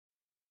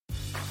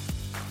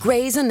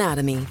Grey's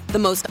Anatomy, the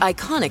most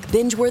iconic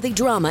binge-worthy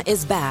drama,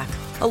 is back,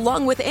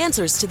 along with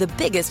answers to the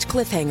biggest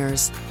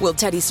cliffhangers. Will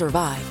Teddy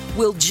survive?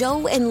 Will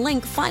Joe and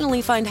Link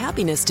finally find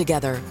happiness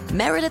together?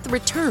 Meredith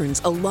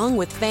returns along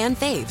with fan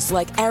faves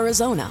like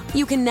Arizona.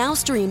 You can now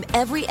stream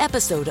every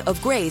episode of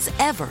Grey's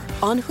ever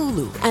on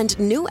Hulu, and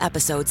new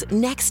episodes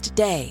next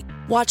day.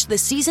 Watch the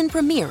season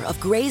premiere of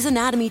Grey's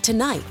Anatomy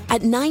tonight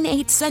at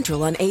 9/8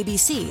 Central on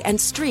ABC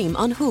and stream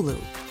on Hulu.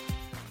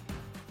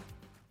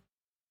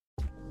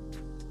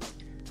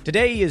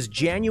 Today is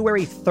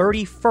January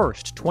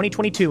 31st,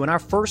 2022, and our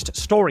first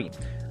story.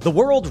 The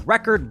world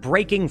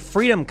record-breaking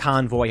Freedom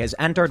Convoy has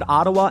entered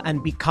Ottawa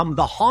and become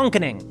the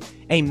Honkening,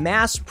 a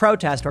mass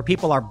protest where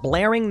people are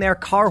blaring their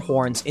car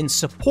horns in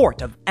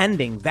support of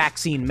ending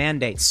vaccine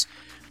mandates.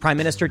 Prime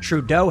Minister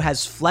Trudeau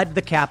has fled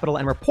the capital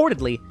and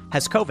reportedly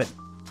has COVID.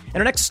 In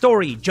our next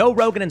story, Joe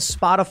Rogan and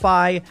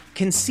Spotify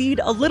concede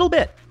a little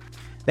bit.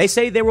 They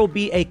say there will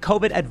be a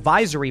COVID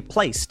advisory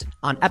placed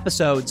on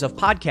episodes of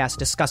podcasts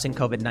discussing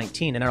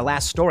COVID-19. In our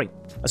last story,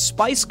 a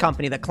spice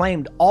company that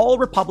claimed all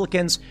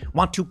Republicans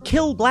want to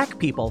kill black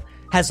people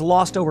has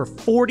lost over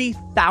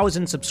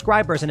 40,000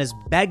 subscribers and is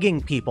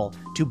begging people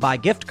to buy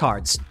gift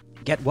cards.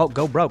 Get woke,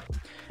 go broke.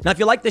 Now, if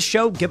you like this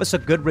show, give us a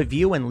good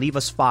review and leave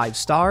us 5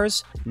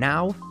 stars.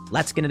 Now,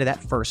 let's get into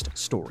that first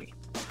story.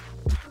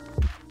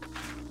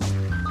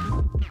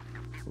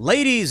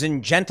 Ladies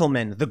and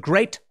gentlemen, the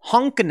great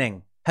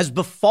honkening has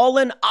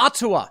befallen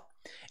Ottawa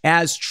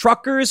as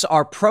truckers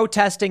are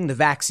protesting the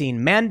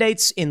vaccine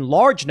mandates in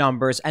large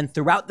numbers, and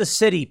throughout the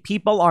city,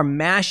 people are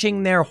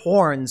mashing their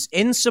horns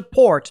in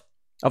support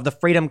of the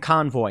Freedom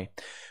Convoy.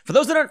 For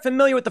those that aren't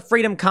familiar with the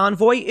Freedom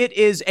Convoy, it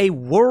is a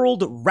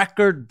world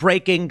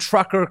record-breaking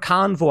trucker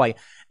convoy,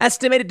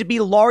 estimated to be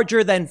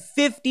larger than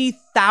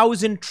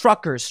 50,000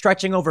 truckers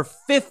stretching over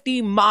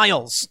 50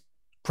 miles.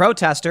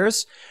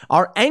 Protesters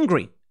are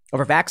angry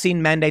over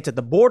vaccine mandates at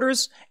the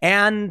borders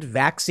and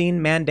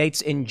vaccine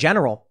mandates in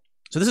general.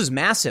 So this is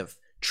massive.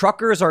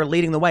 Truckers are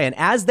leading the way. And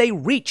as they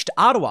reached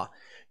Ottawa,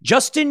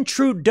 Justin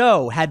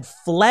Trudeau had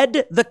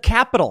fled the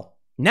capital.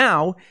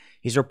 Now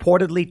he's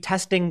reportedly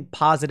testing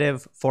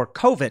positive for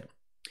COVID.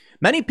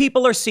 Many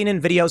people are seen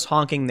in videos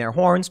honking their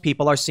horns.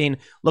 People are seen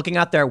looking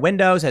out their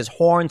windows as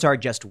horns are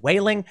just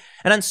wailing.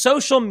 And on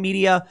social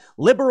media,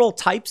 liberal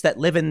types that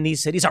live in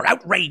these cities are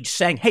outraged,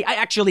 saying, "Hey, I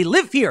actually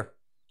live here,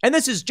 and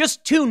this is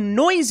just too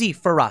noisy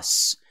for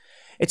us."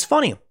 It's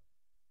funny.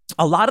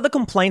 A lot of the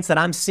complaints that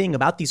I'm seeing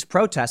about these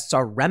protests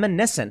are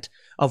reminiscent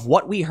of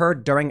what we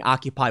heard during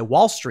Occupy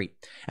Wall Street.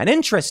 And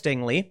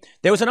interestingly,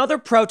 there was another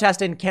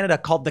protest in Canada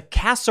called the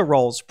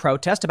Casseroles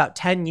protest about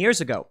 10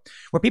 years ago,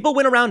 where people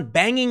went around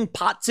banging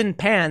pots and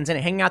pans and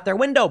hanging out their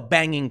window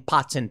banging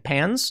pots and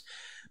pans.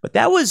 But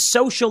that was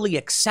socially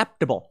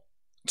acceptable.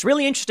 It's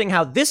really interesting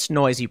how this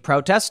noisy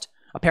protest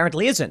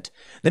apparently isn't.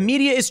 The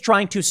media is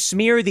trying to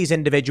smear these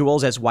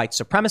individuals as white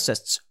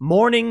supremacists.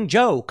 Morning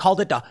Joe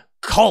called it a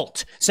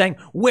cult, saying,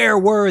 "Where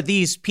were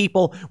these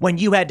people when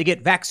you had to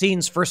get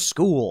vaccines for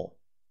school?"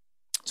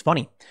 It's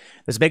funny.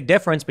 There's a big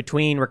difference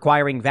between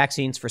requiring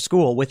vaccines for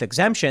school with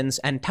exemptions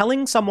and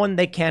telling someone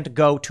they can't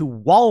go to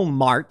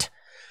Walmart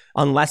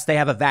unless they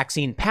have a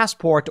vaccine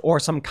passport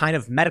or some kind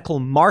of medical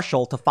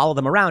marshal to follow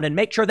them around and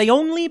make sure they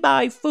only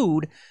buy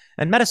food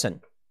and medicine.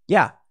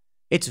 Yeah.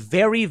 It's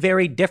very,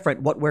 very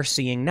different what we're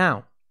seeing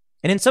now.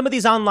 And in some of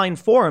these online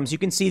forums, you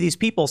can see these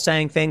people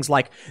saying things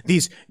like,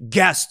 "These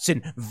guests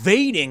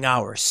invading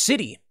our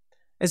city,"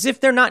 as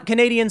if they're not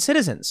Canadian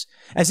citizens,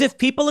 as if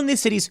people in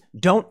these cities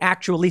don't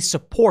actually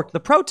support the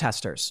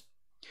protesters.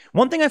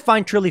 One thing I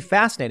find truly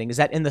fascinating is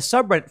that in the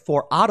subreddit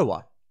for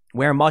Ottawa,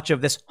 where much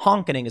of this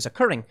honkening is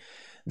occurring,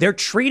 they're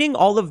treating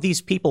all of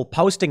these people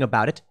posting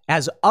about it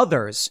as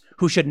others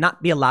who should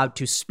not be allowed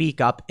to speak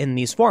up in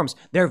these forums.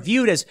 They're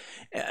viewed as,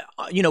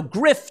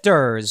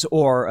 grifters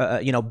or,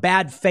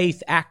 bad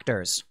faith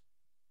actors.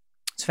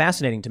 It's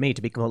fascinating to me,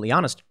 to be completely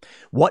honest,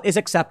 what is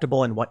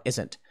acceptable and what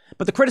isn't.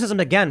 But the criticism,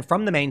 again,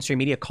 from the mainstream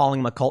media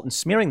calling them a cult and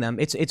smearing them,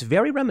 it's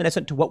very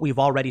reminiscent to what we've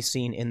already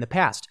seen in the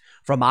past,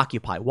 from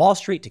Occupy Wall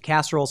Street to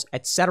casseroles,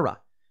 etc.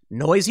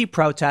 Noisy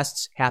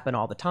protests happen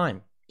all the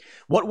time.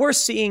 What we're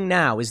seeing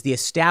now is the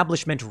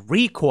establishment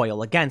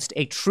recoil against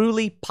a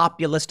truly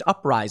populist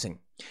uprising.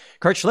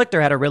 Kurt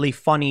Schlichter had a really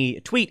funny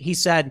tweet. He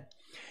said,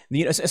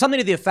 something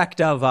to the effect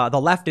of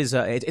the left is,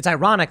 it's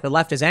ironic the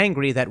left is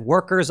angry that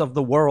workers of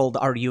the world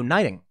are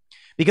uniting.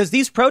 Because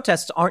these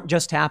protests aren't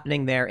just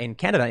happening there in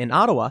Canada. In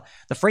Ottawa,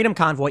 the Freedom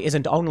Convoy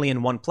isn't only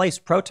in one place.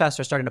 Protests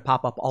are starting to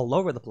pop up all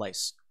over the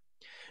place.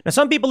 Now,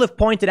 some people have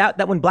pointed out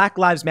that when Black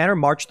Lives Matter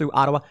marched through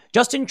Ottawa,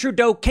 Justin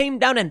Trudeau came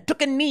down and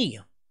took a knee.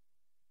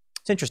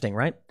 It's interesting,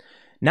 right?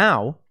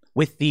 Now,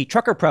 with the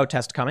trucker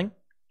protest coming,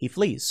 he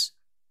flees.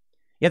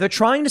 Yeah, they're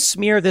trying to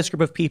smear this group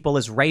of people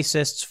as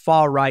racists,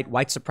 far-right,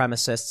 white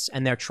supremacists,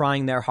 and they're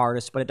trying their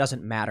hardest, but it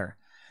doesn't matter.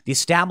 The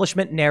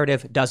establishment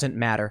narrative doesn't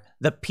matter.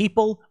 The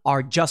people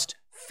are just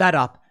fed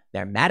up.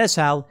 They're mad as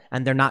hell,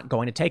 and they're not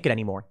going to take it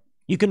anymore.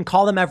 You can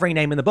call them every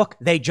name in the book.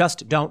 They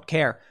just don't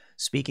care.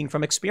 Speaking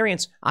from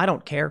experience, I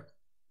don't care.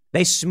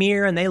 They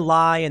smear and they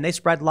lie and they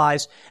spread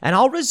lies, and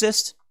I'll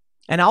resist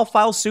And I'll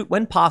file suit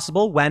when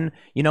possible, when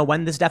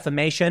this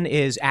defamation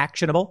is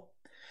actionable.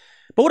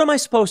 But what am I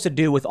supposed to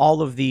do with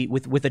all of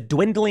with a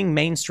dwindling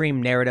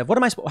mainstream narrative?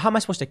 How am I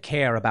supposed to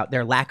care about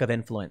their lack of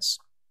influence?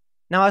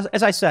 Now,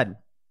 as I said,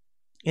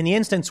 in the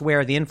instance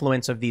where the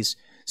influence of these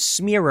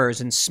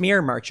smearers and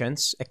smear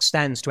merchants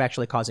extends to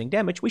actually causing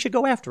damage, we should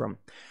go after them.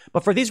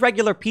 But for these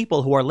regular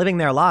people who are living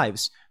their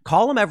lives,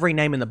 call them every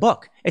name in the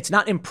book. It's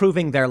not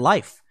improving their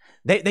life.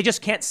 They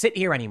just can't sit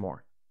here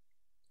anymore.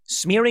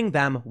 Smearing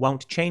them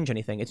won't change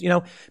anything. It's,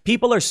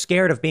 people are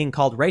scared of being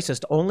called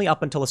racist only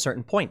up until a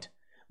certain point.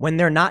 When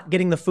they're not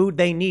getting the food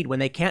they need, when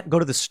they can't go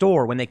to the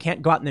store, when they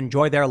can't go out and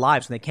enjoy their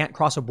lives, when they can't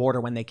cross a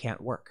border, when they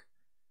can't work.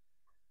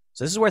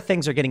 So this is where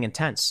things are getting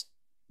intense.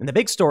 And the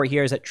big story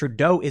here is that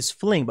Trudeau is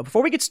fleeing. But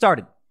before we get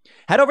started,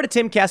 head over to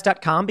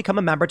timcast.com, become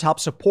a member to help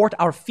support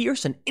our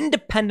fierce and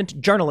independent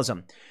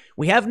journalism.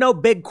 We have no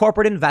big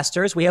corporate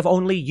investors. We have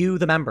only you,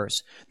 the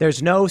members.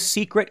 There's no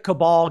secret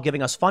cabal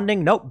giving us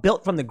funding. Nope,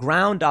 built from the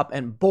ground up.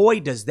 And boy,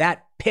 does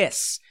that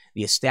piss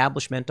the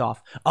establishment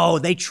off. Oh,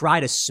 they try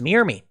to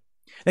smear me.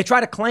 They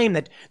try to claim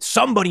that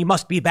somebody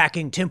must be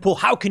backing Tim Pool.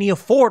 How can he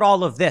afford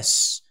all of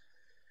this?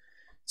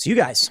 It's you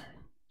guys.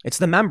 It's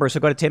the members who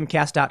go to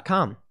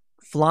timcast.com.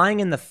 Flying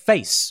in the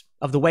face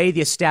of the way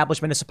the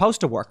establishment is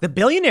supposed to work. The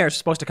billionaires are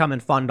supposed to come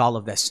and fund all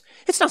of this.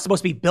 It's not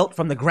supposed to be built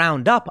from the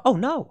ground up. Oh,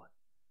 no.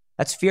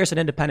 That's fierce and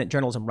independent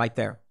journalism right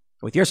there.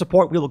 With your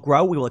support, we will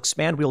grow, we will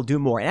expand, we will do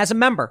more. And as a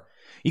member,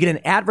 you get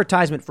an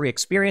advertisement-free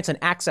experience and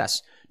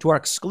access to our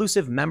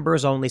exclusive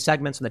members-only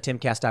segments on the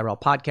Timcast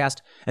IRL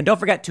podcast. And don't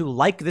forget to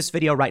like this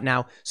video right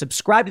now,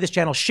 subscribe to this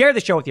channel, share the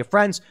show with your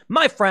friends,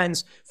 my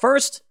friends.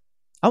 First,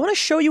 I want to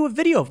show you a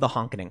video of the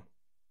honkening.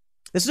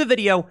 This is a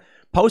video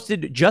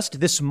posted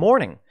just this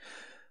morning.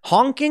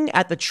 Honking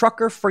at the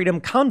Trucker Freedom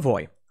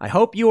Convoy. I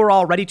hope you are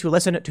all ready to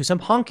listen to some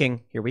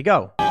honking. Here we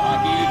go.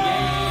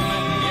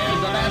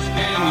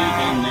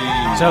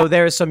 So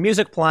there's some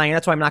music playing.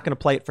 That's why I'm not going to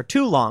play it for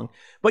too long.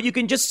 But you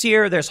can just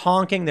hear there's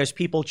honking, there's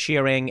people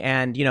cheering,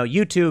 and,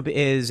 YouTube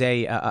is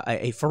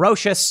a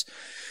ferocious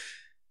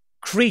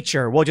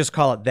creature. We'll just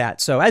call it that.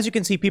 So as you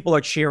can see, people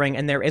are cheering,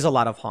 and there is a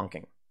lot of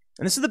honking.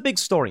 And this is the big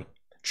story.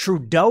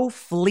 Trudeau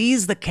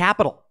flees the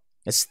capital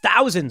as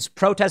thousands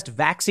protest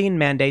vaccine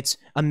mandates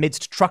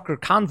amidst trucker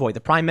convoy.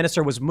 The prime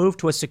minister was moved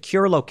to a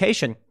secure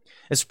location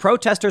as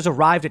protesters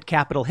arrived at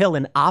Capitol Hill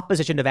in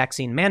opposition to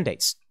vaccine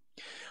mandates.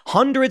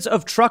 Hundreds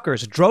of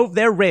truckers drove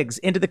their rigs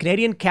into the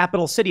Canadian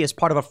capital city as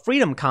part of a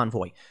freedom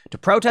convoy to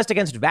protest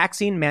against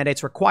vaccine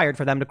mandates required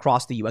for them to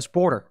cross the U.S.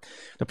 border.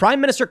 The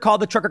prime minister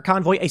called the trucker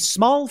convoy a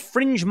small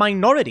fringe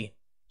minority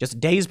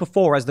just days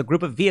before, as the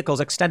group of vehicles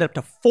extended up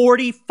to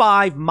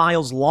 45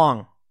 miles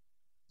long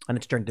on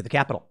its journey to the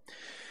capital.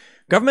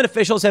 Government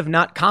officials have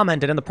not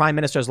commented on the prime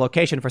minister's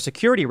location for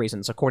security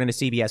reasons, according to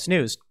CBS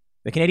News.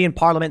 The Canadian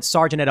Parliament's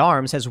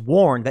Sergeant-at-Arms has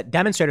warned that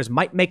demonstrators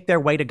might make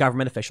their way to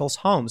government officials'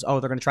 homes. Oh,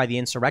 they're going to try the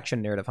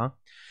insurrection narrative, huh?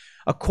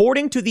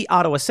 According to the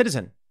Ottawa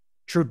Citizen,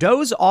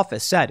 Trudeau's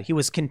office said he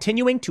was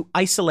continuing to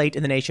isolate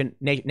in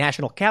the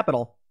national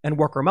capital and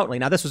work remotely.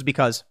 Now, this was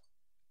because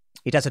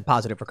he tested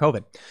positive for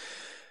COVID.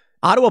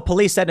 Ottawa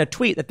police said in a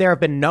tweet that there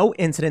have been no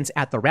incidents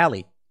at the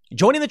rally.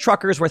 Joining the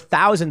truckers were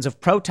thousands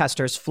of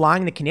protesters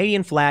flying the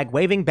Canadian flag,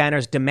 waving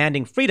banners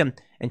demanding freedom,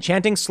 and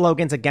chanting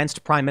slogans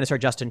against Prime Minister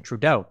Justin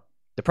Trudeau.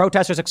 The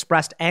protesters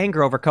expressed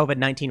anger over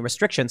COVID-19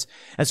 restrictions,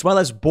 as well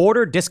as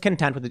border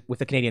discontent with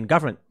the Canadian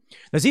government.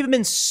 There's even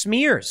been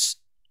smears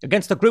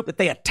against the group that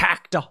they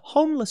attacked a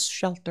homeless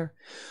shelter.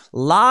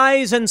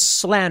 Lies and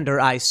slander,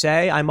 I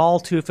say. I'm all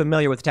too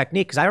familiar with the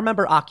technique because I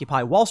remember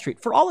Occupy Wall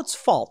Street. For all its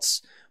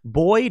faults,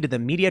 boy, did the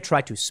media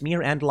try to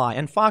smear and lie,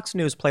 and Fox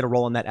News played a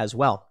role in that as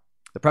well.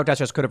 The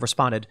protesters could have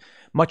responded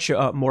much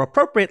more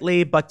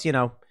appropriately, but,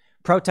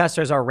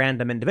 protesters are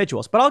random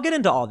individuals. But I'll get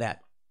into all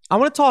that. I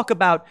want to talk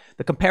about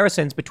the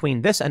comparisons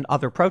between this and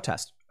other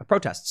protests.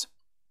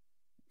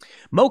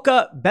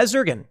 Mocha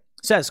Bezergan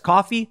says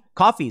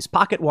coffees,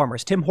 pocket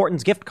warmers, Tim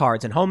Hortons gift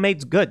cards, and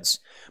homemade goods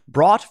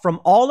brought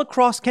from all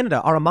across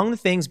Canada are among the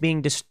things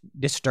being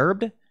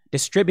distributed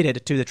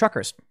to the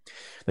truckers.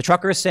 The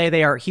truckers say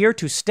they are here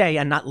to stay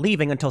and not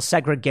leaving until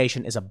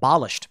segregation is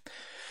abolished.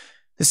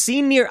 The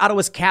scene near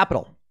Ottawa's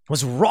capital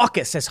was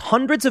raucous as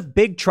hundreds of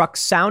big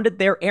trucks sounded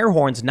their air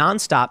horns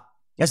nonstop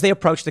as they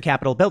approached the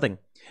Capitol building.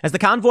 As the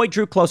convoy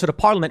drew closer to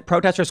Parliament,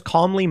 protesters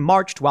calmly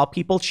marched while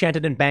people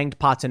chanted and banged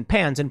pots and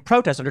pans in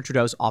protest under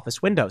Trudeau's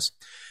office windows.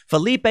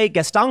 Felipe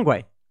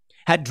Gastongue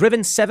had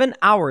driven 7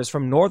 hours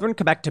from northern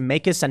Quebec to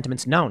make his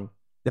sentiments known.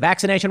 The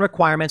vaccination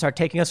requirements are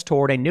taking us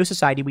toward a new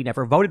society we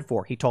never voted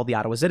for, he told the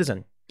Ottawa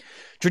Citizen.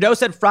 Trudeau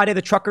said Friday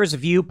the truckers'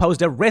 view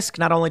posed a risk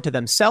not only to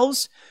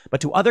themselves,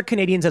 but to other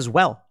Canadians as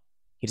well.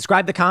 He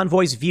described the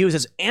convoy's views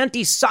as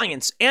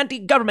anti-science,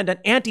 anti-government, and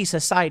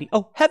anti-society.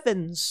 Oh,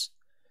 heavens.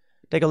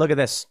 Take a look at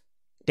this.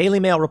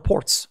 Daily Mail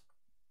reports.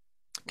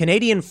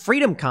 Canadian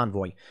Freedom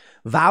Convoy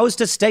vows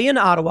to stay in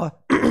Ottawa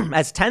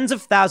as tens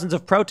of thousands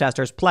of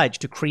protesters pledge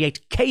to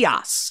create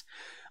chaos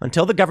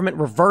until the government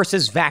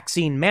reverses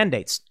vaccine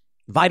mandates.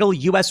 Vital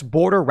U.S.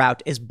 border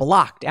route is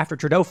blocked after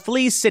Trudeau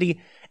flees city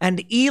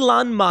and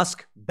Elon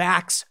Musk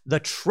backs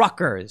the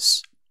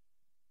truckers.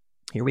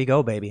 Here we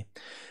go, baby.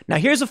 Now,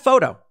 here's a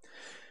photo.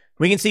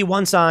 We can see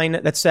one sign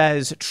that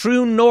says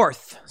True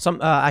North.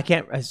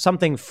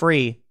 Something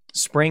free.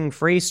 Spring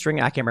free. String.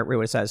 I can't remember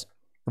what it says.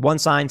 One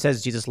sign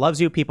says Jesus loves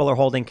you. People are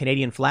holding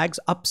Canadian flags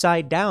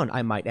upside down,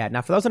 I might add.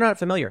 Now, for those that are not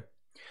familiar,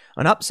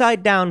 an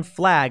upside down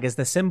flag is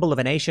the symbol of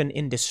a nation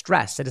in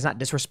distress. It is not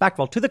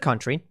disrespectful to the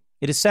country.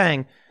 It is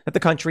saying that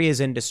the country is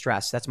in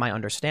distress. That's my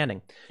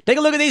understanding. Take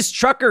a look at these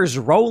truckers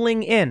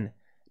rolling in,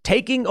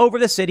 taking over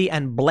the city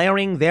and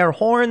blaring their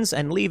horns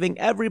and leaving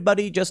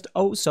everybody just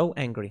oh so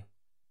angry.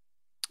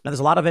 Now, there's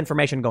a lot of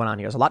information going on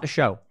here. There's a lot to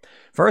show.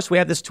 First, we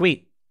have this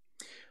tweet.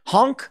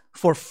 Honk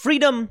for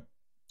freedom,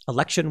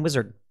 election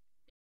wizard.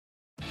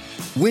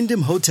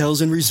 Wyndham Hotels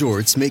and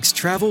Resorts makes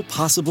travel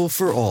possible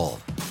for all.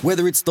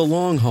 Whether it's the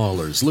long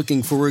haulers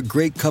looking for a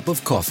great cup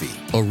of coffee,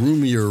 a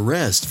roomier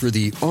rest for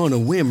the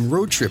on-a-whim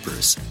road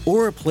trippers,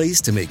 or a place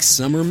to make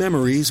summer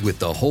memories with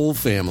the whole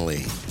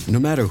family. No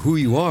matter who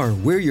you are,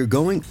 where you're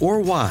going,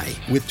 or why,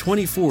 with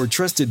 24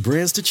 trusted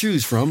brands to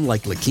choose from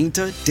like La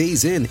Quinta,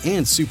 Days Inn,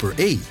 and Super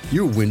 8,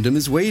 your Wyndham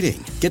is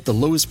waiting. Get the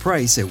lowest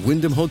price at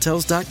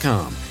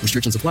WyndhamHotels.com.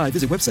 Restrictions apply.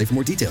 Visit website for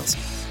more details.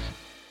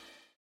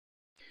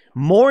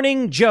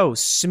 Morning Joe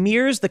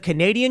smears the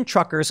Canadian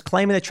truckers,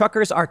 claiming the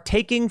truckers are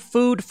taking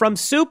food from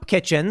soup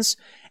kitchens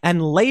and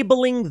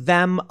labeling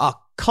them a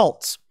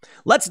cult.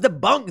 Let's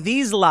debunk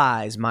these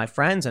lies, my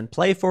friends, and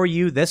play for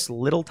you this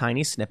little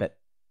tiny snippet.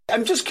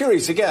 I'm just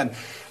curious, again,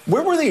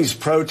 where were these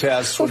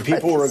protests when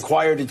people were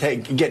required to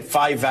get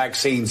 5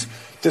 vaccines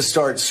to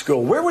start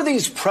school? Where were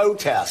these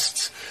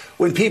protests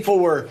when people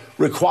were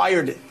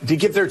required to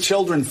give their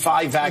children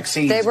 5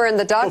 vaccines? They were in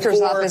the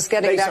doctor's office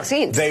getting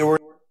vaccines. They were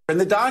in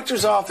the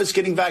doctor's office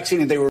getting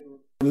vaccinated. They were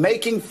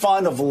making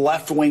fun of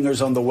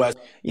left-wingers on the West.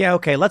 Yeah,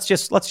 okay, let's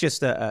just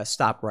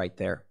stop right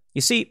there.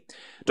 You see,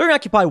 during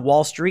Occupy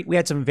Wall Street, we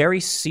had some very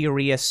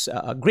serious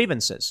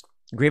grievances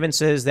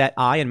that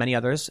I and many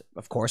others,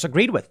 of course,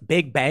 agreed with.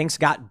 Big banks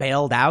got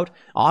bailed out,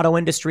 auto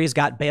industries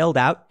got bailed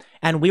out,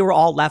 and we were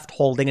all left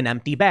holding an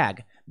empty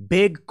bag.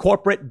 Big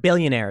corporate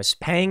billionaires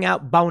paying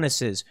out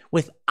bonuses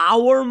with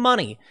our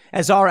money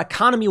as our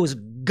economy was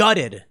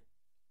gutted.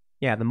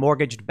 Yeah, the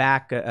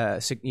mortgage-backed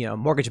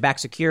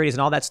securities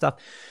and all that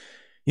stuff.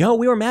 We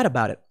were mad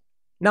about it.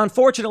 Now,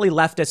 unfortunately,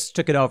 leftists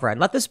took it over.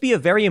 And let this be a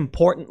very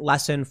important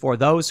lesson for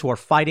those who are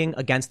fighting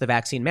against the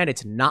vaccine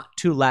mandates, not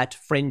to let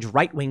fringe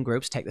right-wing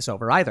groups take this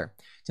over either.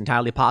 It's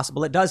entirely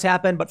possible it does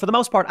happen, but for the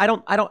most part, I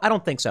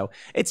don't think so.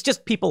 It's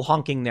just people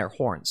honking their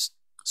horns.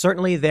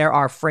 Certainly, there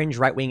are fringe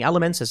right-wing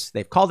elements, as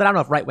they've called it. I don't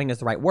know if right-wing is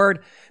the right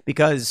word,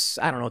 because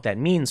I don't know what that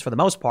means for the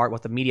most part,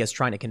 what the media is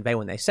trying to convey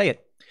when they say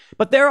it.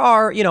 But there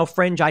are,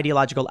 fringe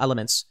ideological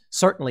elements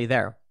certainly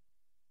there.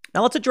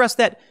 Now let's address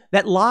that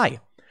lie.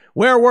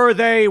 Where were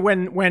they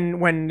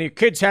when the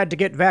kids had to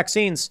get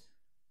vaccines?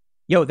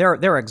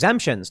 There are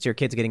exemptions to your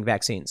kids getting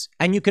vaccines.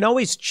 And you can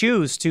always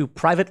choose to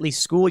privately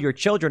school your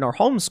children or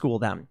homeschool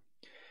them.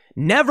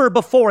 Never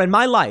before in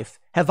my life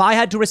have I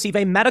had to receive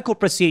a medical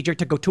procedure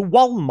to go to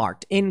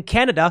Walmart. In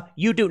Canada,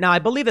 you do. Now, I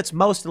believe it's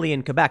mostly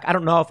in Quebec. I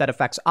don't know if that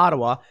affects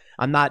Ottawa.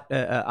 I'm not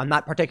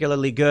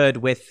particularly good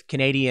with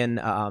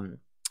Canadian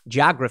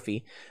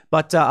geography,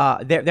 but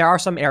there are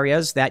some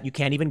areas that you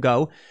can't even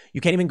go.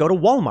 You can't even go to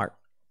Walmart.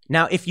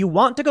 Now, if you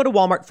want to go to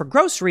Walmart for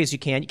groceries, you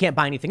can't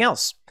buy anything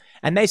else.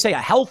 And they say a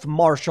health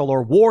marshal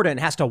or warden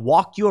has to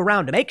walk you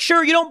around to make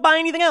sure you don't buy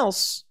anything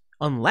else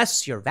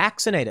unless you're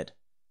vaccinated.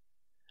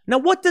 Now,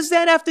 what does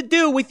that have to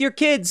do with your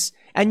kids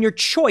and your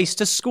choice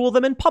to school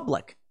them in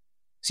public?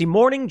 See,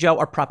 Morning Joe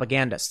are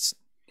propagandists.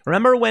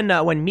 Remember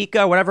when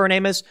Mika, whatever her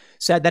name is,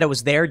 said that it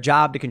was their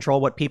job to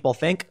control what people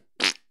think?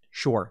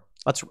 Sure.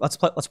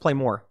 Let's play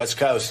more. West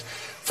Coast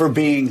for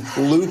being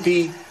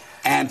loopy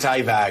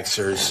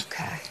anti-vaxxers.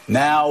 Okay.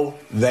 Now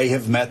they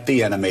have met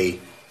the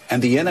enemy,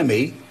 and the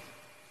enemy,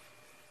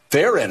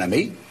 their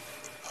enemy,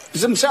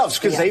 is themselves,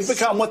 because they've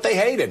become what they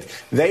hated.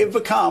 They've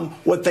become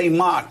what they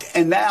mocked,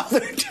 and now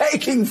they're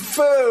taking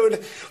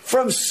food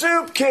from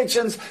soup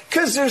kitchens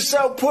because they're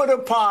so put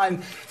upon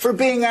for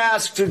being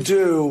asked to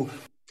do.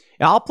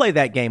 I'll play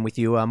that game with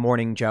you,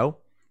 Morning Joe.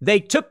 They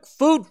took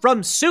food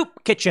from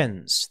soup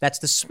kitchens. That's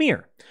the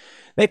smear.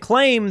 They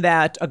claim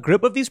that a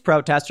group of these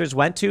protesters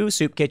went to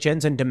soup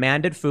kitchens and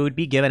demanded food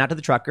be given out to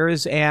the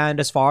truckers.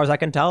 And as far as I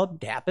can tell,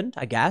 it happened,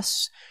 I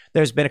guess.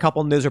 There's been a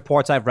couple news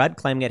reports I've read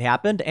claiming it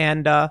happened.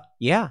 And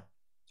yeah.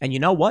 And you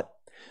know what?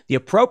 The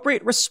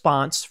appropriate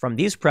response from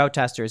these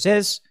protesters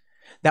is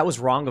that was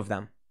wrong of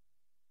them.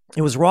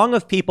 It was wrong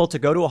of people to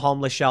go to a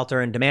homeless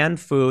shelter and demand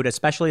food,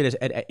 especially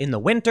in the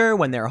winter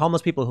when there are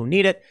homeless people who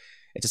need it.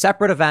 It's a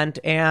separate event,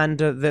 and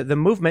the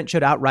movement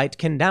should outright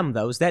condemn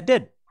those that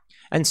did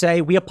and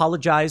say, we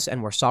apologize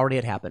and we're sorry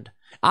it happened.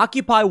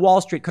 Occupy Wall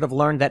Street could have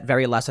learned that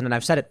very lesson, and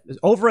I've said it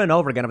over and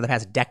over again over the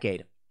past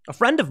decade. A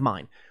friend of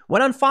mine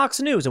went on Fox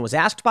News and was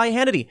asked by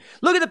Hannity,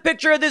 look at the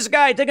picture of this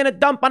guy taking a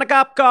dump on a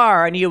cop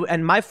car.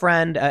 And my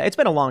friend, it's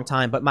been a long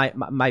time, but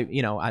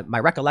my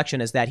recollection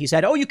is that he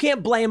said, oh, you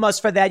can't blame us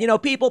for that.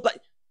 People, but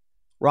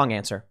wrong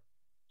answer.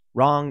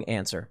 Wrong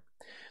answer.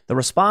 The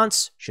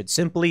response should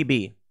simply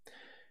be,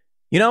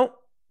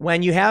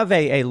 when you have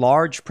a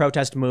large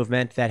protest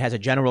movement that has a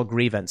general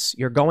grievance,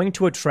 you're going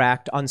to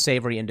attract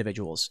unsavory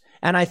individuals.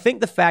 And I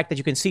think the fact that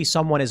you can see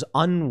someone is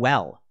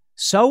unwell,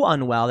 so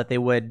unwell that they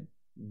would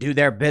do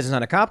their business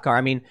on a cop car.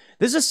 I mean,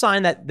 this is a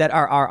sign that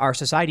our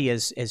society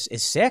is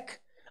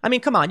sick. I mean,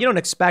 come on, you don't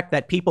expect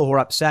that people who are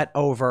upset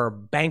over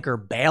banker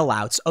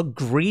bailouts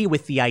agree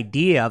with the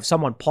idea of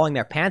someone pulling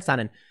their pants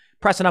down and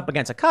pressing up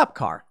against a cop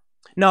car.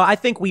 No, I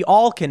think we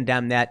all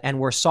condemn that, and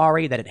we're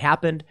sorry that it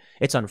happened.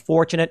 It's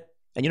unfortunate.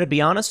 And to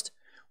be honest,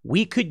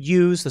 we could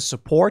use the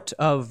support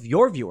of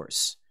your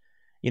viewers,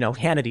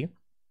 Hannity,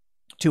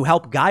 to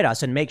help guide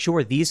us and make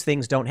sure these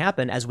things don't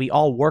happen as we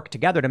all work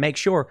together to make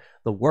sure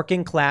the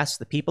working class,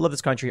 the people of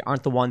this country,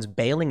 aren't the ones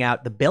bailing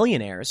out the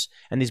billionaires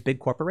and these big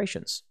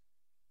corporations.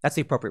 That's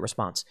the appropriate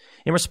response.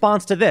 In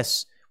response to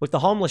this, with the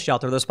homeless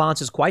shelter, the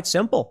response is quite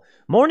simple.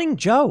 Morning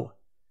Joe,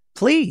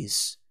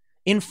 please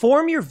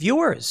inform your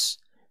viewers.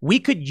 We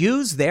could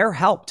use their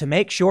help to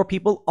make sure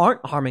people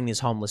aren't harming these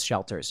homeless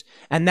shelters,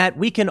 and that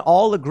we can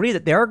all agree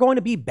that there are going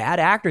to be bad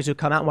actors who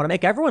come out and want to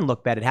make everyone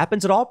look bad. It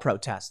happens at all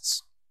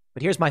protests.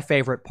 But here's my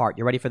favorite part.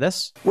 You ready for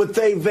this? What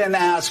they've been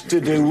asked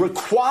to do,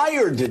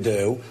 required to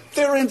do,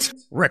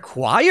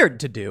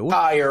 required to do?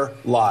 Entire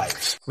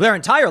lives. Their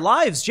entire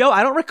lives, Joe.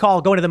 I don't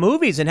recall going to the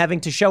movies and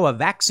having to show a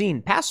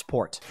vaccine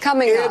passport.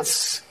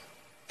 It's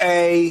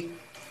a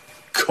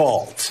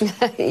cult.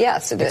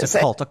 Yes, it is. It's a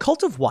cult. A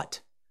cult of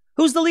what?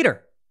 Who's the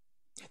leader?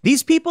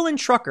 These people in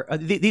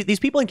these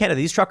people in Canada,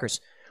 these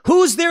truckers,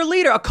 who's their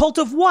leader? A cult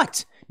of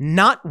what?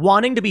 Not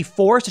wanting to be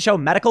forced to show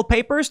medical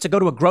papers to go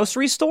to a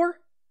grocery store?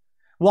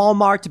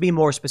 Walmart, to be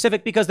more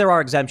specific, because there are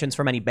exemptions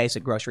for many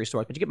basic grocery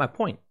stores. But you get my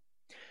point.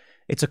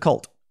 It's a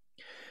cult.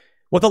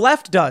 What the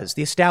left does,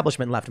 the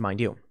establishment left,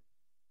 mind you,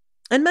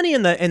 and many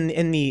in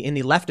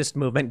the leftist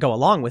movement go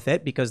along with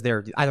it because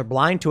they're either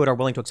blind to it or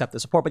willing to accept the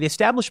support. But the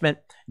establishment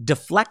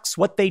deflects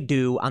what they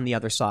do on the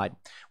other side.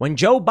 When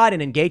Joe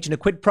Biden engaged in a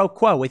quid pro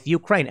quo with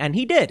Ukraine, and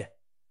he did,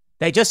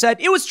 they just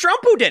said it was Trump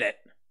who did it.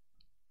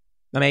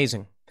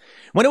 Amazing.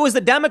 When it was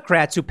the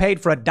Democrats who paid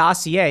for a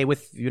dossier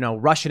with,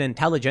 Russian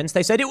intelligence,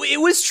 they said it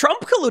was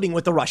Trump colluding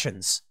with the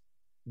Russians.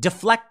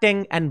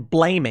 Deflecting and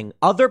blaming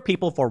other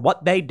people for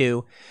what they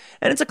do.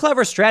 And it's a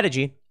clever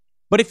strategy.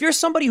 But if you're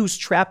somebody who's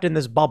trapped in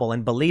this bubble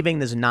and believing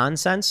this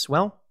nonsense,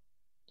 well,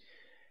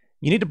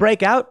 you need to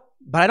break out.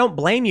 But I don't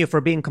blame you for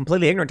being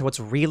completely ignorant to what's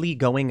really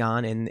going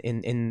on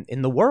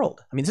in the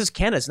world. I mean, this is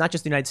Canada. It's not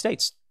just the United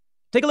States.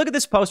 Take a look at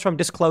this post from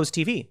Disclosed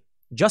TV.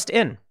 Just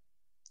in.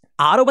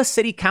 Ottawa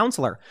City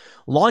Councillor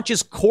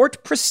launches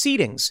court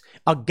proceedings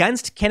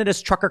against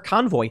Canada's trucker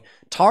convoy,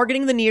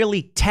 targeting the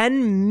nearly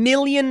 $10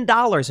 million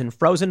in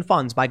frozen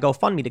funds by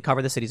GoFundMe to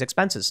cover the city's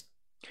expenses.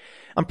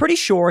 I'm pretty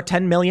sure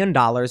 $10 million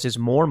is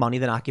more money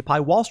than Occupy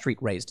Wall Street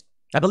raised.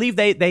 I believe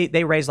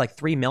they raised like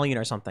 $3 million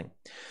or something.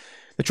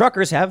 The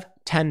truckers have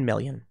 $10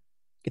 million.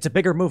 It's a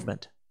bigger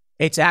movement.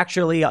 It's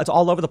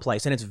all over the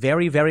place, and it's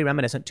very, very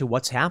reminiscent to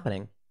what's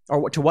happening,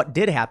 or to what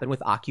did happen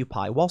with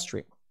Occupy Wall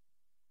Street.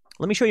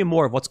 Let me show you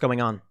more of what's going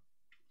on.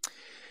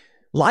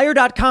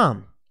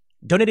 Liar.com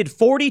donated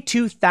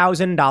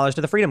 $42,000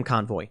 to the Freedom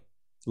Convoy.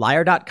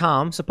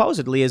 Liar.com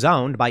supposedly is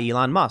owned by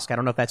Elon Musk. I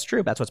don't know if that's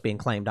true. That's what's being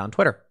claimed on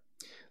Twitter.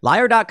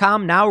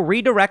 Liar.com now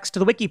redirects to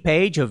the wiki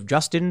page of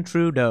Justin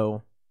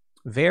Trudeau.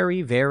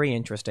 Very, very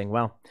interesting.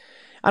 Well,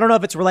 I don't know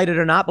if it's related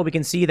or not, but we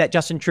can see that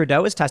Justin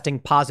Trudeau is testing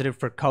positive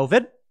for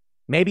COVID.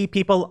 Maybe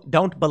people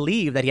don't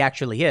believe that he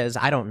actually is.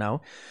 I don't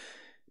know.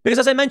 Because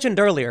as I mentioned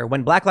earlier,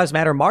 when Black Lives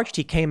Matter marched,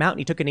 he came out and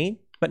he took a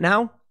knee. But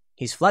now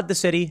he's fled the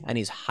city and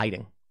he's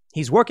hiding.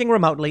 He's working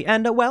remotely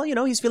and,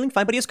 he's feeling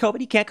fine, but he has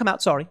COVID. He can't come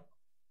out. Sorry.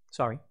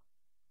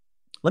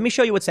 Let me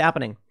show you what's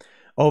happening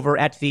over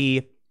at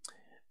the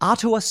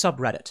Ottawa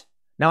subreddit.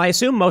 Now, I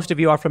assume most of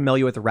you are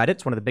familiar with Reddit.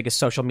 It's one of the biggest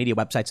social media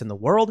websites in the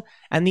world.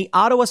 And the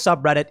Ottawa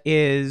subreddit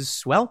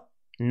is,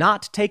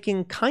 not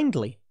taking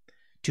kindly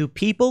to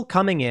people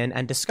coming in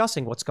and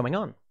discussing what's going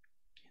on.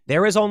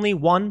 There is only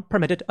one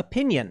permitted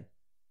opinion,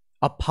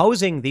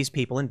 opposing these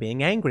people and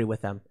being angry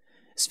with them.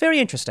 It's very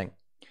interesting.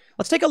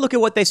 Let's take a look at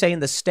what they say in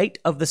the state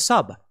of the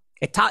sub.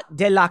 État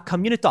de la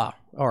communauté,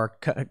 or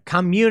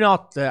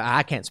communauté.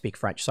 I can't speak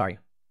French, sorry.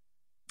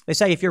 They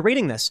say, if you're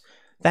reading this,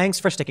 thanks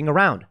for sticking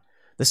around.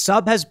 The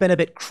sub has been a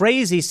bit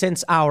crazy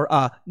since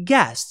our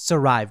guests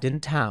arrived in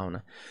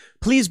town.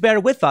 Please bear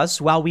with us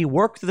while we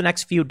work through the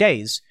next few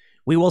days.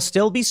 We will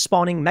still be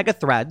spawning mega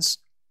threads,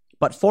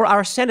 but for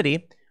our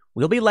sanity,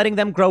 we'll be letting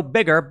them grow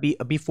bigger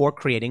before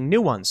creating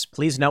new ones.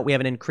 Please note we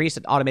have an increase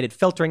in automated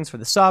filterings for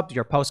the subs.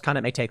 Your post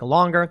content may take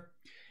longer.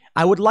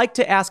 I would like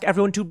to ask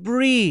everyone to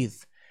breathe.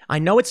 I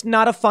know it's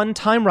not a fun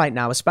time right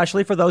now,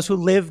 especially for those who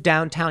live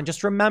downtown.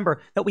 Just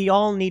remember that we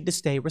all need to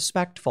stay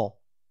respectful.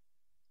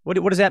 What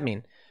does that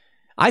mean?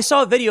 I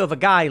saw a video of a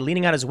guy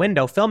leaning out his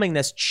window filming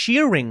this,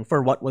 cheering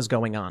for what was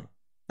going on.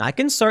 I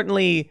can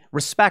certainly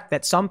respect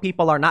that some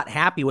people are not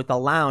happy with the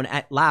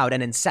loud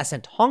and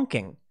incessant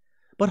honking.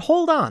 But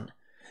hold on.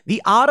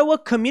 The Ottawa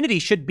community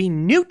should be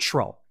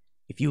neutral.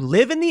 If you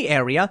live in the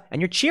area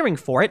and you're cheering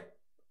for it,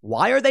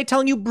 Why are they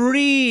telling you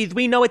breathe?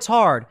 We know it's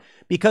hard.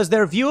 Because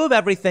their view of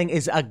everything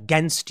is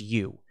against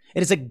you.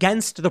 It is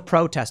against the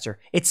protester.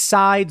 It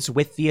sides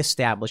with the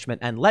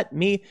establishment. And let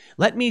me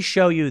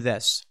show you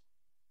this.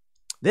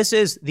 This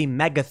is the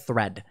mega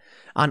thread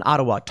on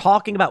Ottawa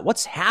talking about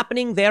what's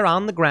happening there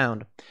on the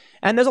ground.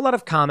 And there's a lot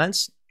of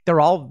comments.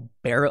 They're all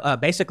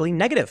basically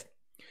negative.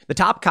 The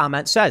top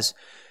comment says,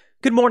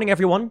 "Good morning,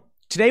 everyone.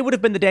 Today would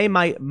have been the day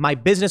my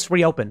business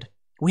reopened.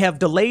 We have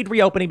delayed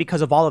reopening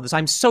because of all of this.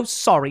 I'm so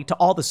sorry to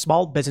all the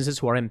small businesses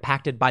who are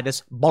impacted by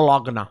this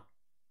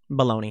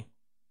baloney.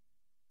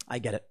 I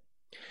get it.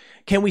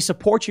 Can we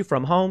support you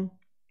from home?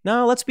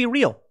 No, let's be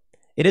real.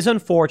 It is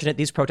unfortunate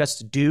these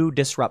protests do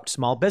disrupt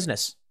small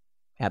business.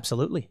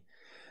 Absolutely.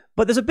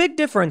 But there's a big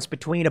difference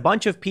between a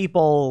bunch of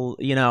people,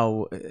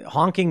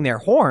 honking their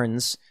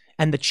horns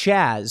and the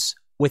Chaz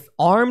with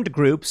armed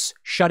groups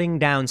shutting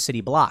down city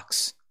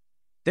blocks.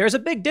 There's a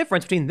big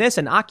difference between this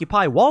and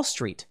Occupy Wall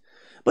Street.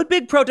 But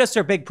big protests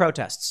are big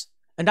protests.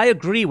 And I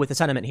agree with the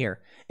sentiment here.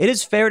 It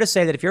is fair to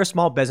say that if you're a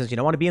small business, you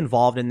don't want to be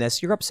involved in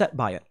this, you're upset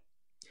by it.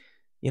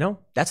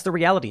 That's the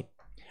reality.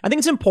 I think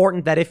it's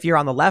important that if you're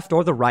on the left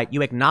or the right,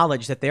 you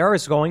acknowledge that there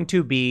is going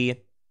to be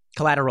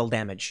collateral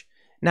damage.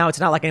 Now, it's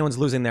not like anyone's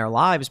losing their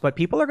lives, but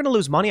people are going to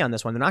lose money on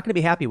this one. They're not going to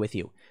be happy with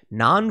you.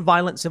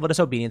 Nonviolent civil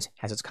disobedience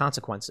has its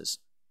consequences.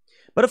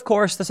 But of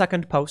course, the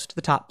second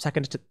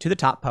to the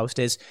top post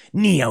is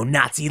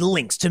neo-Nazi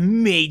links to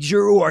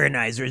major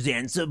organizers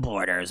and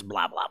supporters,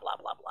 blah, blah, blah,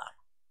 blah,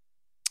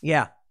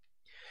 blah.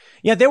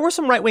 Yeah, there were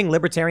some right-wing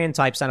libertarian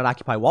types at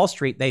Occupy Wall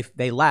Street.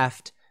 They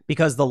left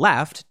because the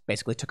left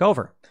basically took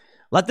over.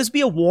 Let this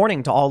be a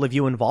warning to all of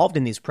you involved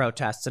in these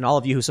protests and all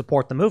of you who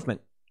support the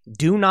movement.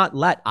 Do not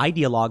let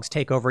ideologues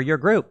take over your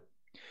group.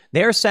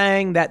 They're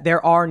saying that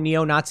there are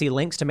neo-Nazi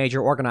links to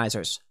major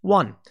organizers.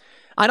 1,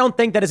 I don't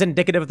think that is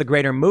indicative of the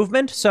greater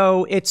movement,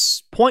 so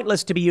it's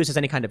pointless to be used as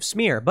any kind of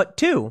smear. But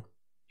 2,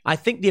 I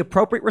think the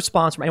appropriate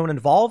response from anyone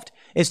involved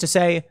is to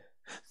say,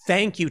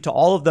 thank you to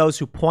all of those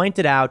who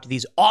pointed out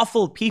these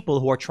awful people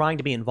who are trying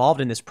to be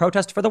involved in this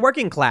protest for the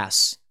working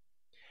class.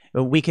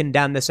 We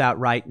condemn this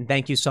outright, and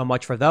thank you so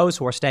much for those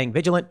who are staying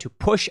vigilant to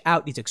push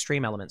out these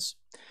extreme elements.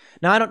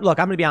 Now, I'm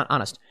going to be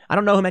honest. I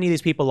don't know who many of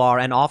these people are,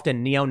 and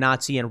often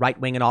neo-Nazi and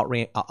right-wing and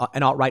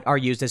alt-right are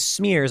used as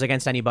smears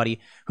against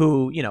anybody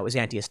who, is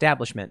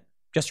anti-establishment.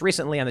 Just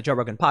recently on the Joe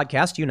Rogan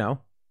podcast,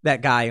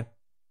 that guy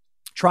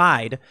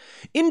tried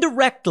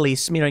indirectly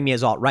smearing me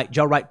as alt-right.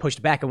 Joe Wright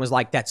pushed back and was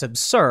like, that's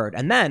absurd.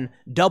 And then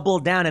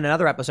doubled down in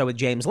another episode with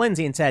James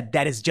Lindsay and said,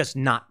 that is just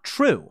not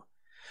true.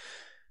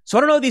 So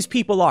I don't know who these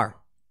people are.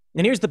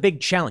 And here's the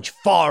big challenge.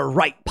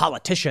 Far-right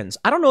politicians.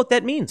 I don't know what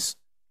that means.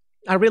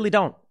 I really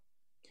don't.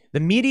 The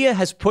media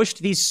has pushed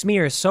these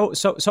smears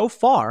so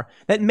far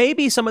that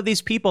maybe some of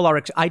these people are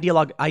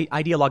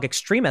ideologue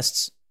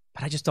extremists,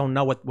 but I just don't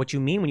know what you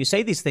mean when you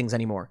say these things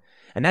anymore.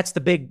 And that's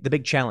the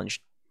big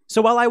challenge.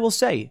 So while I will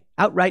say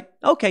outright,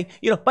 okay,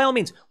 by all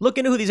means, look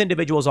into who these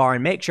individuals are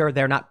and make sure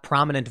they're not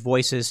prominent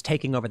voices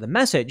taking over the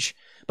message.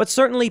 But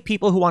certainly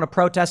people who want to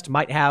protest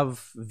might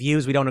have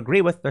views we don't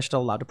agree with. They're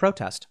still allowed to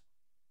protest.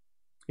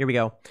 Here we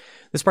go.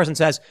 This person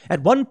says,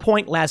 at one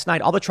point last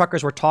night, all the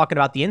truckers were talking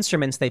about the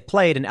instruments they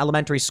played in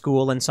elementary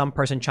school, and some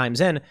person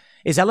chimes in,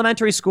 is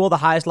elementary school the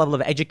highest level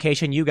of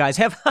education you guys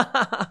have?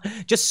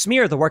 Just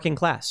smear the working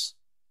class.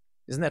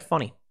 Isn't that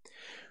funny?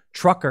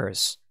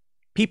 Truckers,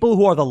 people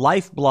who are the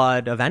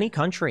lifeblood of any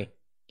country,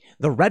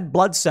 the red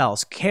blood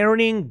cells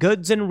carrying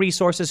goods and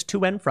resources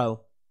to and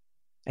fro,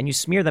 and you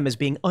smear them as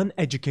being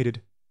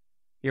uneducated.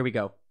 Here we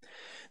go.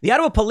 The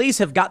Ottawa police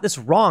have got this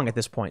wrong at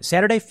this point.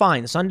 Saturday,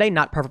 fine. Sunday,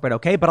 not perfect, but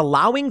okay. But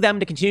allowing them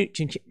to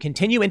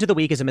continue into the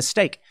week is a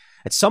mistake.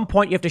 At some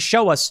point, you have to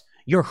show us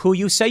you're who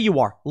you say you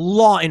are.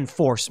 Law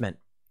enforcement.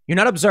 You're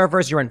not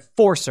observers, you're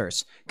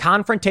enforcers.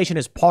 Confrontation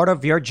is part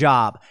of your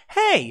job.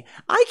 Hey,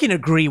 I can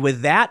agree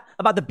with that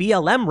about the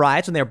BLM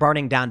riots when they're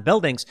burning down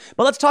buildings.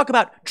 But let's talk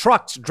about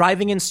trucks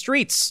driving in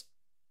streets.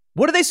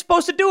 What are they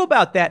supposed to do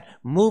about that?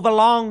 Move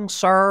along,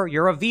 sir.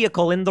 You're a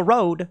vehicle in the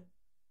road.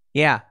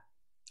 Yeah.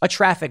 A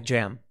traffic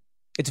jam.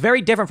 It's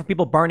very different from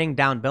people burning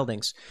down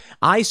buildings.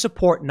 I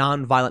support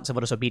nonviolent civil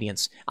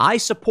disobedience. I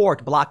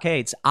support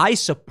blockades. I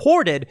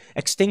supported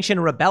Extinction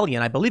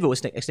Rebellion. I believe it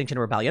was Extinction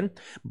Rebellion,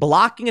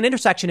 blocking an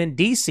intersection in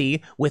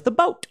D.C. with a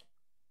boat.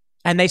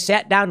 And they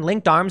sat down,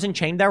 linked arms, and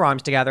chained their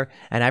arms together.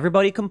 And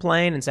everybody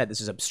complained and said,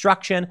 this is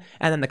obstruction.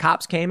 And then the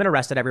cops came and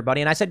arrested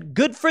everybody. And I said,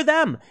 good for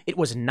them. It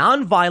was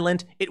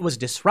nonviolent. It was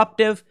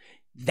disruptive.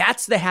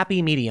 That's the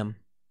happy medium.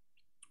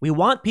 We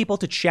want people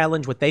to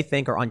challenge what they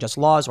think are unjust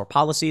laws or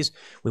policies.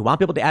 We want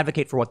people to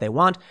advocate for what they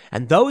want.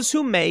 And those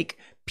who make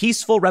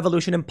peaceful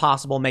revolution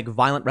impossible make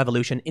violent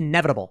revolution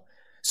inevitable.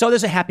 So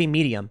there's a happy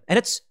medium, and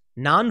it's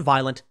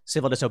nonviolent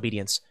civil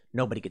disobedience.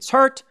 Nobody gets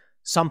hurt.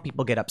 Some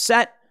people get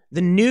upset.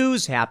 The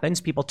news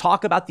happens. People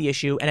talk about the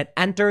issue, and it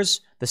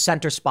enters the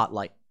center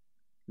spotlight.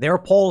 Their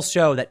polls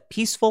show that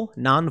peaceful,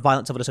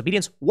 nonviolent civil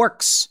disobedience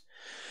works.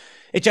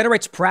 It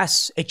generates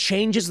press, it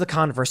changes the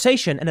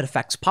conversation, and it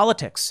affects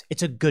politics.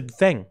 It's a good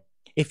thing.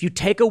 If you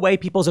take away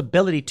people's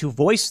ability to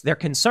voice their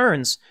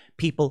concerns,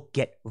 people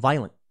get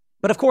violent.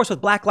 But of course,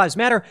 with Black Lives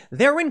Matter,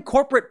 they're in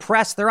corporate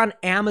press. They're on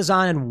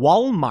Amazon and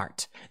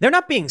Walmart. They're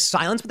not being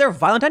silenced, but they're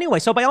violent anyway.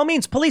 So by all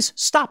means, police,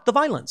 stop the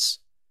violence.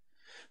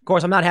 Of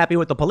course, I'm not happy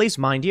with the police,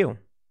 mind you.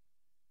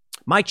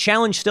 My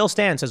challenge still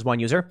stands, says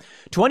one user.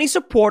 To any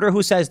supporter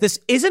who says this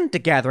isn't a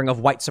gathering of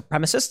white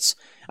supremacists,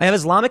 I have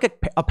Islamic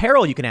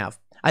apparel you can have.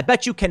 I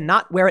bet you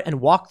cannot wear it and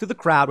walk through the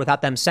crowd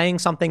without them saying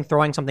something,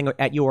 throwing something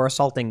at you, or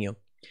assaulting you.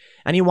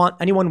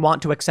 Anyone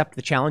want to accept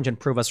the challenge and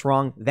prove us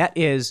wrong? That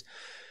is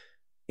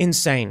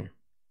insane.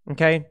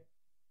 Okay?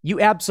 You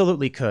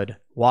absolutely could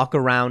walk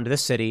around the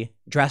city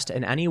dressed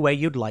in any way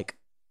you'd like.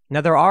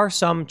 Now, there are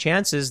some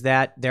chances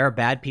that there are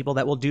bad people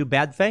that will do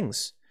bad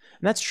things.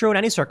 And that's true in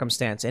any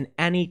circumstance, in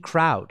any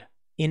crowd.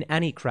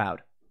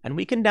 And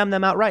we condemn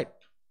them outright.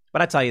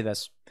 But I tell you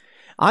this.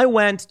 I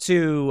went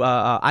to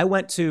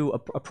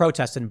a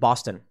protest in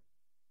Boston.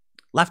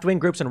 Left-wing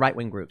groups and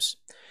right-wing groups.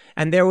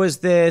 And there was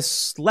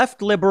this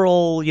left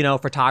liberal,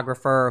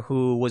 photographer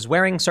who was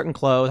wearing certain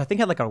clothes. I think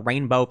had like a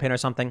rainbow pin or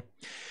something.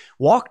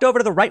 Walked over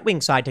to the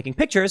right-wing side taking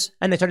pictures,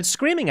 and they started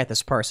screaming at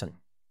this person.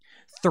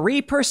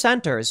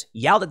 3%ers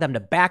yelled at them to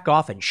back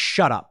off and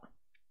shut up.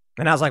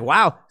 And I was like,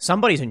 wow,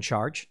 somebody's in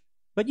charge.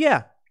 But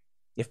yeah,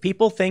 if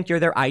people think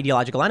you're their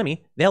ideological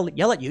enemy, they'll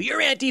yell at you.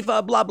 You're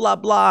Antifa, blah, blah,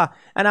 blah.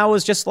 And I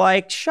was just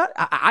like,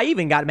 I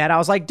even got mad. I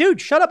was like,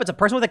 dude, shut up. It's a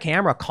person with a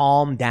camera.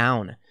 Calm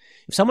down.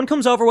 If someone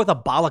comes over with a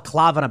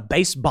balaclava and a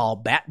baseball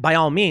bat, by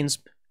all means,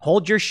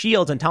 hold your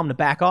shields and tell them to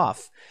back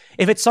off.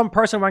 If it's some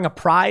person wearing a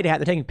pride hat,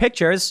 they're taking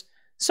pictures,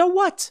 so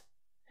what?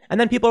 And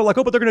then people are like,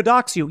 oh, but they're going to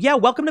dox you. Yeah,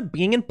 welcome to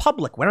being in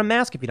public. Wear a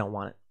mask if you don't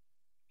want it.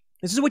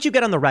 This is what you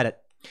get on the Reddit.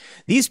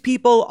 These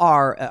people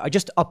are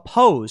just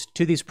opposed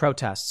to these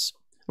protests.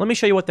 Let me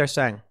show you what they're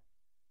saying.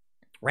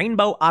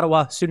 Rainbow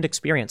Ottawa student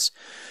experience.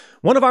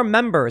 One of our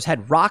members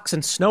had rocks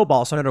and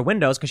snowballs thrown at her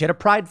windows because she had a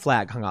pride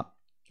flag hung up.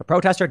 A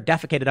protester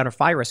defecated on her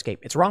fire escape.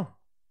 It's wrong.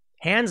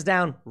 Hands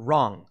down,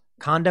 wrong.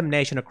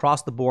 Condemnation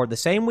across the board. The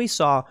same we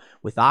saw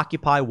with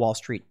Occupy Wall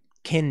Street.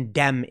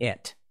 Condemn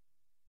it.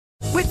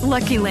 With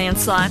Lucky Land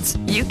Slots,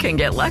 you can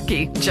get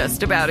lucky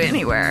just about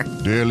anywhere.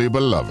 Dearly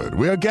beloved,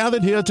 we are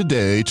gathered here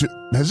today to...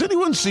 Has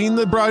anyone seen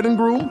the bride and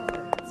groom?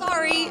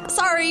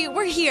 Sorry,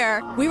 we're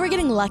here. We were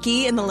getting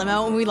lucky in the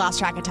limo and we lost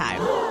track of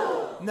time.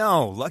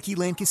 No, Lucky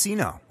Land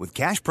Casino, with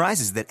cash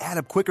prizes that add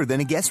up quicker than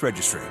a guest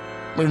registry.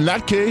 In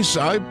that case,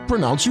 I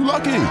pronounce you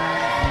lucky.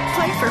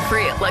 Play for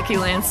free at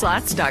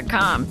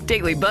LuckyLandSlots.com.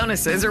 Daily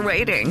bonuses are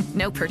waiting.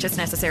 No purchase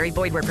necessary.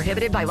 Void where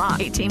prohibited by law.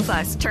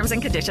 18+. Terms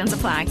and conditions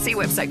apply. See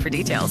website for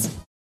details.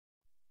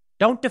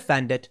 Don't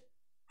defend it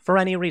for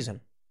any reason.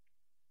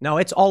 No,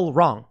 it's all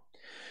wrong.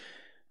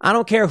 I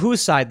don't care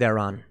whose side they're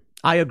on.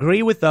 I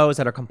agree with those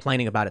that are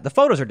complaining about it. The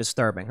photos are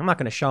disturbing. I'm not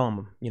going to show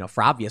them,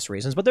 for obvious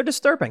reasons, but they're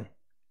disturbing.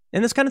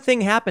 And this kind of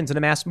thing happens in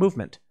a mass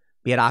movement,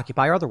 be it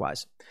Occupy or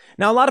otherwise.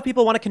 Now, a lot of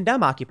people want to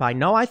condemn Occupy.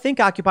 No, I think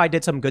Occupy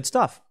did some good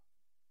stuff.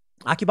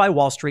 Occupy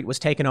Wall Street was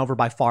taken over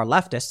by far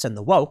leftists and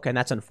the woke, and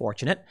that's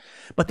unfortunate.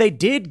 But they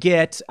did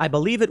get, I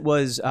believe it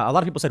was, a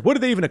lot of people said, what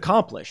did they even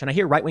accomplish? And I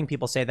hear right-wing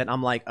people say that.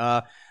 I'm like,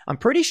 I'm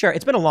pretty sure,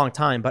 it's been a long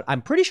time, but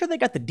I'm pretty sure they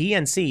got the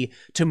DNC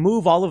to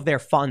move all of their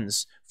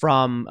funds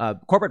from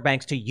corporate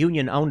banks to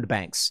union-owned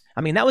banks.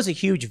 I mean, that was a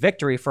huge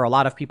victory for a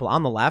lot of people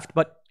on the left,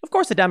 but of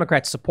course the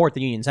Democrats support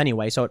the unions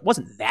anyway, so it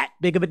wasn't that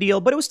big of a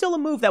deal, but it was still a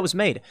move that was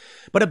made.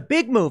 But a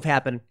big move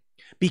happened.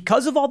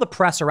 Because of all the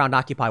press around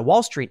Occupy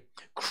Wall Street,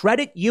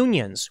 credit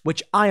unions,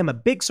 which I am a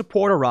big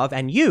supporter of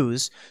and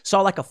use,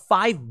 saw like a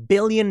 $5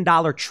 billion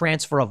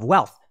transfer of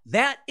wealth.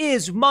 That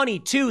is money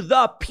to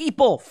the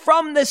people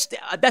from this.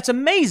 That's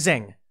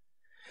amazing.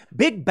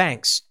 Big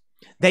banks,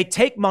 they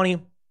take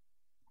money,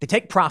 they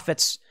take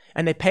profits,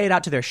 and they pay it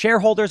out to their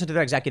shareholders and to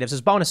their executives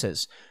as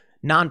bonuses.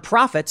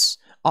 Nonprofits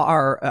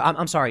are,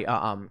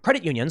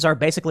 credit unions are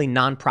basically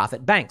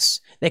nonprofit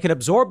banks. They can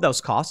absorb those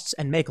costs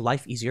and make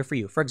life easier for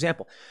you. For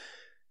example,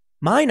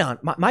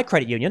 my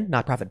credit union,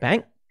 nonprofit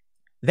bank,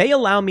 they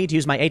allow me to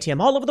use my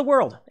ATM all over the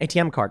world,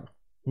 ATM card.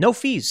 No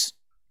fees.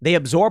 They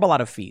absorb a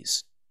lot of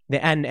fees.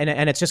 And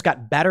it's just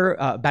got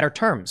better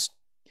terms.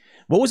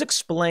 What was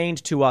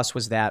explained to us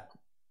was that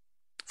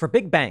for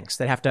big banks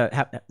that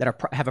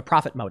have a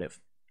profit motive,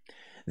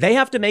 they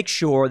have to make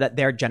sure that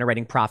they're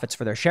generating profits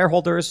for their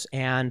shareholders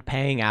and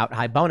paying out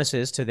high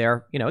bonuses to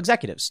their,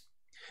 executives.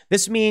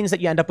 This means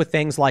that you end up with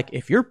things like,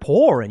 if you're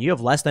poor and you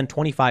have less than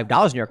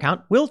 $25 in your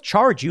account, we'll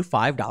charge you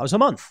 $5 a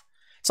month.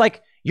 It's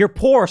like, you're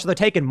poor, so they're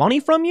taking money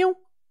from you?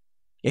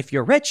 If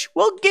you're rich,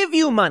 we'll give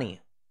you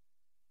money.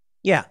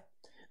 Yeah,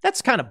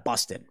 that's kind of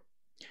busted.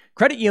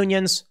 Credit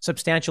unions,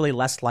 substantially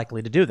less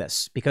likely to do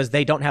this because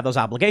they don't have those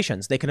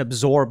obligations. They can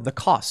absorb the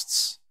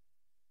costs.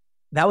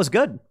 That was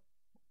good.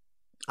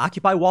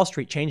 Occupy Wall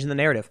Street, changing the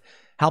narrative,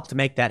 helped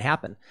make that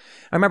happen.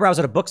 I remember I was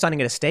at a book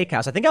signing at a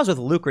steakhouse. I think I was with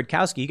Luke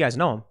Rudkowski. You guys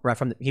know him, right?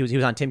 He was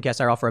on Timcast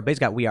IRL for a bit. He's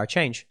got We Are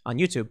Change on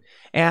YouTube.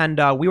 And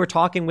we were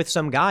talking with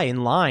some guy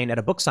in line at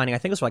a book signing. I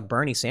think it was like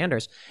Bernie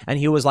Sanders. And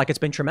he was like, it's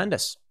been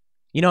tremendous.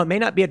 You know, it may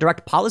not be a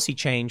direct policy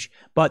change,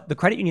 but the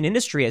credit union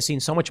industry has seen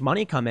so much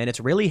money come in. It's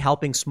really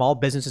helping small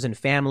businesses and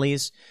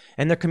families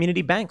and their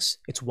community banks.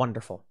 It's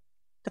wonderful.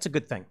 That's a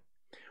good thing.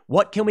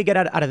 What can we get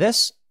out of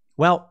this?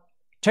 Well,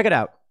 check it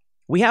out.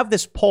 We have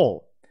this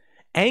poll.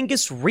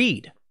 Angus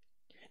Reid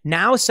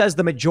now says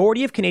the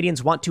majority of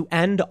Canadians want to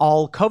end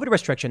all COVID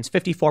restrictions,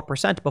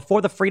 54%.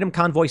 Before the Freedom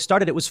Convoy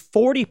started, it was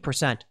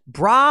 40%.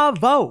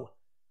 Bravo.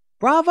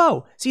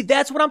 Bravo. See,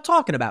 that's what I'm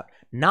talking about.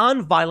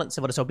 Nonviolent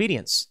civil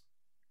disobedience.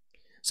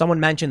 Someone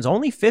mentions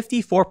only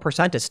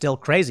 54% is still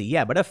crazy.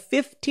 Yeah, but a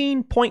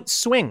 15-point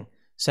swing,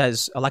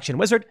 says Election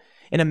Wizard,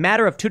 in a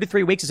matter of 2 to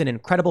 3 weeks is an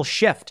incredible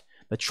shift.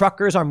 The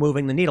truckers are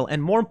moving the needle.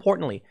 And more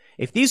importantly,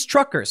 if these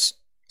truckers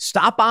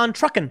stop on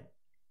trucking,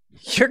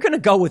 you're going to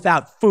go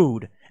without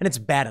food, and it's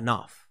bad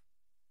enough.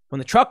 When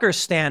the truckers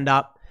stand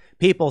up,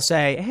 people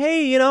say,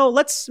 hey, you know,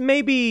 let's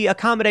maybe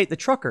accommodate the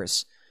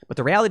truckers. But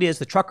the reality is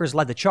the truckers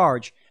led the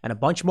charge, and a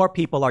bunch more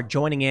people are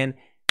joining in,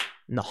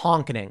 and the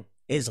honkening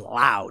is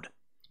loud.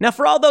 Now,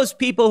 for all those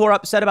people who are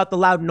upset about the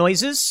loud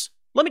noises,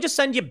 let me just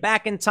send you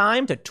back in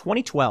time to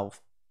 2012.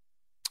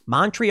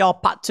 Montreal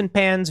pots and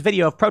pans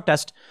video of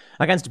protest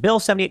against Bill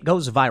 78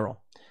 goes viral.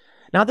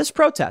 Now, this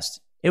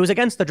protest, it was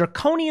against the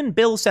draconian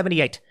Bill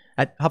 78.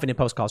 At Huffington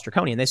Post calls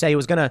draconian. They say it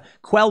was going to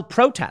quell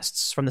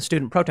protests from the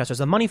student protesters,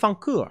 the money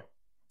fancour.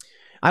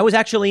 I was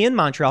actually in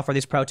Montreal for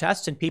these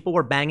protests, and people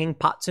were banging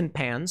pots and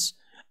pans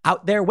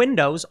out their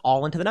windows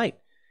all into the night.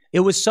 It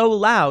was so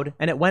loud,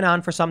 and it went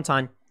on for some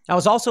time. I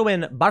was also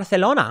in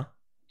Barcelona.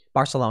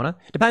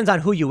 Depends on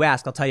who you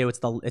ask. I'll tell you it's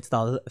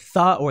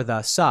the or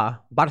the sa,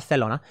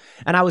 Barcelona.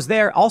 And I was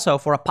there also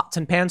for a pots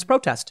and pans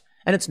protest.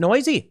 And it's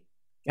noisy.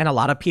 And a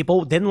lot of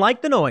people didn't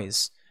like the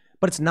noise.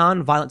 But it's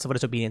non-violent civil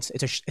disobedience.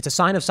 It's a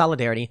sign of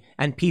solidarity,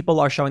 and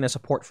people are showing their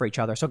support for each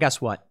other. So guess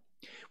what?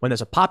 When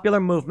there's a popular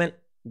movement,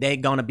 they're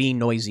going to be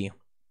noisy.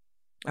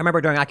 I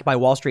remember during Occupy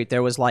Wall Street,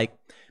 there was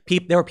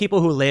there were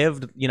people who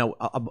lived, you know,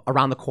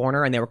 around the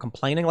corner, and they were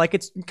complaining like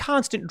it's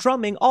constant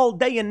drumming all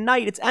day and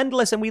night. It's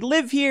endless, and we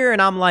live here.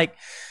 And I'm like,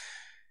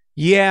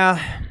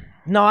 yeah,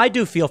 no, I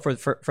do feel for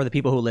the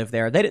people who live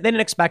there. They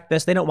didn't expect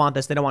this. They don't want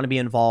this. They don't want to be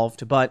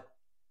involved. But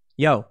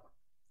yo,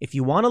 if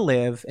you want to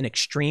live in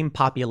extreme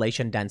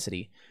population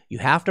density, you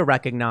have to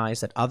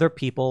recognize that other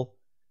people,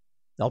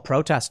 they'll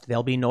protest,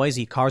 they'll be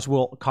noisy,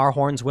 car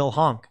horns will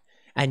honk,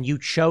 and you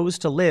chose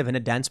to live in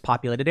a dense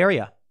populated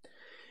area.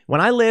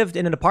 When I lived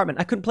in an apartment,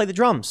 I couldn't play the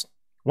drums.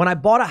 When I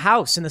bought a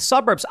house in the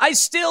suburbs, I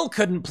still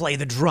couldn't play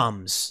the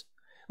drums.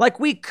 Like,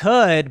 we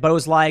could, but it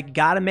was like,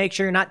 gotta make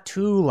sure you're not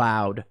too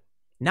loud.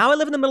 Now I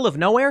live in the middle of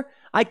nowhere.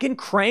 I can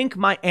crank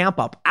my amp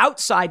up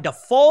outside to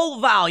full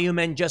volume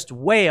and just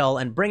wail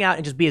and bring out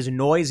and just be as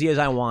noisy as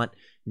I want.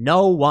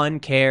 No one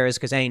cares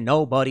because ain't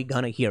nobody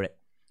gonna hear it.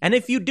 And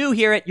if you do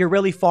hear it, you're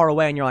really far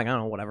away and you're like, I don't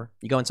know, whatever.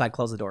 You go inside,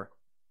 close the door.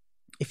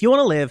 If you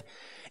want to live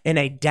in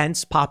a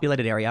dense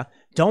populated area,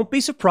 don't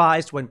be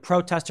surprised when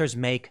protesters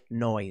make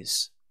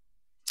noise.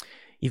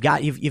 You've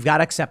got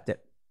to accept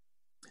it.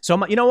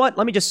 So you know what?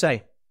 Let me just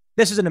say,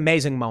 this is an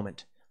amazing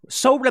moment.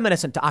 So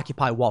reminiscent to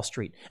Occupy Wall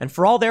Street. And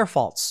for all their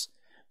faults,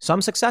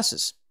 some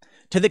successes.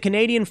 To the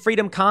Canadian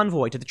Freedom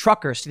Convoy, to the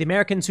truckers, to the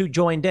Americans who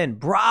joined in,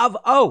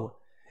 bravo!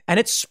 And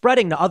it's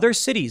spreading to other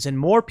cities, and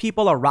more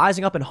people are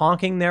rising up and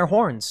honking their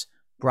horns.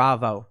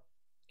 Bravo.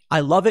 I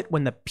love it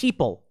when the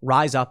people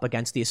rise up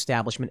against the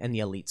establishment and the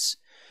elites.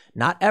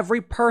 Not every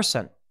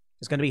person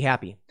is going to be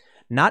happy.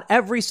 Not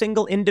every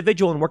single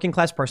individual and working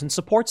class person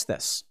supports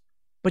this.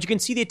 But you can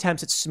see the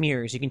attempts at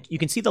smears. You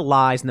can see the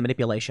lies and the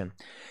manipulation.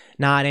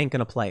 Nah, it ain't going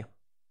to play.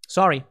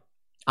 Sorry.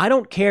 I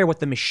don't care what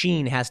the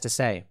machine has to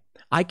say.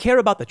 I care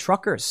about the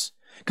truckers.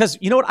 Because,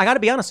 you know what? I got to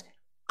be honest.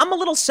 I'm a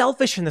little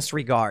selfish in this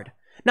regard.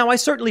 Now, I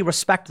certainly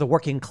respect the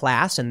working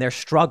class and their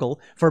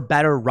struggle for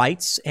better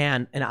rights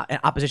and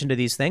opposition to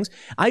these things.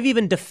 I've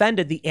even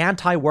defended the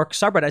anti-work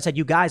subreddit. I said,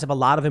 you guys have a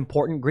lot of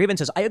important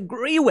grievances I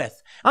agree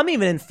with. I'm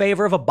even in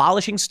favor of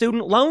abolishing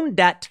student loan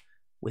debt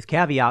with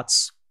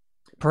caveats.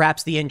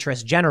 Perhaps the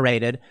interest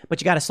generated, but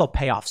you got to still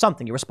pay off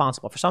something. You're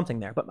responsible for something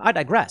there. But I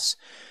digress.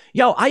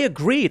 Yo, I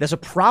agree. There's a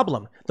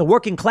problem. The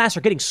working class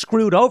are getting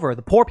screwed over.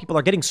 The poor people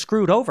are getting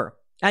screwed over.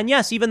 And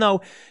yes, even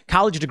though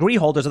college degree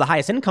holders are the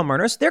highest income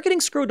earners, they're getting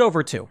screwed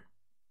over too.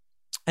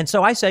 And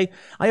so I say,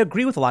 I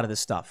agree with a lot of this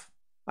stuff.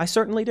 I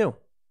certainly do.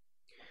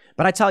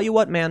 But I tell you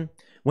what, man,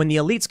 when the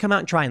elites come out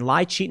and try and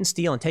lie, cheat, and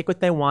steal and take what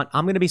they want,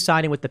 I'm going to be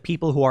siding with the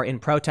people who are in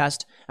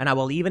protest, and I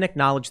will even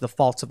acknowledge the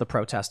faults of the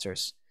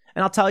protesters.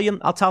 And I'll tell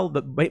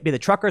the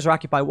truckers or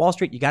Occupy Wall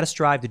Street, you got to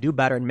strive to do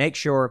better and make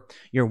sure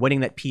you're winning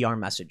that PR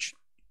message.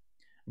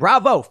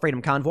 Bravo,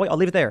 Freedom Convoy. I'll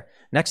leave it there.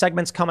 Next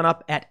segment's coming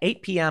up at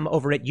 8 p.m.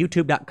 over at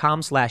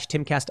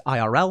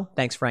youtube.com/TimcastIRL.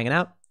 Thanks for hanging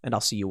out, and I'll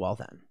see you all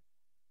then.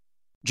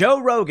 Joe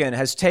Rogan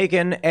has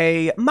taken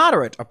a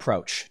moderate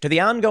approach to the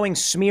ongoing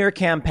smear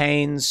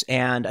campaigns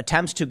and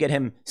attempts to get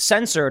him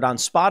censored on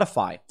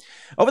Spotify.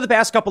 Over the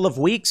past couple of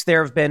weeks,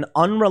 there have been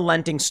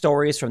unrelenting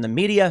stories from the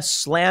media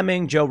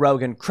slamming Joe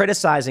Rogan,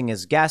 criticizing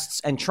his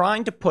guests, and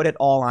trying to put it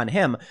all on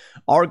him,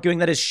 arguing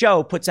that his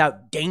show puts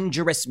out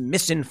dangerous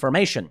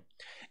misinformation.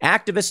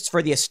 Activists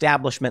for the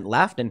establishment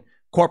left and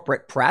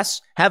corporate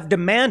press have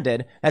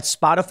demanded that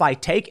Spotify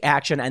take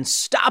action and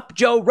stop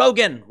Joe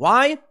Rogan.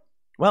 Why?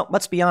 Well,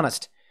 let's be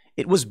honest.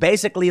 It was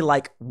basically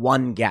like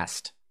one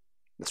guest.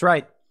 That's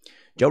right.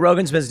 Joe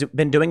Rogan's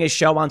been doing his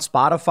show on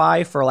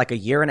Spotify for like a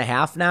year and a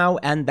half now,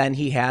 and then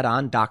he had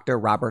on Dr.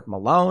 Robert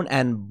Malone,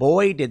 and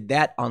boy, did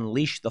that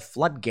unleash the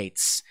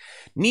floodgates.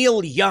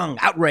 Neil Young,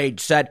 outraged,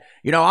 said,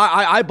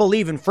 I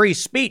believe in free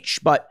speech,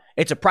 but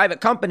it's a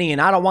private company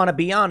and I don't want to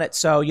be on it.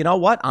 So you know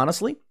what?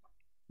 Honestly,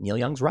 Neil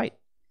Young's right.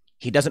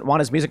 He doesn't want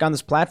his music on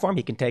this platform.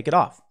 He can take it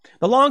off.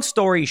 The long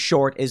story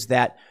short is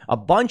that a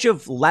bunch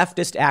of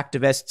leftist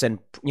activists and,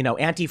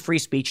 anti-free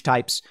speech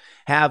types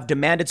have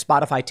demanded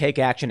Spotify take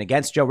action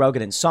against Joe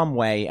Rogan in some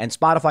way. And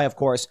Spotify, of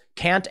course,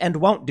 can't and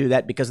won't do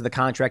that because of the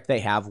contract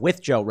they have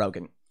with Joe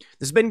Rogan.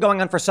 This has been going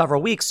on for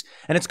several weeks,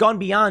 and it's gone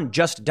beyond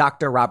just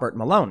Dr. Robert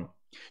Malone.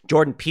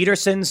 Jordan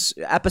Peterson's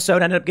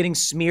episode ended up getting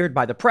smeared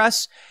by the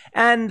press,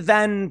 and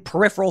then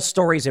peripheral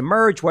stories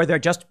emerge where they're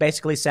just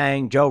basically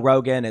saying Joe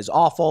Rogan is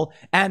awful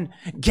and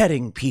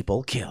getting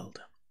people killed.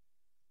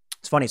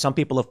 It's funny, some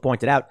people have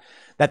pointed out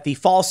that the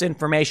false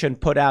information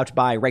put out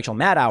by Rachel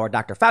Maddow or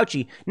Dr.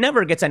 Fauci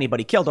never gets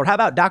anybody killed. Or how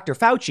about Dr.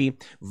 Fauci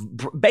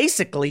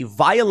basically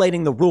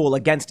violating the rule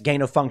against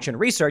gain-of-function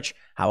research?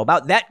 How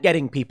about that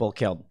getting people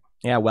killed?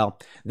 Yeah, well,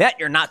 that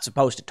you're not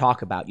supposed to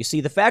talk about. You see,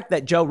 the fact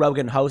that Joe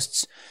Rogan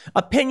hosts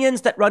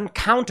opinions that run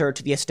counter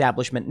to the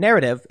establishment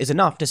narrative is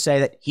enough to say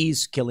that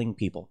he's killing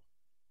people.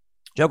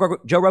 Joe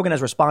Rogan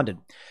has responded.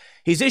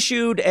 He's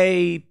issued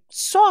a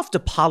soft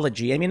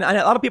apology. I mean, a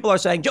lot of people are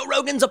saying, Joe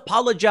Rogan's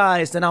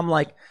apologized. And I'm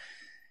like,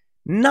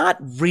 not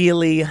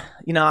really.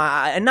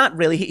 Not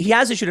really. He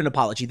has issued an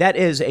apology. That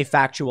is a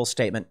factual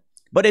statement.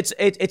 But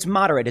it's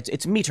moderate.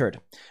 It's metered.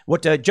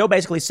 What Joe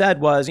basically said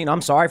was,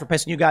 I'm sorry for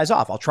pissing you guys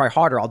off. I'll try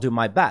harder. I'll do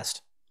my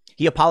best.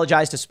 He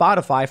apologized to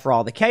Spotify for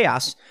all the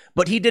chaos,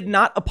 but he did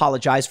not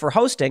apologize for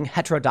hosting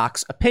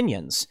heterodox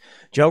opinions.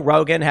 Joe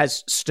Rogan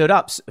has stood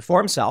up for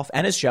himself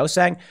and his show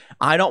saying,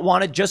 I don't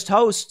want to just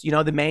host,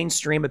 the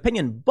mainstream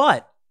opinion.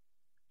 But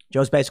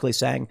Joe's basically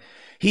saying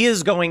he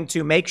is going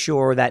to make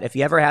sure that if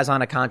he ever has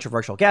on a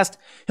controversial guest,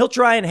 he'll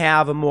try and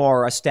have a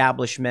more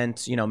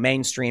establishment,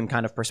 mainstream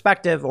kind of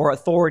perspective or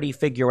authority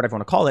figure, whatever you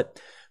want to call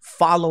it,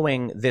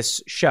 following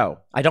this show.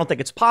 I don't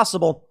think it's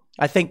possible.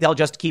 I think they'll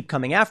just keep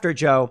coming after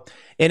Joe.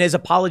 In his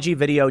apology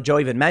video, Joe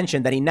even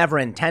mentioned that he never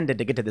intended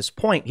to get to this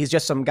point. He's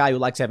just some guy who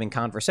likes having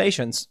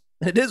conversations.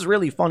 It is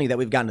really funny that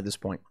we've gotten to this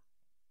point.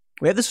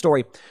 We have this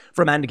story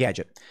from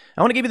Engadget.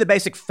 I want to give you the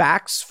basic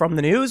facts from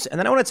the news, and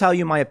then I want to tell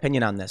you my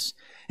opinion on this.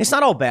 It's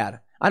not all bad.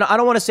 I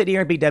don't want to sit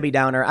here and be Debbie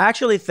Downer. I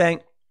actually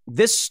think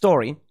this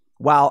story,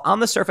 while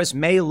on the surface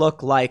may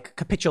look like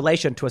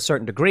capitulation to a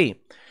certain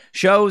degree,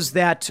 shows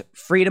that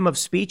freedom of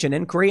speech and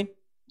inquiry,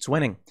 it's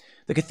winning.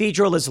 The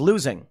cathedral is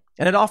losing,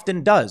 and it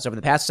often does. Over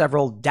the past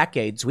several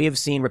decades, we have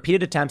seen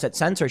repeated attempts at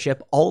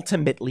censorship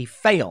ultimately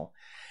fail.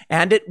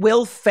 And it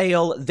will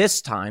fail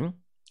this time.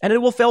 And it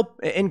will fail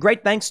in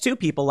great thanks to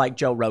people like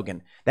Joe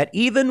Rogan, that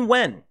even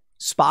when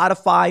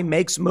Spotify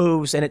makes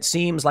moves and it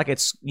seems like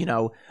it's,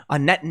 a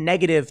net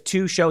negative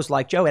to shows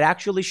like Joe, it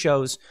actually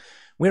shows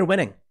we're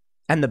winning.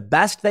 And the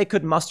best they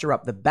could muster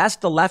up, the best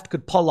the left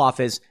could pull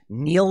off is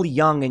Neil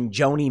Young and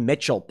Joni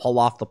Mitchell pull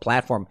off the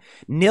platform.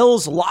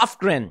 Nils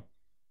Lofgren,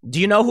 do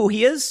you know who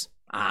he is?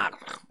 I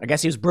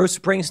guess he was Bruce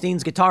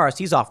Springsteen's guitarist.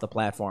 He's off the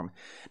platform.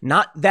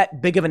 Not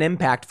that big of an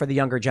impact for the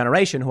younger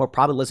generation who are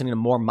probably listening to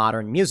more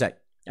modern music.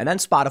 And then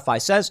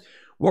Spotify says,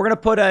 we're going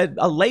to put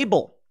a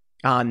label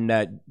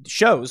on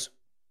shows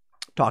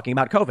talking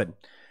about COVID.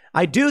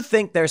 I do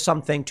think there's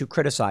something to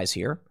criticize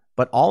here.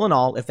 But all in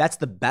all, if that's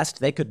the best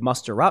they could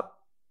muster up,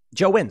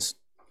 Joe wins.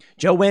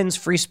 Joe wins,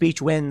 free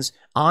speech wins,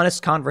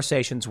 honest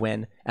conversations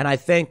win. And I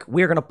think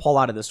we're going to pull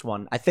out of this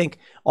one. I think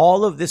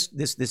all of this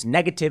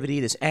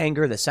negativity, this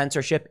anger, the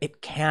censorship,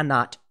 it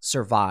cannot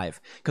survive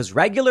because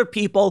regular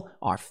people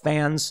are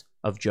fans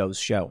of Joe's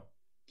show.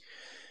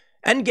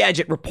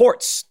 Engadget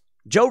reports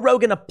Joe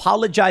Rogan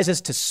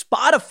apologizes to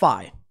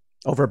Spotify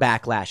over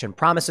backlash and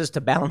promises to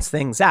balance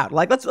things out.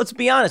 Like, let's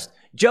be honest.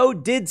 Joe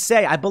did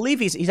say, I believe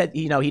he said,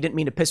 he didn't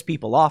mean to piss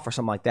people off or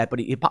something like that, but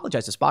he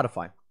apologized to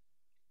Spotify.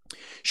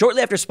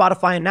 Shortly after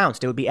Spotify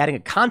announced it would be adding a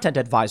content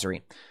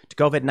advisory to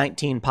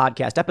COVID-19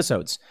 podcast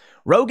episodes,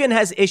 Rogan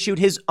has issued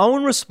his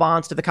own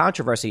response to the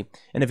controversy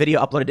in a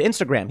video uploaded to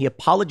Instagram. He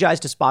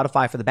apologized to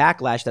Spotify for the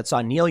backlash that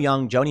saw Neil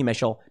Young, Joni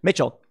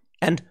Mitchell,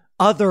 and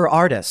other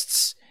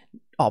artists.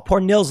 Oh,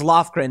 poor Nils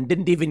Lofgren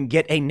didn't even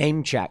get a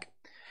name check.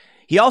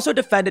 He also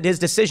defended his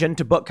decision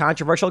to book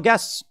controversial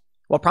guests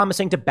while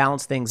promising to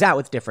balance things out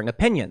with differing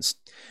opinions.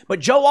 But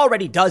Joe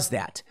already does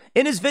that.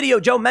 In his video,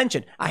 Joe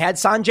mentioned, I had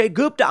Sanjay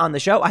Gupta on the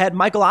show. I had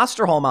Michael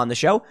Osterholm on the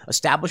show,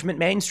 establishment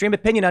mainstream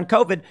opinion on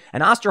COVID,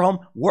 and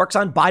Osterholm works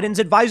on Biden's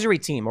advisory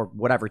team or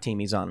whatever team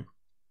he's on.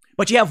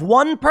 But you have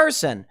one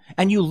person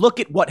and you look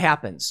at what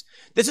happens.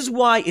 This is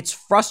why it's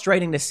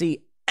frustrating to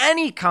see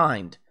any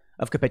kind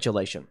of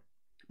capitulation.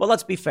 Well,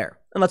 let's be fair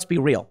and let's be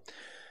real.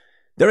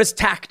 There is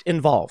tact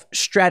involved,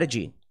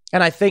 strategy.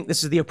 And I think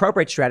this is the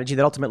appropriate strategy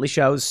that ultimately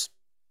shows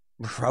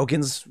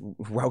Rogan's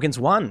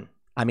won.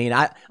 I mean,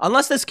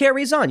 unless this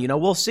carries on,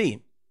 we'll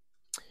see.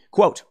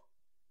 Quote,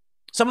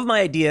 some of my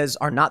ideas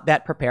are not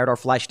that prepared or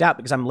fleshed out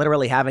because I'm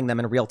literally having them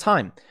in real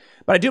time.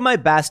 But I do my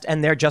best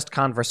and they're just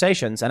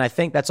conversations. And I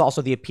think that's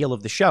also the appeal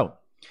of the show.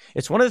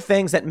 It's one of the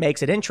things that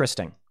makes it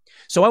interesting.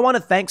 So I want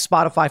to thank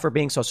Spotify for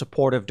being so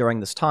supportive during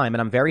this time.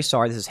 And I'm very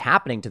sorry this is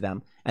happening to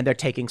them and they're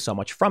taking so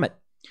much from it.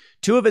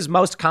 Two of his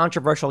most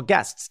controversial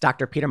guests,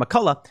 Dr. Peter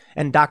McCullough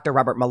and Dr.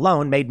 Robert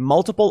Malone, made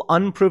multiple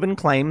unproven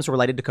claims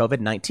related to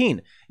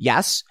COVID-19.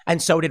 Yes,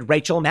 and so did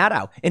Rachel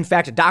Maddow. In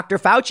fact, Dr.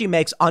 Fauci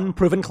makes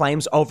unproven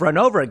claims over and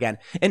over again.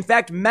 In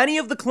fact, many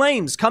of the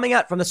claims coming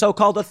out from the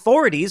so-called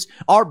authorities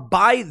are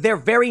by their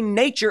very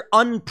nature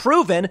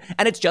unproven,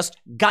 and it's just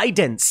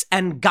guidance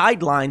and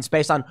guidelines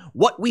based on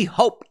what we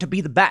hope to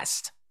be the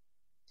best.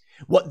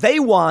 What they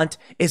want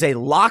is a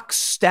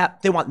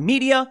lockstep. They want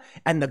media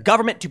and the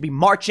government to be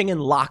marching in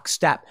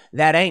lockstep.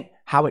 That ain't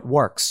how it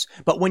works.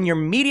 But when your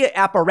media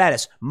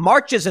apparatus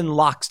marches in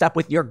lockstep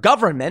with your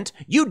government,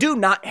 you do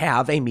not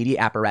have a media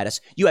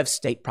apparatus. You have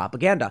state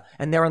propaganda.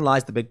 And therein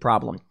lies the big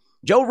problem.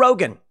 Joe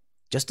Rogan,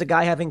 just a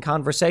guy having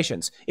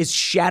conversations, is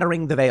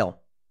shattering the veil.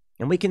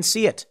 And we can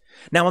see it.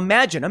 Now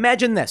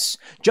imagine this.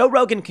 Joe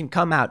Rogan can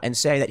come out and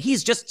say that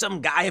he's just some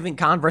guy having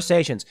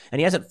conversations and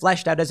he hasn't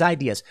fleshed out his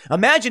ideas.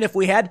 Imagine if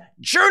we had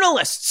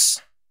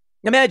journalists.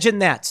 Imagine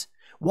that.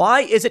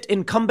 Why is it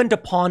incumbent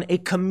upon a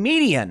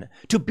comedian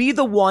to be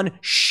the one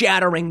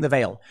shattering the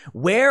veil?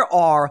 Where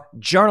are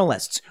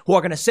journalists who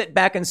are going to sit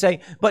back and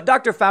say, but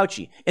Dr.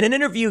 Fauci, in an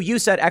interview, you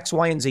said X,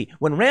 Y, and Z.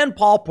 When Rand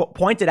Paul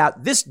pointed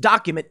out this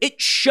document, it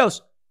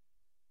shows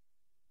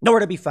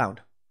nowhere to be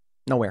found.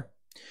 Nowhere.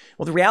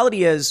 Well, the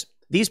reality is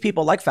these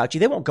people like Fauci,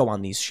 they won't go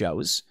on these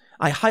shows.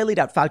 I highly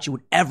doubt Fauci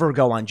would ever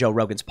go on Joe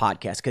Rogan's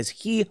podcast because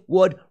he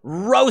would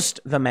roast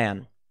the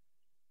man.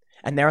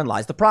 And therein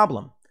lies the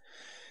problem.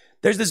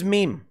 There's this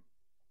meme.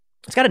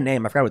 It's got a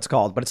name. I forgot what it's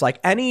called, but it's like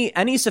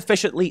any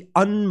sufficiently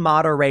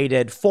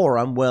unmoderated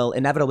forum will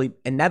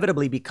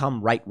inevitably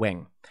become right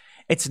wing.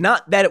 It's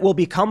not that it will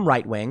become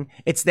right wing.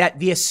 It's that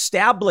the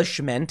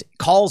establishment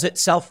calls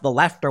itself the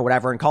left or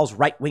whatever and calls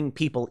right wing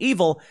people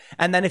evil.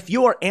 And then if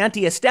you're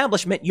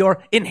anti-establishment,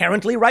 you're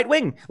inherently right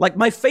wing. Like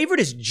my favorite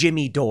is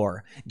Jimmy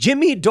Dore.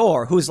 Jimmy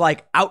Dore, who's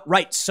like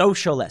outright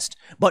socialist,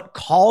 but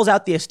calls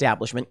out the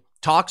establishment,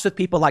 talks with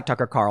people like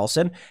Tucker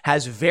Carlson,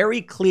 has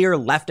very clear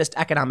leftist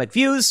economic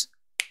views.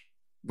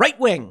 Right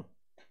wing.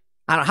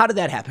 I don't know. How did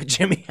that happen,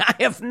 Jimmy? I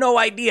have no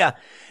idea.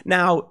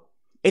 Now,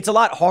 it's a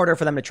lot harder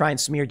for them to try and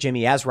smear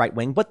Jimmy as right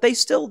wing, but they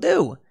still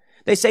do.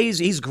 They say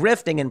he's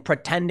grifting and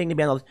pretending to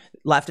be on the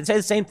left and say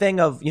the same thing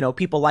of,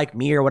 people like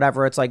me or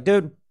whatever. It's like,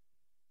 dude,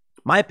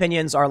 my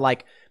opinions are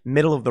like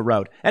middle of the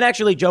road. And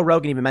actually, Joe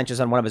Rogan even mentions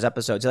on one of his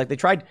episodes, they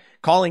tried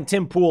calling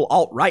Tim Pool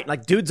alt-right.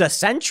 Like, dude's a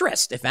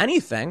centrist, if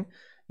anything.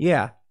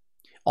 Yeah.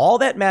 All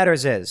that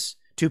matters is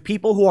to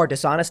people who are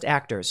dishonest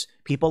actors,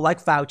 people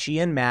like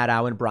Fauci and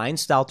Maddow and Brian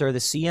Stelter, the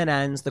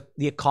CNNs,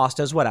 the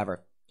Acostas,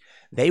 whatever.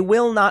 They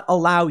will not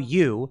allow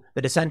you,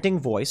 the dissenting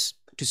voice,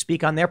 to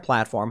speak on their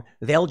platform.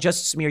 They'll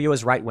just smear you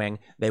as right wing.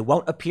 They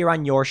won't appear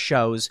on your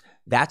shows.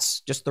 That's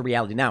just the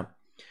reality. Now,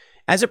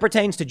 as it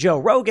pertains to Joe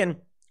Rogan,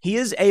 he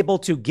is able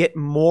to get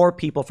more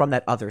people from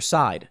that other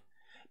side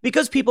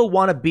because people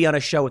want to be on a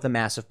show with a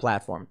massive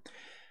platform.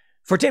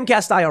 For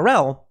Timcast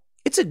IRL,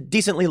 it's a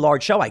decently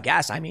large show, I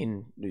guess. I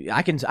mean,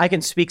 I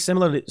can speak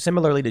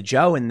similarly to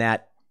Joe in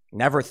that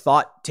never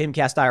thought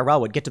Timcast IRL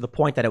would get to the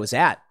point that it was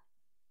at.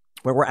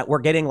 Where we're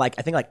getting I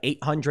think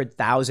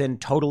 800,000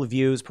 total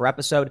views per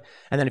episode.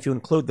 And then if you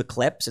include the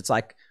clips, it's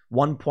like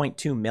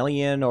 1.2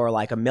 million or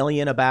like a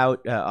million about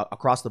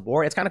across the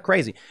board. It's kind of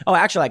crazy. Oh,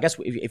 actually, I guess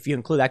if you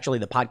include actually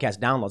the podcast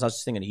downloads, I was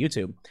just thinking of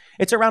YouTube,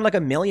 it's around like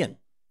 1 million.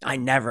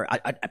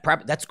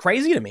 That's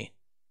crazy to me.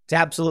 It's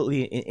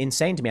absolutely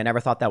insane to me. I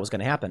never thought that was going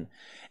to happen.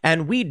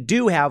 And we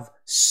do have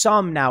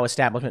some now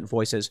establishment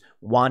voices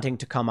wanting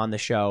to come on the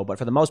show, but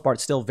for the most part,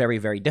 it's still very,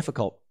 very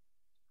difficult.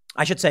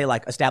 I should say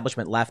like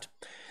establishment left.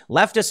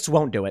 Leftists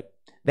won't do it.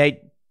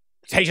 They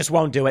just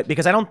won't do it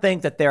because I don't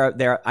think that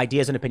their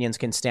ideas and opinions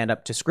can stand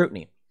up to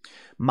scrutiny.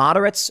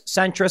 Moderates,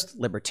 centrists,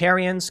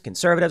 libertarians,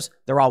 conservatives,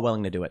 they're all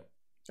willing to do it.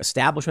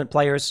 Establishment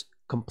players,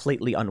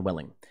 completely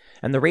unwilling.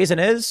 And the reason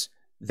is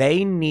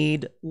they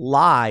need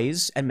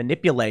lies and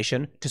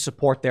manipulation to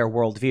support their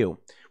worldview,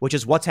 which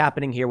is what's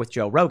happening here with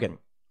Joe Rogan.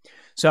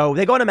 So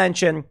they go on to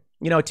mention,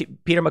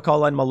 Peter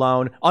McCullough and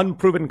Malone,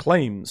 unproven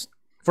claims.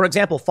 For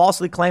example,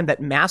 falsely claimed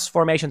that mass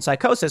formation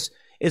psychosis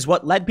is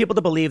what led people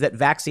to believe that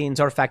vaccines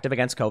are effective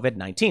against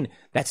COVID-19.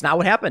 That's not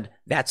what happened.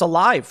 That's a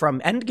lie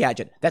from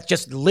Engadget. That's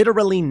just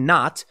literally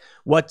not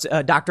what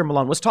Dr.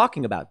 Malone was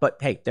talking about. But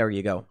hey, there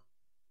you go.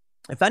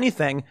 If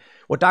anything,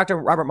 what Dr.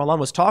 Robert Malone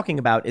was talking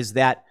about is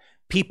that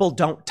people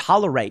don't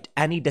tolerate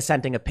any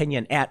dissenting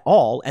opinion at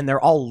all, and they're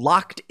all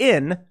locked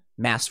in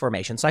mass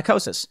formation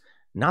psychosis.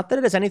 Not that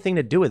it has anything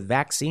to do with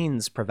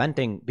vaccines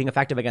being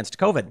effective against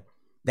COVID.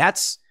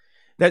 That's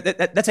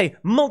a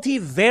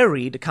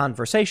multivariate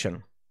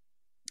conversation.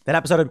 That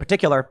episode in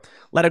particular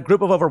led a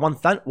group of over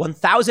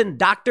 1,000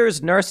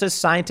 doctors, nurses,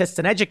 scientists,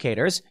 and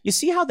educators. You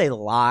see how they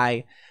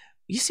lie?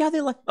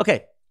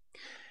 Okay.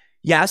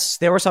 Yes,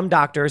 there were some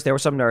doctors, there were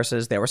some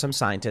nurses, there were some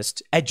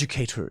scientists,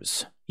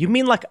 educators. You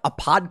mean like a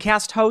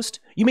podcast host?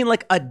 You mean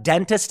like a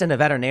dentist and a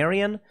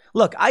veterinarian?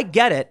 Look, I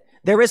get it.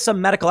 There is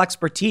some medical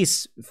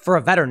expertise for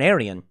a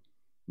veterinarian.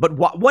 But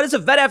what does a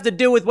vet have to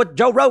do with what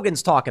Joe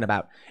Rogan's talking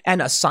about?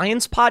 And a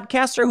science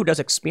podcaster who does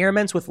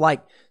experiments with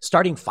like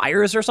starting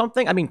fires or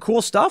something? I mean,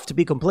 cool stuff, to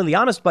be completely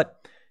honest,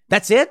 but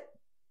that's it?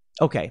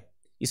 Okay.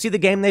 You see the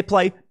game they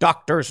play?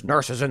 Doctors,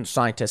 nurses, and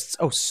scientists.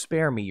 Oh,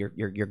 spare me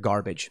your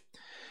garbage.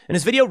 In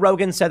his video,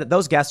 Rogan said that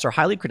those guests are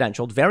highly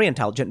credentialed, very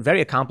intelligent, very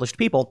accomplished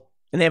people,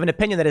 and they have an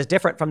opinion that is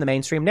different from the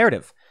mainstream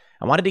narrative.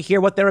 I wanted to hear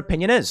what their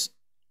opinion is.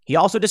 He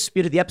also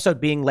disputed the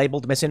episode being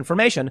labeled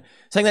misinformation,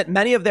 saying that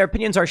many of their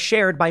opinions are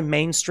shared by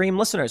mainstream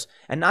listeners.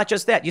 And not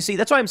just that. You see,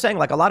 that's why I'm saying,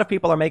 like, a lot of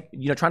people are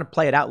trying to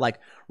play it out like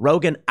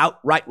Rogan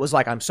outright was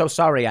like, I'm so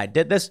sorry I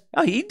did this.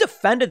 No, he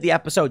defended the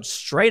episode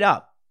straight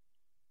up.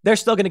 They're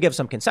still going to give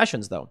some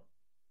concessions, though.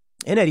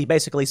 In it, he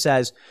basically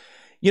says,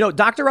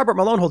 Dr. Robert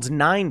Malone holds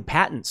 9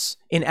 patents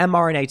in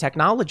mRNA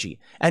technology.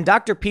 And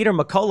Dr. Peter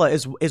McCullough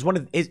is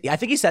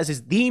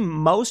the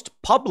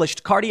most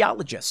published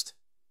cardiologist.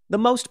 The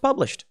most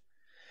published.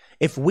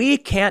 If we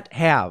can't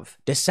have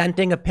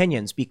dissenting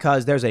opinions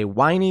because there's a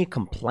whiny,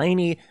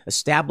 complainy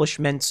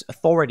establishment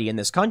authority in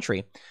this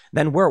country,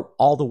 then we're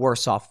all the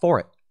worse off for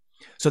it.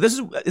 So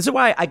this is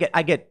why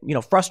I get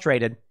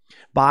frustrated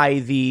by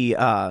the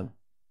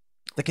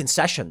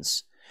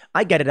concessions.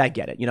 I get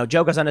it.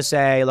 Joe goes on to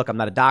say, look, I'm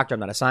not a doctor, I'm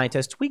not a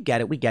scientist. We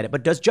get it.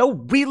 But does Joe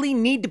really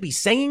need to be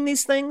saying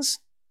these things?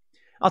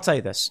 I'll tell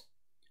you this.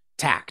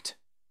 Tact.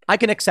 I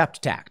can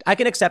accept tact. I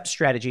can accept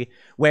strategy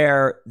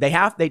where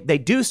they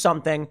do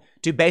something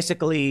to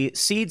basically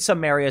seed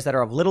some areas that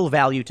are of little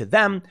value to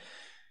them,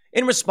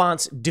 in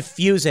response,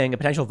 diffusing a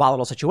potential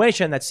volatile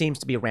situation that seems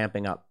to be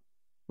ramping up.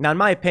 Now, in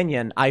my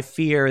opinion, I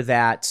fear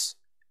that,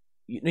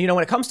 when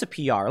it comes to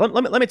PR,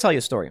 let me tell you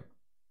a story.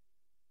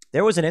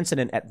 There was an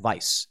incident at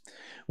Vice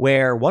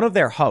where one of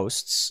their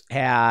hosts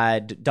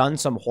had done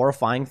some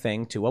horrifying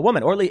thing to a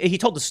woman, or he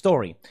told the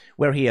story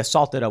where he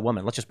assaulted a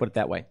woman. Let's just put it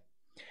that way.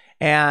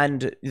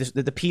 And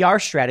the PR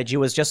strategy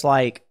was just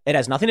like, it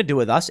has nothing to do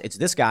with us. It's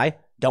this guy.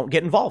 Don't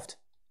get involved.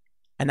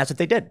 And that's what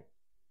they did.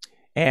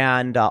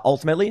 And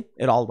ultimately,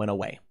 it all went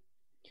away.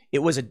 It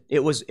was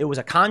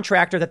a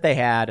contractor that they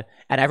had,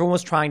 and everyone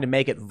was trying to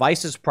make it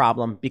Vice's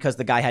problem because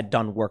the guy had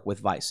done work with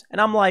Vice. And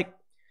I'm like,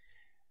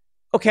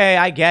 okay,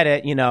 I get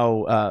it.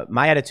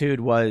 My attitude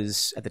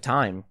was at the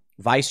time,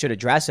 Vice should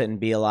address it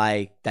and be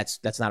like, that's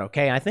not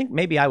okay. And I think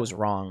maybe I was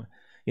wrong.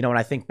 When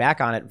I think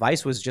back on it,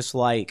 Vice was just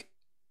like,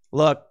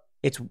 look,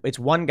 it's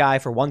one guy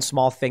for one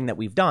small thing that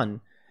we've done.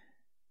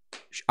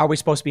 Are we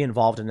supposed to be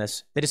involved in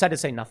this? They decided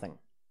to say nothing.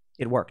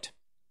 It worked.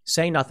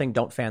 Say nothing,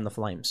 don't fan the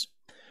flames.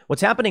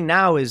 What's happening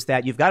now is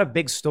that you've got a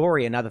big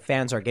story and now the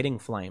fans are getting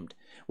flamed.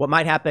 What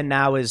might happen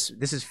now is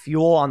this is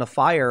fuel on the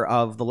fire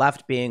of the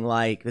left being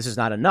like, this is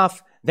not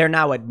enough. They're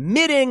now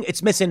admitting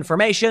it's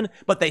misinformation,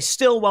 but they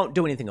still won't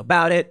do anything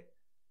about it.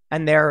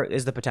 And there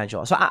is the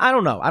potential. So I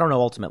don't know. I don't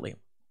know ultimately.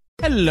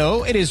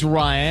 Hello, it is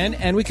Ryan,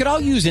 and we could all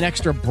use an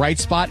extra bright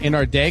spot in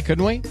our day,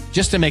 couldn't we?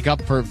 Just to make up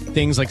for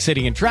things like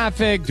sitting in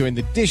traffic, doing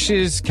the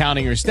dishes,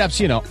 counting your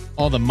steps,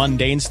 all the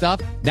mundane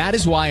stuff. That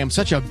is why I'm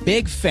such a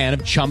big fan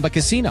of Chumba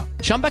Casino.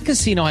 Chumba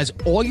Casino has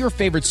all your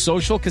favorite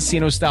social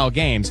casino-style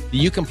games that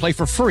you can play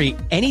for free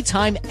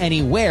anytime,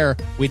 anywhere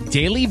with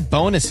daily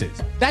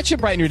bonuses. That should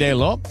brighten your day a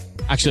little.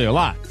 Actually, a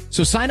lot.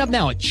 So sign up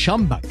now at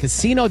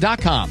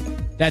ChumbaCasino.com.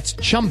 That's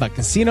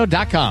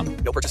ChumbaCasino.com.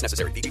 No purchase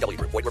necessary. VGW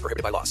Group. Void where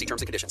prohibited by law. See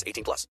terms and conditions.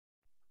 18+.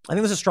 I think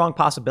there's a strong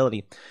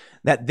possibility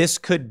that this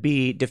could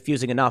be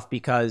diffusing enough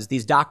because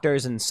these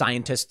doctors and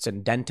scientists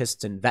and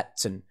dentists and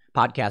vets and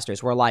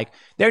podcasters were like,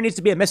 there needs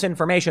to be a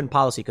misinformation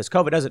policy because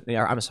because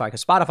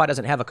Spotify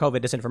doesn't have a COVID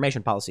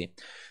disinformation policy.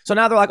 So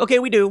now they're like, okay,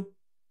 we do.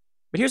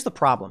 But here's the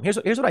problem. Here's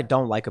what I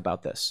don't like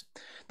about this.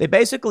 They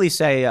basically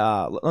say,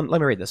 let me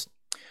read this.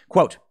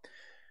 Quote,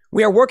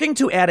 we are working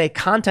to add a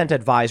content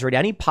advisory to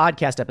any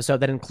podcast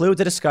episode that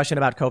includes a discussion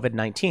about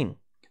COVID-19.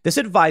 This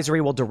advisory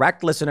will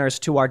direct listeners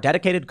to our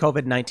dedicated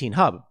COVID-19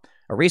 hub,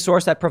 a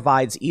resource that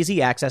provides easy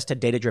access to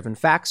data-driven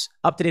facts,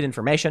 up-to-date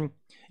information,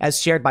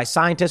 as shared by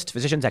scientists,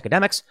 physicians,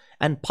 academics,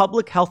 and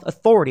public health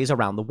authorities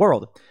around the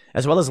world,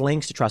 as well as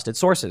links to trusted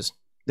sources.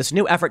 This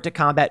new effort to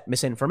combat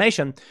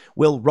misinformation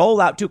will roll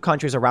out to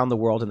countries around the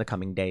world in the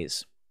coming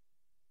days.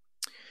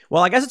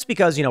 Well, I guess it's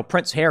because,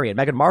 Prince Harry and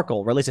Meghan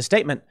Markle released a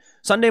statement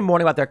Sunday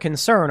morning about their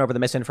concern over the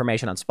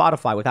misinformation on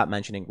Spotify without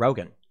mentioning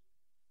Rogan.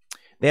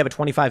 They have a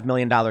 $25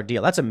 million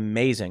deal. That's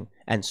amazing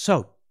and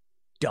so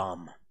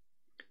dumb.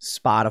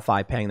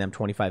 Spotify paying them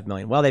 $25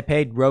 million. Well, they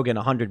paid Rogan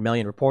 $100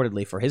 million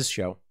reportedly for his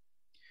show.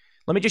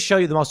 Let me just show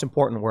you the most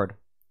important word.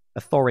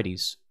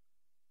 Authorities.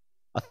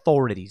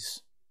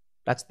 Authorities.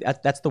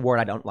 That's the word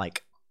I don't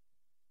like.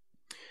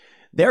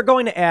 They're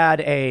going to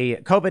add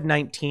a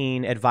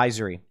COVID-19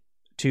 advisory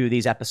to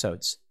these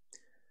episodes.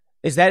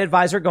 Is that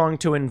advisor going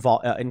to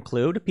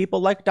include people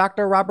like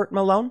Dr. Robert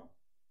Malone?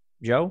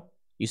 Joe,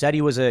 you said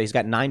he's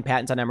got 9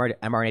 patents on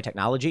mRNA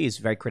technology. He's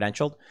very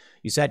credentialed.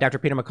 You said Dr.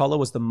 Peter McCullough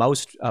was the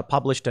most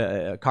published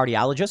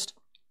cardiologist.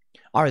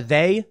 Are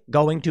they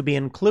going to be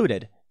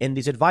included in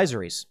these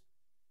advisories?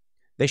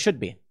 They should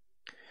be.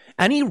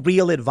 Any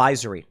real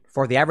advisory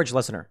for the average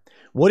listener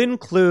would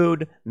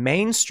include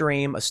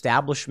mainstream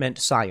establishment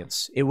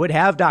science. It would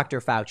have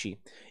Dr. Fauci.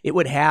 It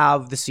would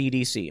have the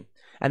CDC.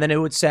 And then it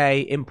would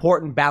say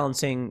important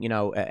balancing,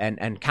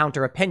 and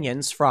counter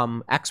opinions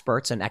from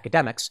experts and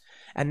academics.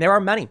 And there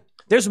are many.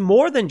 There's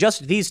more than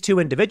just these 2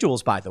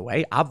 individuals, by the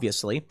way,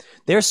 obviously.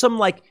 There's some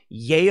like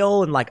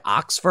Yale and like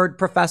Oxford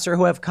professor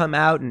who have come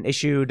out and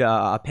issued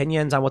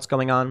opinions on what's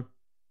going on.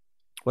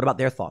 What about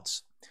their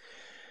thoughts?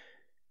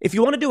 If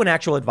you want to do an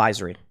actual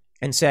advisory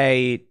and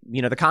say,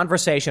 the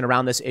conversation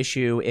around this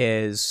issue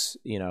is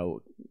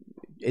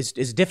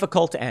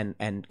difficult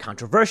and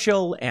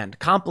controversial and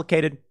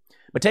complicated,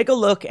 but take a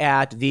look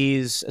at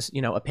these,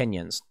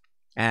 opinions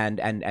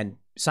and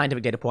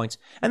scientific data points,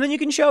 and then you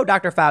can show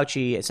Dr.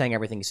 Fauci saying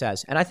everything he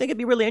says. And I think it'd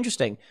be really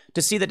interesting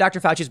to see that Dr.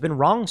 Fauci's been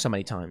wrong so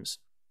many times.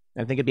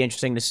 I think it'd be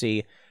interesting to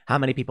see how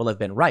many people have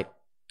been right.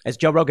 As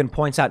Joe Rogan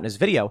points out in his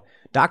video,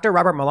 Dr.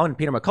 Robert Malone and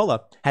Peter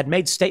McCullough had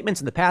made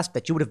statements in the past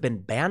that you would have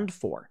been banned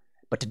for,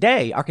 but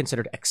today are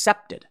considered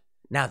accepted.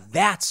 Now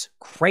that's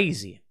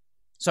crazy.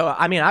 So,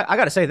 I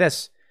got to say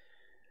this.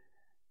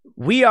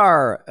 We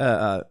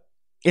are,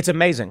 it's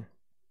amazing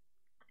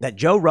that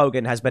Joe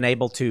Rogan has been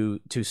able to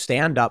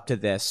stand up to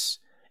this.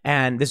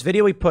 And this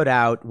video he put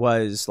out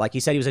was like, he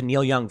said he was a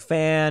Neil Young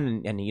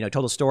fan and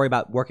told a story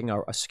about working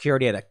a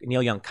security at a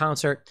Neil Young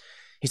concert.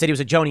 He said he was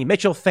a Joni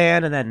Mitchell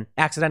fan and then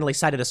accidentally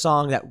cited a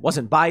song that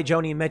wasn't by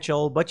Joni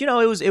Mitchell. But,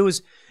 it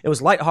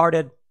was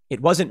lighthearted.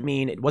 It wasn't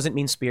mean. It wasn't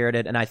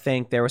mean-spirited. And I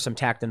think there was some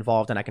tact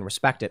involved and I can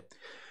respect it.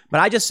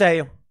 But I just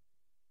say,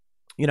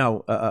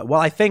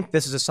 I think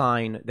this is a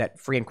sign that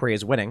free inquiry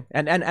is winning.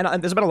 And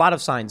there's been a lot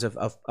of signs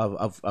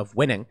of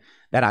winning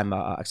that I'm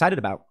excited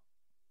about.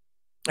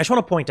 I just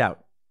want to point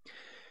out,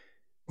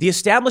 the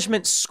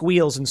establishment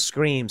squeals and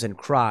screams and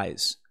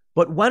cries.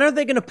 But when are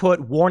they going to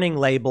put warning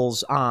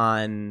labels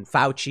on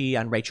Fauci,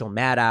 on Rachel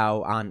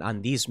Maddow,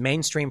 on these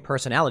mainstream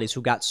personalities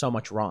who got so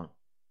much wrong?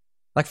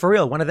 Like, for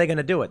real, when are they going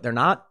to do it? They're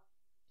not.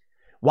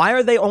 Why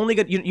are they only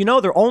going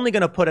to, they're only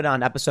going to put it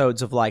on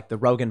episodes of like the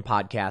Rogan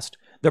podcast.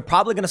 They're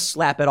probably going to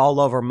slap it all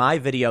over my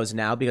videos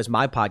now because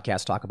my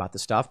podcasts talk about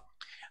this stuff.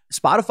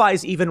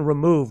 Spotify's even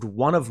removed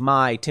one of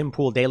my Tim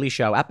Pool Daily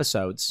Show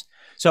episodes.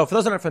 So for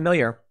those that aren't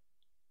familiar,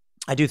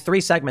 I do 3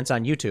 segments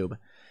on YouTube.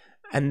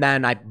 And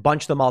then I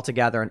bunch them all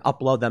together and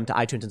upload them to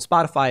iTunes and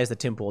Spotify as the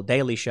Tim Pool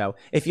Daily Show.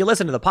 If you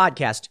listen to the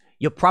podcast,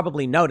 you'll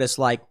probably notice,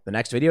 like, the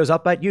next video is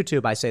up at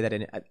YouTube. I say that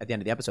at the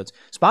end of the episodes.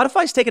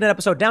 Spotify's taken an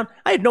episode down.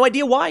 I had no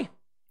idea why.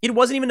 It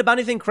wasn't even about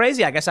anything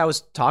crazy. I guess I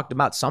was talking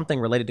about something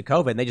related to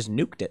COVID, and they just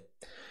nuked it.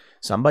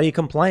 Somebody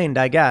complained,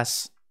 I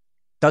guess.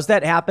 Does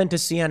that happen to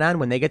CNN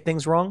when they get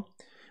things wrong?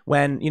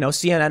 When,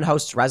 CNN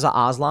hosts Reza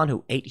Aslan,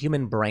 who ate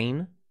human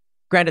brain?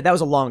 Granted, that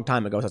was a long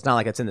time ago, so it's not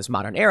like it's in this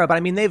modern era,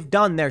 but they've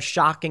done their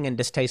shocking and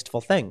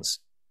distasteful things.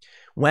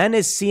 When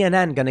is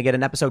CNN going to get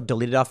an episode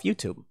deleted off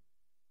YouTube?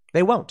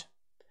 They won't.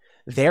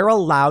 They're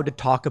allowed to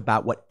talk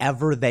about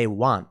whatever they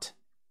want.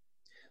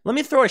 Let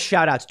me throw a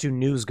shout out to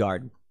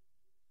NewsGuard.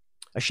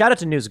 A shout out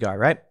to NewsGuard,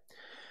 right?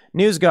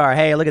 NewsGuard,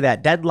 hey, look at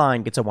that.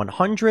 Deadline gets a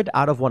 100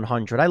 out of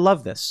 100. I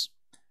love this.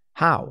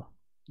 How?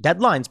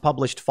 Deadline's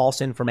published false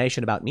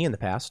information about me in the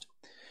past.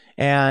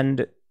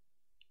 And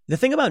the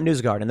thing about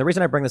NewsGuard, and the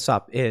reason I bring this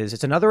up, is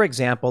it's another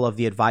example of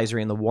the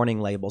advisory and the warning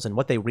labels and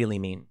what they really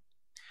mean.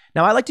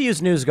 Now, I like to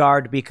use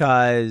NewsGuard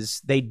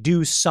because they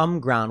do some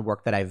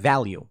groundwork that I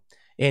value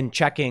in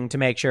checking to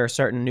make sure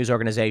certain news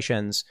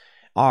organizations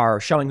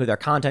are showing who their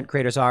content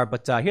creators are.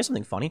 But here's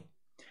something funny.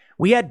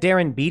 We had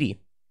Darren Beatty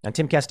on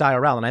Timcast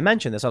IRL, and I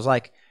mentioned this. I was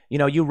like,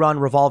 you run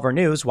Revolver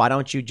News. Why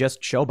don't you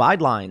just show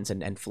bylines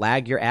and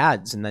flag your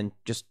ads and then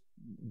just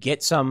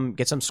get some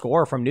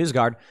score from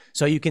NewsGuard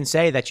so you can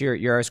say that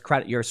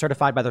you're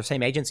certified by the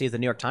same agency as the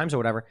New York Times or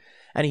whatever.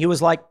 And he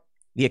was like,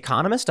 The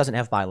Economist doesn't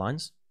have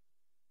bylines.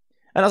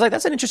 And I was like,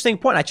 that's an interesting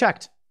point. I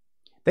checked.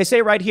 They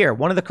say right here,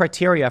 one of the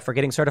criteria for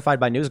getting certified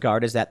by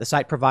NewsGuard is that the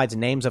site provides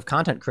names of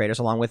content creators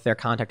along with their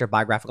contact or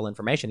biographical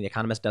information. The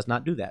Economist does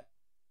not do that.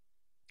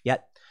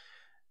 Yet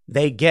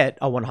they get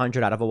a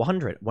 100 out of a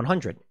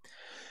 100.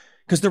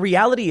 Because the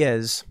reality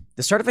is,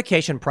 the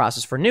certification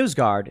process for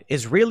NewsGuard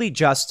is really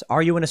just,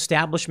 are you an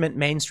establishment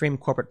mainstream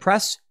corporate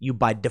press? You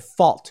by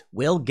default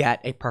will get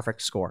a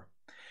perfect score.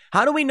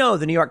 How do we know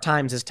the New York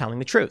Times is telling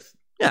the truth?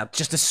 Yeah,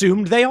 just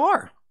assumed they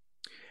are.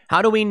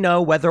 How do we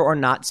know whether or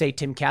not, say,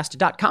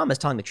 timcast.com is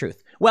telling the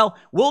truth? Well,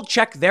 we'll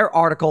check their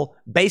article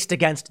based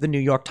against the New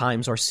York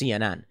Times or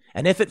CNN.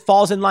 And if it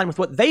falls in line with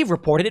what they've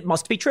reported, it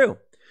must be true.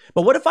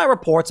 But what if I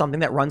report something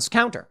that runs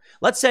counter?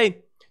 Let's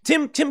say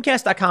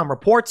timcast.com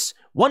reports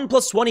 1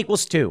 + 1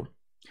 = 2.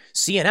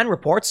 CNN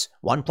reports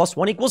 1 +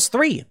 1 =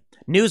 3.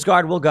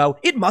 NewsGuard will go,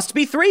 it must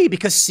be 3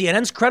 because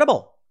CNN's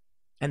credible.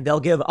 And they'll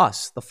give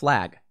us the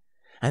flag.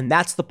 And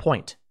that's the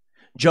point.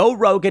 Joe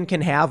Rogan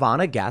can have on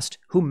a guest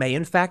who may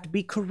in fact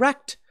be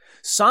correct.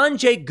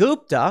 Sanjay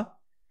Gupta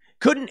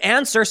couldn't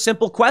answer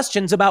simple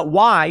questions about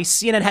why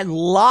CNN had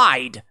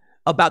lied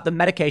about the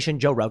medication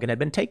Joe Rogan had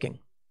been taking.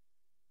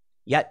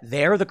 Yet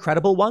they're the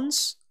credible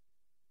ones.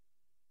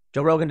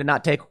 Joe Rogan did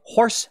not take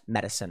horse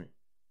medicine.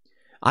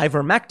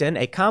 Ivermectin,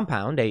 a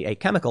compound, a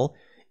chemical,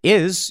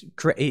 is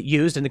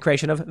used in the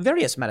creation of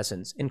various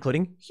medicines,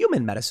 including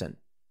human medicine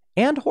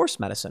and horse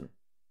medicine.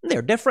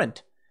 They're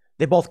different.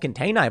 They both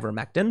contain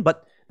ivermectin,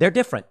 but they're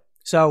different.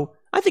 So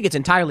I think it's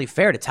entirely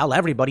fair to tell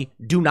everybody,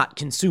 do not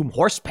consume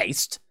horse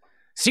paste.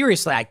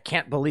 Seriously, I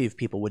can't believe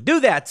people would do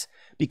that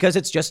because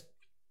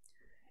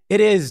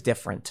it is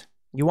different.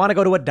 You want to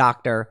go to a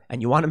doctor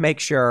and you want to make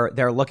sure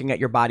they're looking at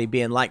your body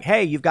being like,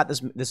 hey, you've got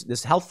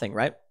this health thing,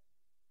 right?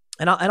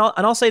 And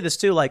I'll say this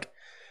too, like,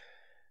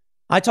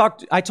 I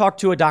talked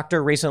to a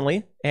doctor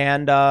recently,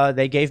 and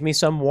they gave me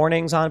some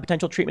warnings on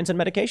potential treatments and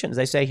medications.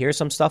 They say, here's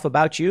some stuff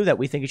about you that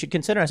we think you should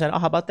consider. I said, oh,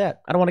 how about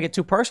that? I don't want to get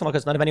too personal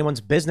because none of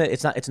anyone's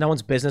business. It's no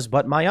one's business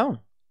but my own.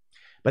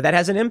 But that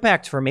has an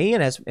impact for me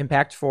and has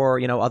impact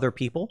for, other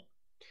people.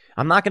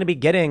 I'm not going to be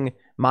getting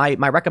my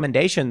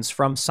recommendations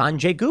from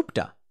Sanjay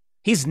Gupta.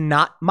 He's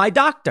not my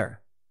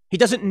doctor. He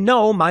doesn't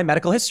know my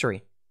medical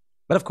history.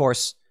 But of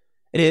course,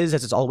 it is,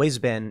 as it's always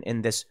been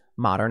in this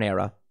modern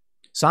era.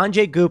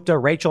 Sanjay Gupta,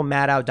 Rachel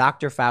Maddow,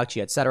 Dr.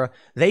 Fauci, etc.,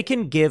 they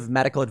can give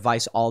medical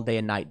advice all day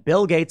and night.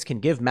 Bill Gates can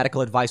give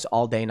medical advice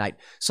all day and night.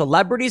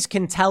 Celebrities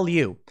can tell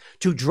you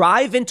to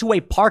drive into a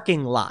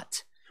parking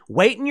lot,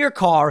 wait in your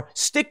car,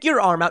 stick your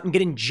arm out and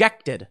get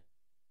injected.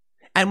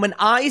 And when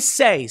I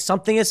say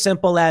something as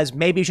simple as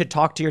maybe you should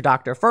talk to your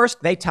doctor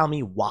first, they tell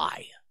me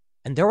why.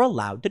 And they're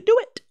allowed to do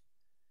it.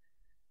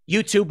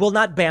 YouTube will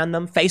not ban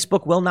them.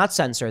 Facebook will not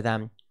censor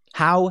them.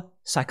 How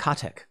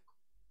psychotic.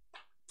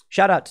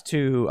 Shout out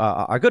to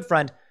our good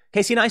friend,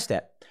 Casey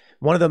Neistat,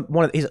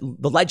 he's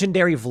the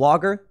legendary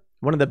vlogger,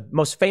 one of the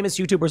most famous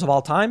YouTubers of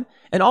all time.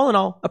 And all in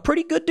all, a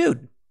pretty good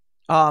dude.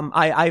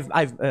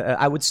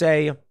 I would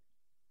say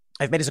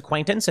I've made his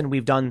acquaintance and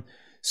we've done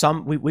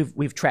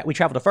we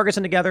traveled to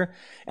Ferguson together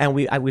and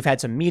we've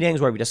had some meetings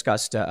where we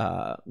discussed,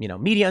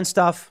 media and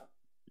stuff.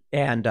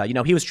 And,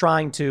 he was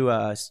trying to,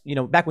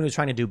 back when he was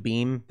trying to do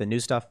Beam, the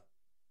news stuff.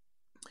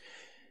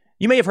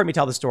 You may have heard me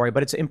tell the story,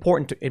 but it's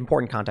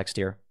important context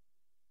here.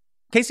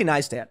 Casey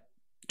Neistat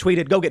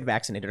tweeted, go get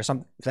vaccinated or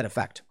something to that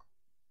effect.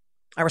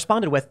 I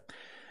responded with,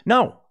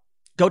 no,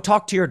 go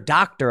talk to your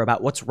doctor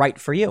about what's right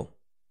for you.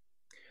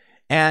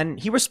 And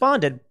he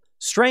responded,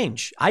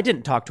 strange. I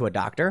didn't talk to a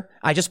doctor.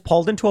 I just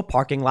pulled into a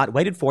parking lot,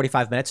 waited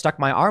 45 minutes, stuck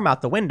my arm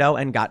out the window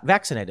and got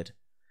vaccinated.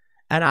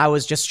 And I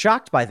was just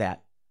shocked by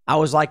that. I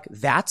was like,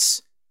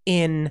 that's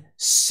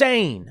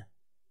insane.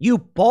 You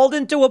pulled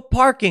into a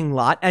parking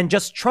lot and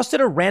just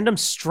trusted a random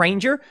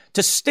stranger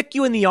to stick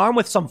you in the arm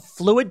with some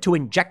fluid to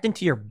inject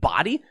into your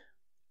body,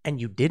 and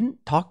you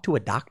didn't talk to a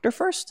doctor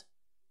first?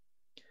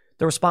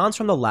 The response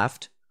from the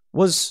left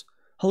was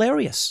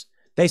hilarious.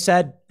 They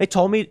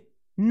told me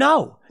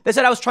no. They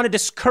said I was trying to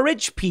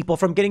discourage people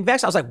from getting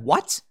vaccinated. I was like,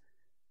 what?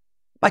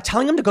 By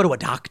telling them to go to a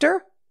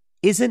doctor?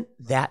 Isn't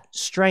that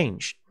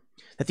strange?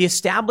 That the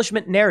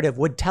establishment narrative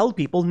would tell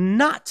people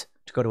not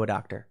to go to a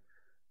doctor.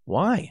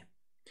 Why?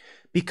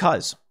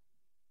 Because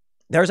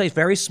there's a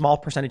very small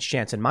percentage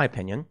chance, in my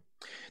opinion,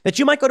 that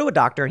you might go to a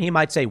doctor and he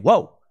might say,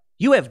 whoa,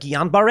 you have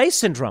Guillain-Barré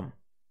syndrome.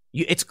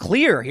 It's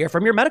clear here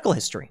from your medical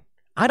history.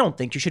 I don't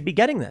think you should be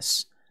getting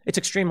this. It's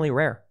extremely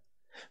rare.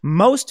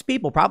 Most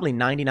people, probably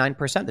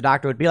 99%, the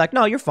doctor would be like,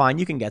 no, you're fine.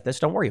 You can get this.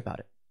 Don't worry about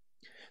it.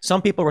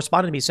 Some people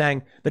responded to me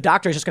saying, the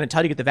doctor is just going to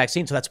tell you to get the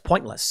vaccine, so that's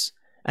pointless.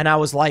 And I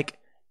was like,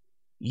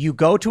 you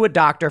go to a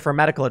doctor for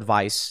medical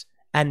advice,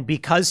 and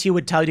because he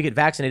would tell you to get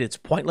vaccinated, it's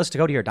pointless to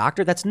go to your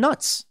doctor? That's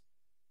nuts.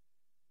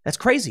 That's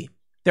crazy.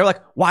 They're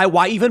like,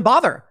 why even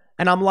bother?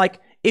 And I'm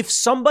like, if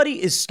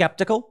somebody is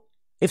skeptical,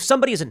 if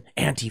somebody is an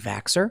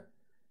anti-vaxxer,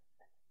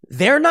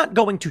 they're not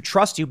going to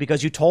trust you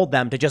because you told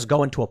them to just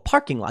go into a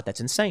parking lot.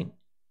 That's insane.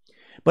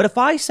 But if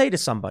I say to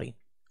somebody,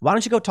 why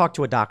don't you go talk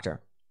to a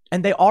doctor?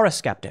 And they are a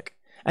skeptic,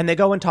 and they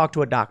go and talk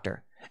to a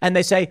doctor, and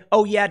they say,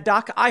 oh, yeah,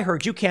 doc, I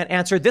heard you can't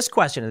answer this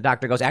question. And the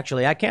doctor goes,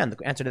 actually, I can. The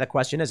answer to that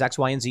question is X,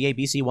 Y, and Z, A,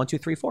 B, C, 1, 2,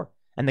 3, 4.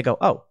 And they go,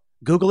 oh,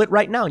 Google it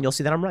right now, and you'll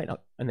see that I'm right.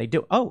 And they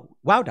do. Oh,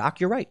 wow, doc,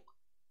 you're right.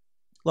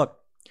 Look,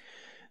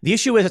 the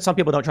issue is that some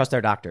people don't trust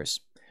their doctors.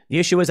 The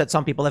issue is that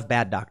some people have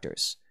bad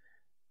doctors.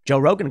 Joe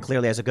Rogan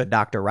clearly has a good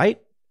doctor, right?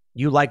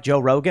 You like Joe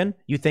Rogan?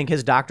 You think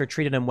his doctor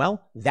treated him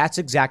well? That's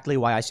exactly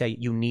why I say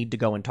you need to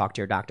go and talk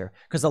to your doctor.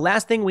 Because the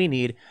last thing we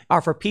need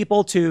are for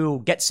people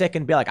to get sick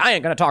and be like, I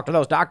ain't going to talk to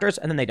those doctors,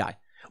 and then they die.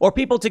 Or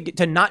people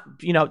to not,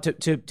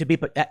 to be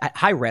at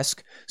high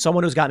risk.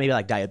 Someone who's got maybe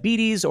like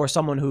diabetes, or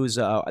someone who's,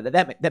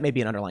 that may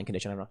be an underlying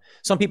condition. I don't know.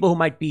 Some people who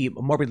might be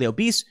morbidly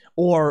obese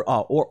or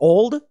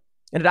old.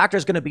 And a doctor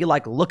is going to be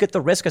like, look at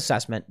the risk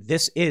assessment.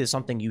 This is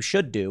something you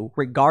should do,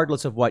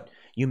 regardless of what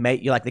you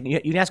like. You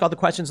can ask all the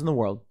questions in the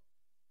world.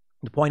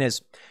 The point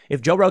is,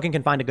 if Joe Rogan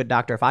can find a good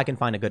doctor, if I can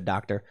find a good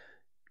doctor,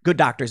 good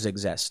doctors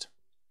exist.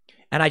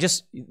 And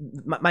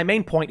my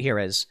main point here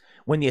is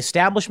when the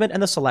establishment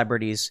and the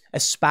celebrities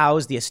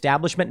espouse the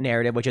establishment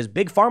narrative, which is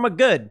big pharma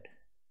good,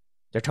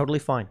 they're totally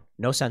fine.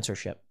 No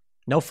censorship,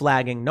 no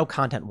flagging, no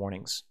content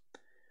warnings.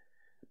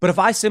 But if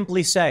I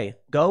simply say,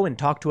 go and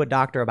talk to a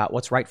doctor about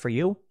what's right for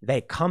you, they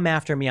come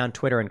after me on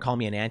Twitter and call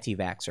me an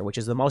anti-vaxxer, which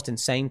is the most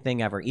insane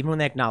thing ever. Even when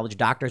they acknowledge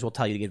doctors will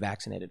tell you to get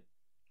vaccinated.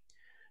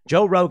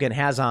 Joe Rogan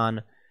has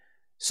on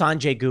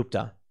Sanjay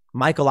Gupta,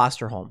 Michael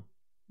Osterholm.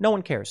 No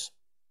one cares.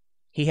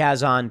 He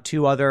has on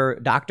 2 other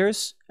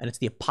doctors, and it's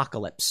the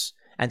apocalypse.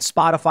 And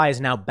Spotify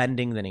is now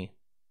bending the knee.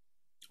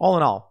 All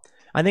in all,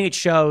 I think it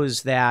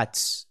shows that,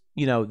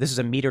 this is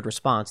a metered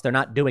response. They're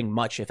not doing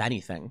much, if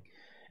anything.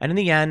 And in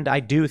the end,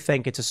 I do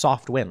think it's a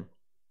soft win.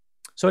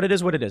 So it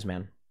is what it is,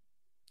 man.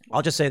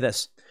 I'll just say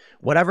this.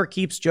 Whatever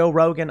keeps Joe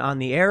Rogan on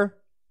the air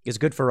is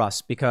good for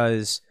us,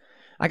 because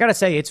I got to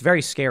say, it's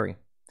very scary.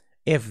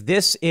 If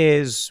this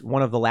is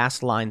one of the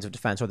last lines of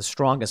defense or the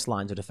strongest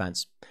lines of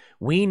defense,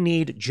 we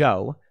need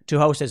Joe to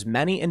host as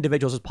many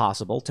individuals as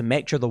possible to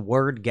make sure the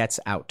word gets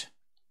out.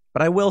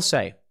 But I will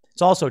say,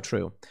 it's also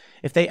true.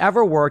 If they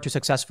ever were to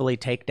successfully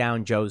take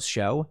down Joe's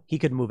show, he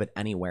could move it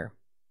anywhere.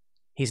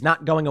 He's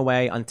not going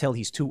away until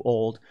he's too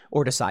old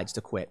or decides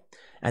to quit.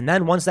 And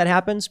then once that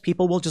happens,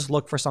 people will just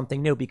look for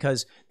something new,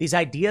 because these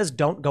ideas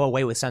don't go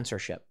away with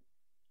censorship.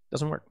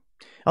 Doesn't work.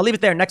 I'll leave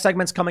it there. Next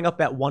segment's coming up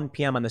at 1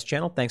 p.m. on this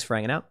channel. Thanks for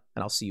hanging out,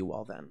 and I'll see you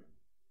all then.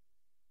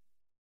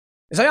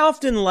 As I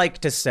often like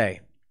to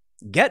say,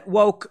 get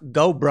woke,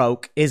 go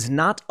broke is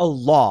not a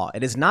law.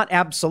 It is not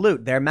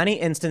absolute. There are many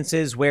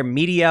instances where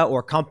media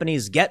or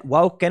companies get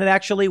woke and it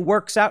actually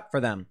works out for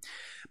them.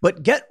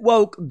 But get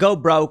woke, go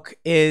broke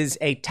is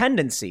a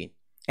tendency.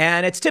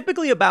 And it's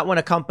typically about when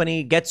a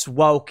company gets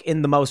woke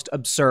in the most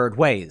absurd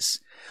ways.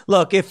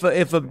 Look, if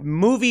a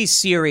movie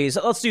series,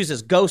 let's use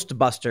this,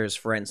 Ghostbusters,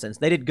 for instance.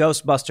 They did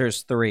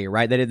Ghostbusters 3,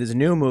 right? They did this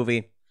new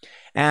movie.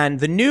 And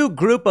the new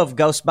group of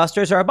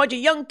Ghostbusters are a bunch of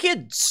young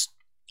kids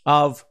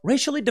of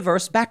racially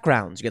diverse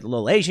backgrounds. You get the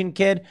little Asian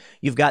kid.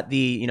 You've got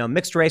the,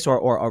 mixed race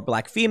or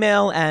black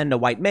female and a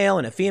white male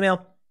and a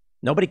female.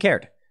 Nobody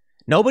cared.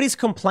 Nobody's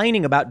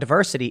complaining about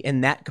diversity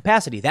in that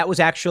capacity. That was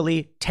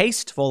actually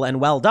tasteful and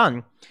well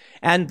done.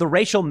 And the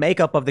racial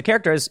makeup of the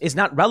characters is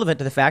not relevant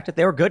to the fact that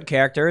they were good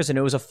characters and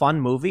it was a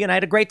fun movie and I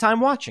had a great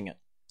time watching it.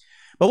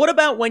 But what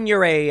about when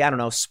you're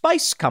a,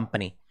 spice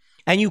company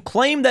and you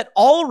claim that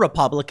all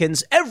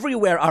Republicans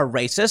everywhere are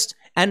racist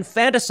and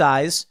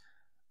fantasize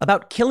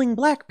about killing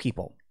black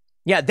people?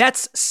 Yeah,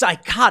 that's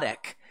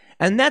psychotic.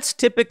 And that's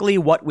typically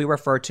what we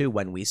refer to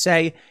when we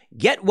say,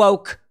 get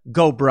woke,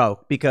 go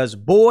broke, because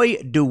boy,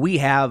 do we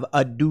have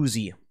a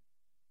doozy.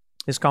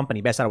 This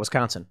company, based out of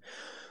Wisconsin,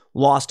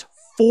 lost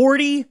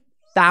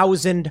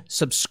 40,000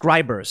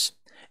 subscribers.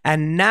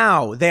 And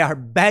now they are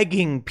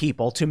begging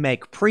people to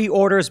make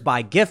pre-orders,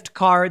 buy gift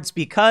cards,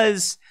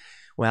 because,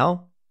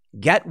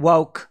 get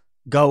woke,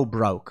 go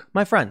broke.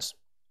 My friends,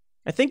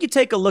 I think you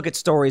take a look at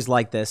stories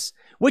like this,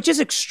 which is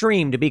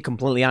extreme, to be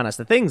completely honest.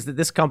 The things that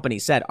this company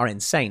said are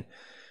insane.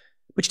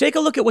 But you take a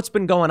look at what's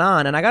been going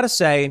on, and I got to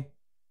say,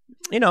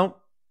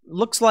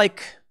 looks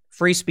like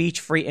free speech,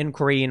 free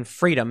inquiry, and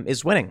freedom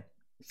is winning.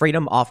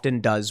 Freedom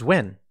often does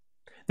win.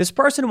 This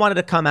person wanted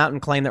to come out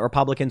and claim that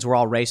Republicans were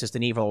all racist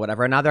and evil or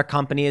whatever, and now their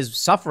company is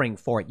suffering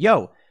for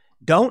it.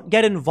 Don't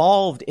get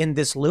involved in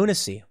this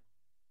lunacy.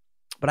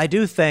 But I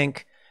do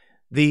think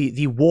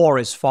the war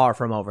is far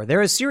from over. There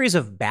are a series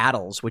of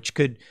battles which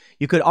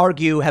you could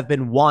argue have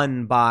been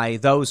won by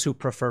those who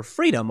prefer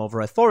freedom over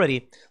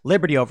authority,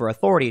 liberty over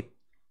authority.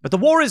 But the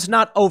war is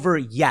not over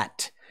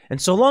yet. And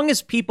so long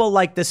as people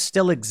like this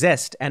still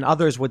exist and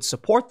others would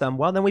support them,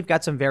 then we've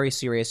got some very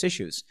serious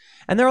issues.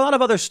 And there are a lot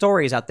of other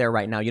stories out there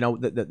right now.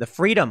 The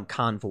Freedom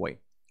Convoy,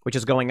 which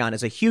is going on,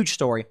 is a huge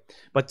story.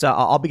 But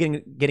I'll be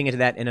getting into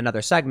that in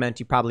another segment.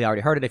 You probably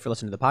already heard it if you're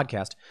listening to the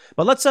podcast.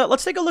 But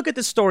let's take a look at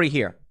this story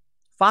here.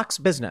 Fox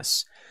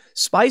Business.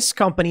 Spice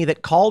company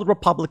that called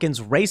Republicans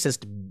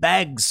racist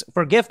begs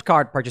for gift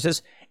card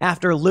purchases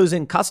after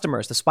losing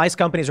customers. The Spice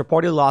company has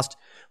reportedly lost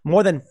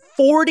more than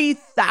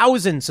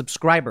 40,000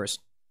 subscribers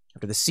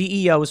after the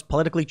CEO's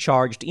politically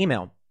charged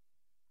email.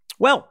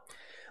 Well,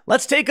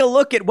 let's take a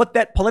look at what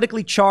that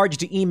politically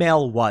charged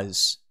email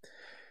was.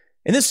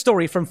 In this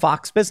story from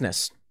Fox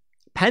Business,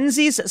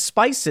 Penzeys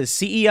Spices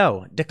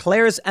CEO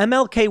declares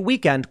MLK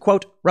weekend,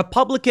 quote,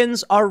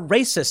 Republicans are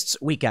racists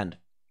weekend.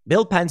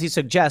 Bill Penzy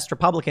suggests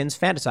Republicans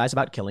fantasize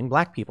about killing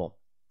black people.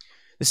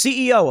 The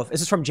CEO of,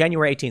 this is from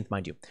January 18th,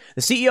 mind you,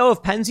 the CEO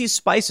of Penzeys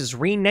Spices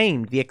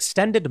renamed the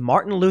extended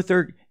Martin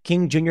Luther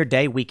King Jr.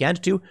 Day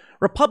weekend to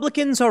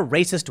Republicans are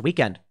Racist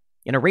Weekend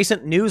in a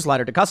recent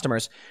newsletter to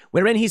customers,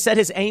 wherein he said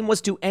his aim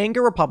was to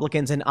anger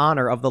Republicans in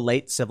honor of the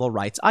late civil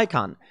rights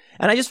icon.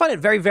 And I just find it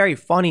very, very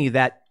funny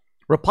that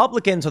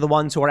Republicans are the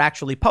ones who are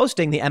actually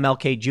posting the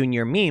MLK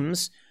Jr.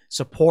 memes,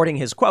 supporting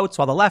his quotes,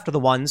 while the left are the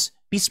ones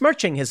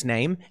besmirching his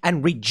name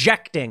and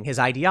rejecting his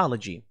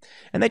ideology.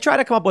 And they try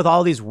to come up with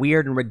all these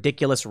weird and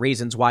ridiculous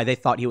reasons why they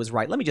thought he was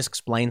right. Let me just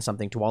explain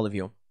something to all of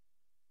you.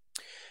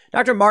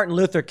 Dr. Martin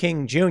Luther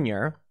King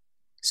Jr.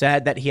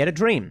 said that he had a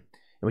dream.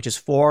 in which is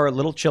 4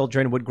 little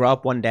children would grow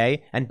up one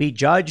day and be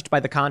judged by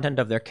the content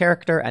of their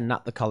character and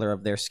not the color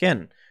of their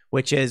skin,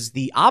 which is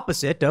the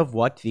opposite of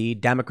what the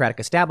Democratic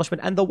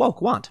establishment and the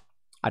woke want.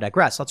 I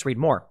digress. Let's read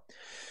more.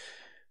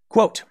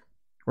 Quote,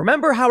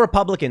 remember how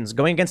Republicans,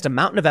 going against a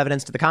mountain of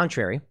evidence to the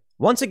contrary,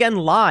 once again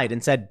lied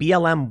and said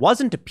BLM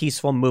wasn't a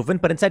peaceful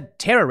movement, but instead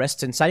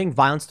terrorists inciting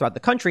violence throughout the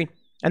country,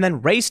 and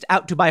then raced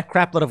out to buy a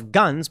crapload of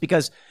guns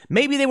because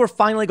maybe they were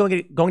finally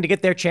going to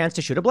get their chance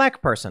to shoot a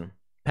black person.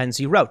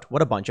 Penzie wrote,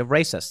 what a bunch of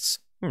racists.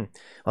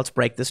 Let's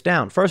break this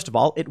down. First of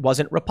all, it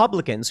wasn't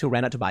Republicans who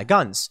ran out to buy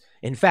guns.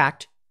 In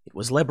fact, it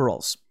was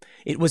liberals.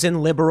 It was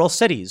in liberal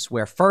cities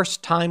where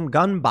first-time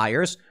gun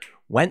buyers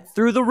went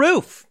through the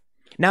roof.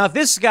 Now, if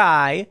this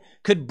guy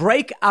could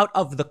break out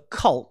of the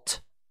cult,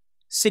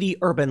 city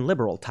urban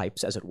liberal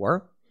types, as it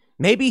were,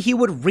 maybe he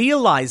would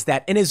realize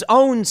that in his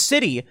own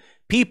city,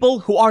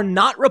 people who are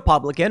not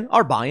Republican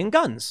are buying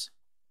guns.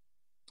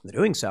 They're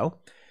doing so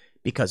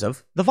because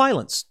of the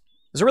violence.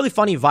 There's a really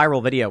funny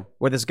viral video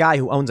where this guy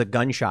who owns a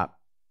gun shop,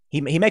 he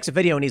makes a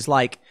video and he's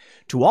like,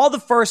 to all the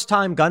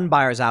first-time gun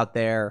buyers out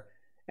there,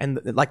 and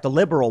like the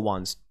liberal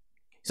ones,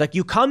 he's like,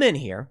 you come in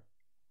here,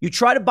 you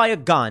try to buy a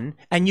gun,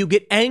 and you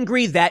get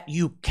angry that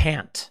you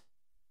can't.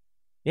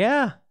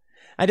 Yeah.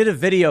 I did a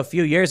video a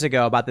few years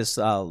ago about this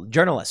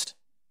journalist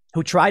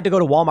who tried to go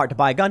to Walmart to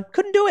buy a gun,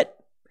 couldn't do it,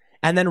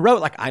 and then wrote,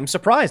 like, I'm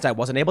surprised I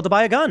wasn't able to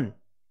buy a gun.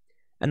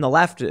 And the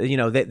left, you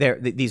know,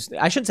 these,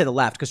 I shouldn't say the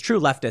left, because true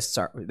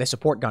leftists they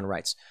support gun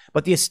rights.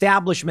 But the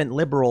establishment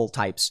liberal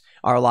types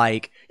are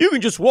like, you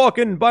can just walk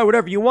in and buy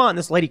whatever you want. And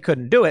this lady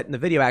couldn't do it. And the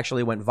video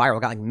actually went viral,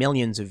 got like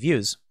millions of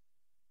views.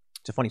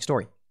 It's a funny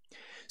story.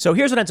 So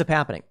here's what ends up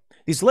happening.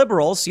 These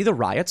liberals see the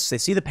riots, they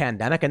see the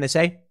pandemic, and they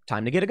say,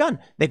 time to get a gun.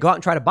 They go out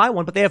and try to buy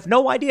one, but they have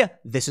no idea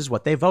this is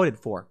what they voted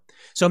for.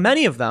 So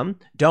many of them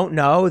don't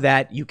know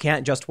that you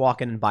can't just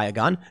walk in and buy a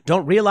gun,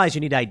 don't realize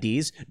you need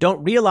IDs,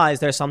 don't realize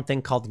there's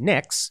something called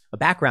NICS, a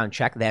background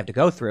check they have to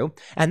go through.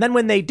 And then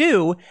when they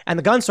do, and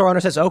the gun store owner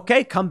says,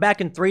 okay, come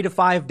back in 3 to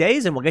 5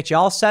 days and we'll get you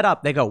all set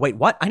up. They go, wait,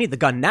 what? I need the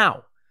gun now.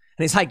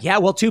 And he's like, yeah,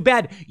 well, too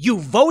bad. You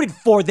voted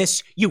for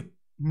this, you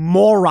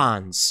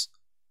morons.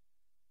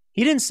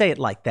 He didn't say it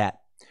like that.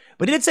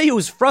 But he did say he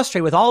was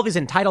frustrated with all these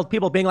entitled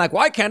people being like,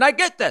 why can't I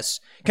get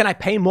this? Can I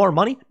pay more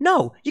money?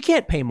 No, you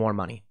can't pay more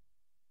money.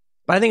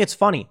 But I think it's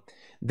funny.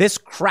 This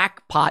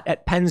crackpot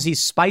at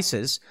Penzie's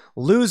Spices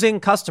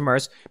losing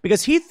customers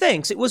because he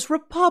thinks it was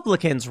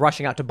Republicans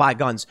rushing out to buy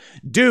guns.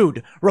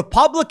 Dude,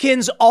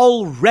 Republicans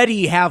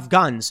already have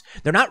guns.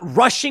 They're not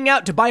rushing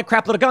out to buy a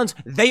crapload of guns.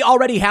 They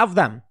already have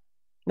them.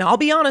 Now, I'll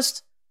be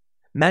honest.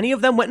 Many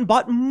of them went and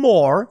bought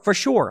more, for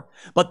sure.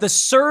 But the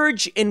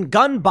surge in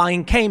gun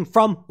buying came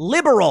from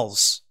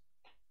liberals.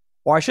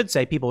 Or I should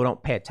say people who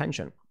don't pay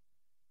attention.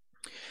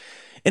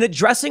 In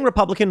addressing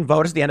Republican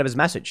voters at the end of his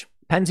message,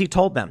 Penzie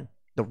told them,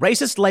 the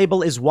racist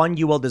label is one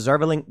you will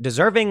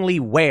deservingly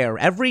wear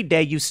every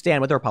day you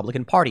stand with the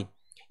Republican Party.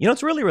 You know,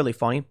 it's really, really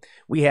funny.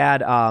 We had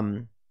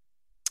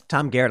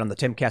Tom Garrett on the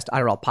Timcast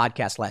IRL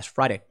podcast last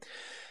Friday.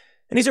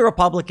 And he's a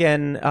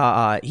Republican.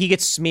 He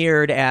gets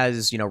smeared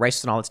as, you know,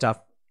 racist and all that stuff.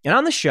 And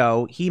on the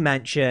show, he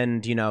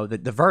mentioned, you know,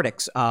 the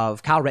verdicts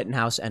of Kyle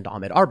Rittenhouse and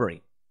Ahmaud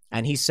Arbery.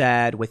 And he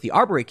said with the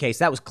Arbery case,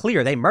 that was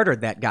clear. They murdered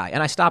that guy.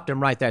 And I stopped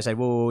him right there. I said,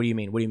 whoa, what do you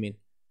mean? What do you mean?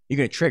 You're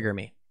going to trigger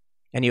me.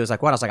 And he was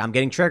like, what? I was like, I'm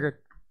getting triggered.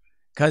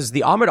 Because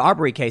the Ahmaud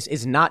Arbery case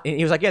is not,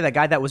 he was like, yeah, that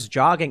guy that was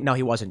jogging. No,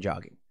 he wasn't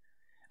jogging.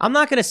 I'm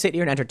not going to sit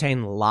here and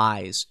entertain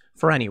lies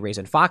for any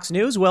reason. Fox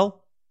News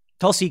will.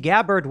 Tulsi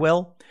Gabbard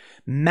will.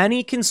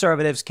 Many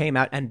conservatives came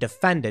out and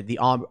defended the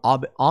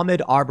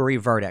Ahmaud Arbery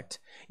verdict.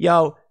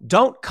 Yo,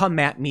 don't come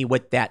at me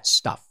with that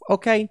stuff,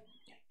 okay?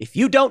 If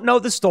you don't know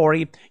the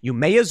story, you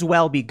may as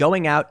well be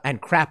going out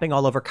and crapping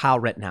all over Kyle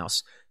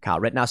Rittenhouse.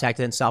 Kyle Rittenhouse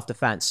acted in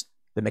self-defense.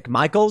 The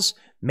McMichaels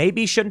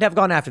maybe shouldn't have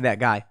gone after that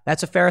guy.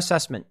 That's a fair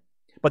assessment.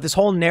 But this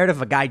whole narrative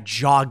of a guy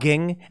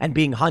jogging and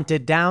being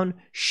hunted down,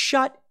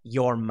 shut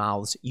your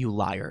mouths, you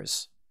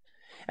liars.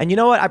 And you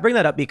know what? I bring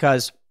that up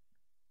because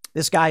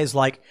this guy is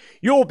like,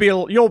 you'll be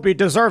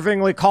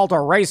deservingly called a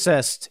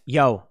racist.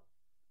 Yo,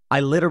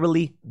 I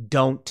literally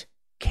don't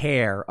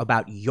care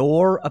about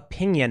your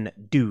opinion,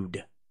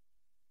 dude.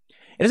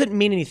 It doesn't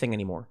mean anything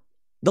anymore.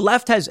 The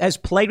left has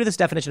played with this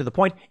definition to the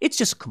point it's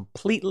just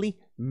completely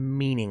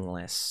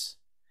meaningless.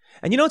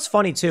 And you know what's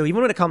funny too?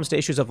 Even when it comes to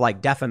issues of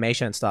like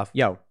defamation and stuff,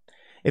 yo,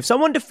 if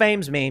someone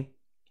defames me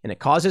and it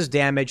causes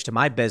damage to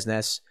my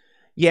business,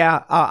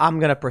 yeah, I'm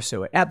going to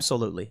pursue it.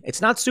 Absolutely.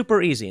 It's not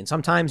super easy. And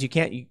sometimes you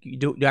can't you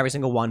do every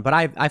single one. But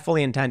I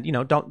fully intend, you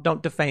know,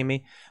 don't defame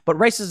me. But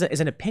racism is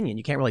an opinion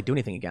you can't really do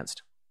anything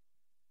against.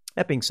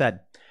 That being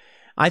said,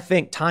 I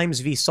think Times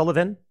v.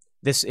 Sullivan,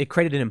 it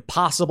created an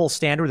impossible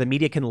standard the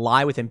media can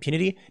lie with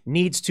impunity,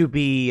 needs to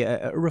be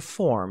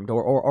reformed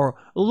or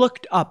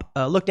looked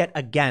at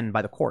again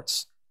by the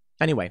courts.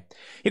 Anyway,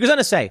 he goes on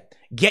to say,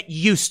 get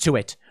used to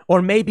it,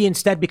 or maybe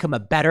instead become a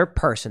better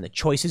person. The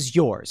choice is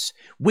yours.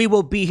 We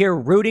will be here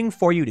rooting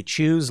for you to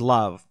choose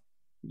love.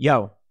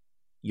 Yo,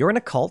 you're in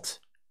a cult,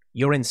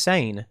 you're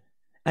insane,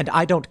 and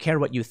I don't care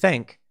what you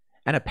think,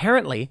 And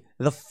apparently,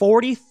 the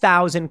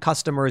 40,000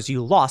 customers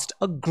you lost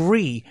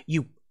agree,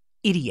 you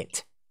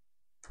idiot.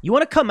 You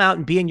want to come out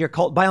and be in your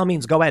cult? By all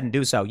means, go ahead and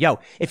do so. Yo,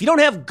 if you don't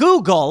have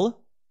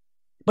Google,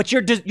 but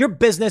your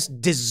business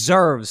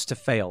deserves to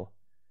fail.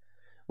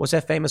 What's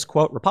that famous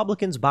quote?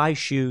 Republicans buy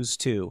shoes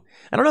too.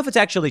 I don't know if it's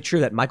actually true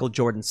that Michael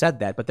Jordan said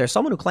that, but there's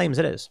someone who claims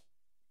it is.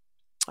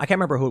 I can't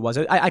remember who it was.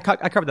 I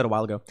covered that a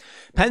while ago.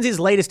 Penzi's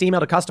latest email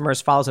to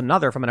customers follows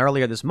another from an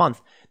earlier this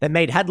month that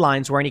made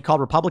headlines wherein he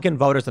called Republican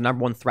voters the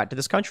number one threat to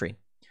this country.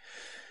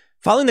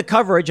 Following the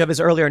coverage of his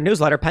earlier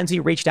newsletter,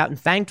 Penzi reached out and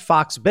thanked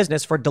Fox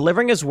Business for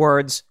delivering his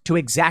words to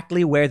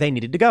exactly where they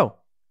needed to go.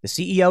 The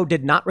CEO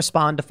did not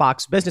respond to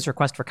Fox Business'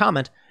 request for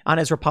comment on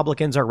his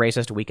Republicans are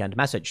racist weekend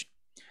message.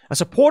 A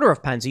supporter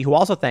of Penzi, who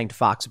also thanked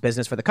Fox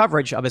Business for the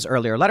coverage of his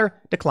earlier letter,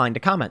 declined to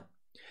comment.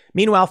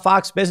 Meanwhile,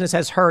 Fox Business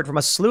has heard from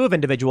a slew of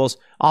individuals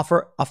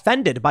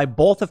offended by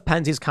both of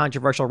Penzi's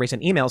controversial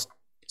recent emails.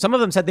 Some of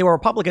them said they were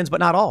Republicans, but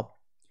not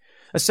all.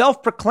 A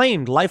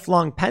self-proclaimed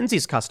lifelong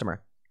Penzi's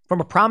customer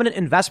from a prominent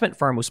investment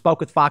firm who spoke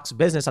with Fox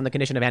Business on the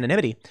condition of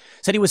anonymity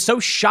said he was so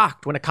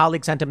shocked when a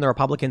colleague sent him the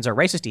Republicans are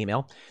racist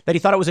email that he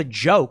thought it was a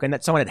joke and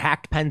that someone had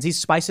hacked Penzi's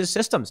Spice's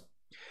systems.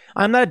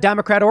 I'm not a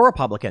Democrat or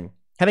Republican.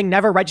 Having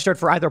never registered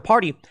for either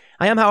party,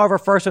 I am, however,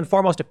 first and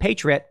foremost a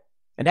patriot.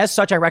 And as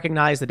such, I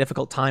recognize the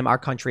difficult time our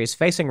country is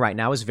facing right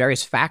now as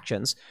various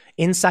factions,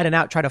 inside and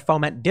out, try to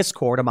foment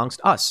discord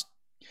amongst us.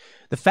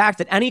 The fact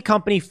that any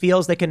company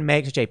feels they can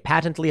make such a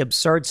patently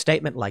absurd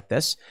statement like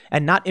this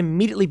and not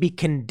immediately be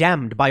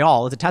condemned by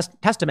all is a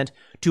testament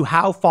to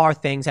how far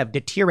things have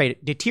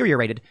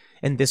deteriorated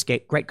in this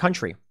great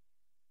country.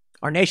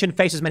 Our nation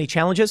faces many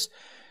challenges,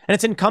 and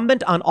it's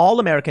incumbent on all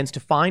Americans to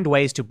find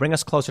ways to bring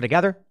us closer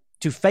together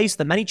to face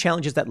the many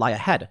challenges that lie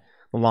ahead,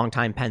 the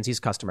longtime Penzi's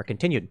customer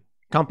continued.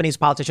 Companies,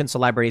 politicians,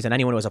 celebrities, and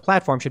anyone who has a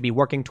platform should be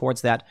working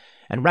towards that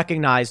and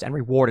recognized and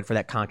rewarded for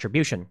that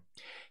contribution.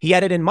 He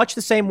added, in much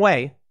the same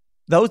way,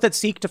 those that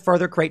seek to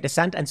further create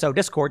dissent and sow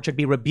discord should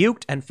be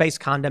rebuked and face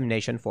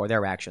condemnation for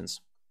their actions.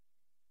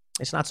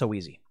 It's not so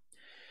easy.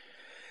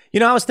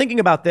 You know, I was thinking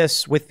about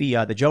this with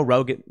the Joe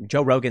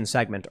Rogan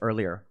segment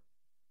earlier.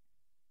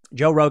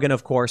 Joe Rogan,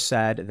 of course,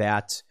 said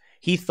that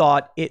he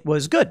thought it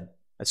was good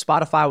that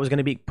Spotify was going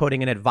to be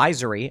putting an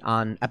advisory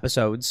on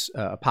episodes,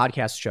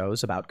 podcast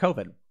shows about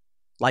COVID.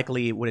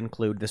 Likely would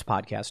include this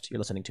podcast you're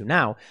listening to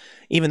now,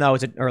 even though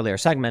it's an earlier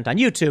segment on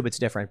YouTube. It's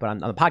different, but on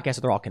the podcast,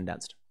 they're all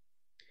condensed.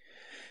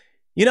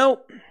 You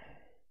know,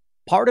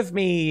 part of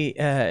me,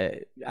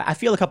 I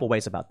feel a couple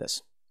ways about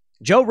this.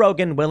 Joe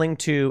Rogan willing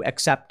to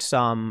accept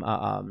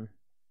to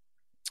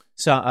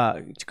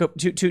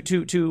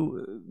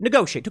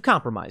negotiate, to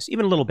compromise,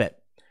 even a little bit.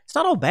 It's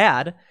not all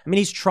bad. I mean,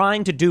 he's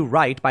trying to do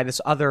right by this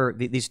other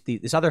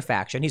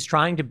faction. He's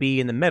trying to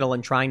be in the middle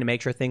and trying to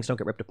make sure things don't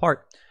get ripped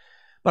apart.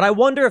 But I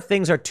wonder if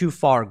things are too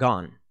far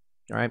gone.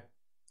 All right.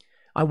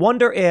 I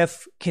wonder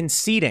if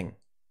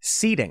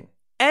ceding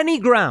any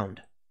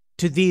ground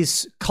to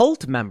these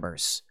cult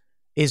members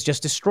is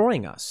just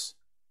destroying us.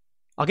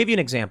 I'll give you an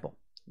example.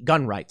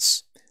 Gun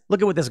rights.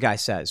 Look at what this guy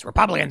says.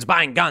 Republicans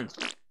buying guns.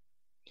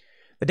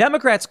 The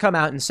Democrats come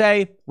out and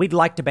say, we'd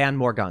like to ban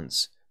more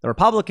guns. The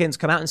Republicans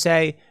come out and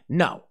say,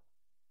 no.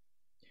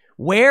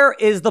 Where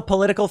is the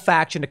political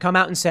faction to come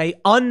out and say,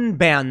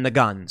 unban the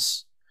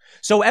guns?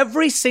 So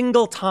every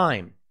single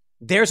time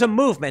there's a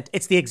movement,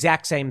 it's the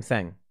exact same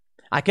thing.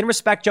 I can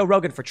respect Joe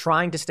Rogan for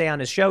trying to stay on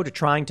his show, to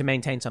trying to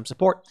maintain some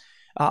support,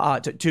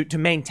 to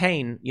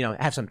maintain,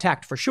 have some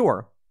tact for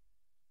sure.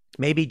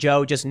 Maybe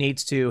Joe just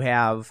needs to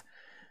have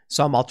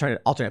some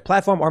alternate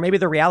platform, or maybe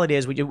the reality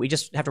is we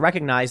just have to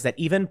recognize that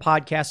even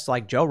podcasts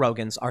like Joe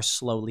Rogan's are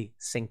slowly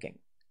sinking.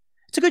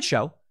 It's a good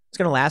show. It's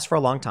going to last for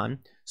a long time.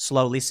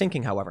 Slowly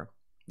sinking, however.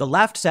 The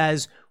left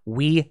says,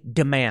 we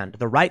demand.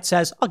 The right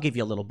says, I'll give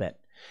you a little bit.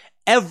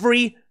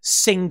 Every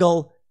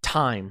single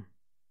time.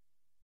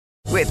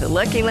 With the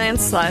Lucky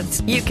Land Slots,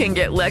 you can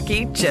get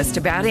lucky just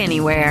about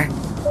anywhere.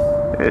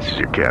 This is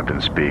your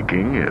captain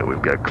speaking.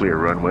 We've got clear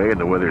runway and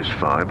the weather's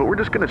fine, but we're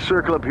just going to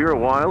circle up here a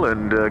while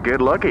and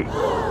get lucky.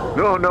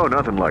 No,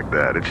 nothing like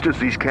that. It's just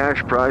these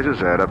cash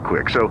prizes add up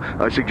quick. So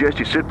I suggest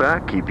you sit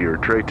back, keep your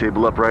tray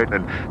table upright,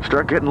 and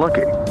start getting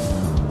lucky.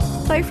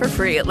 Play for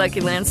free at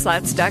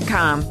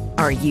LuckyLandSlots.com.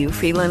 Are you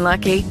feeling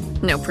lucky?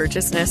 No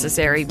purchase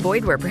necessary.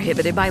 Void where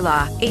prohibited by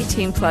law.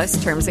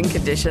 18+ terms and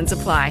conditions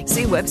apply.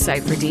 See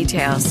website for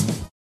details.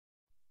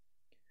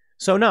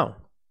 So no,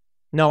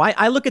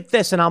 I look at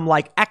this and I'm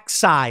like,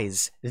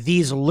 excise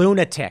these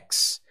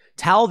lunatics.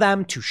 Tell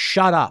them to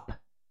shut up.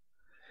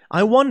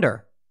 I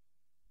wonder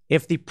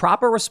if the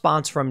proper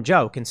response from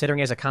Joe, considering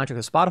he has a contract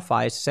with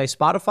Spotify, is to say,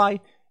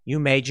 Spotify, you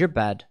made your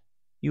bed.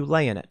 You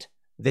lay in it.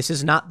 This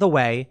is not the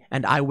way,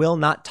 and I will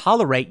not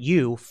tolerate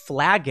you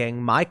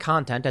flagging my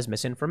content as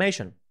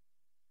misinformation.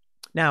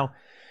 Now,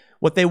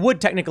 what they would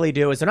technically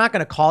do is they're not going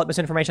to call it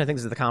misinformation. I think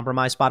this is the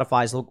compromise.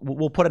 Spotify's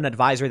will put an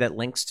advisory that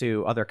links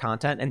to other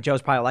content. And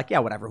Joe's probably like, yeah,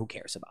 whatever. Who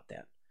cares about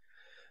that?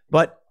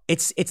 But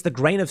it's the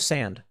grain of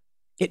sand.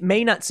 It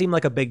may not seem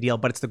like a big deal,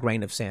 but it's the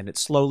grain of sand. It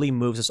slowly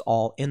moves us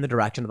all in the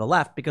direction of the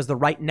left because the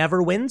right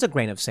never wins a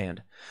grain of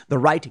sand. The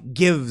right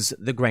gives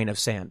the grain of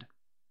sand.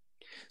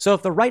 So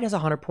if the right has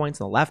 100 points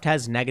and the left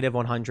has negative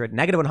 100,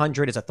 negative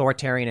 100 is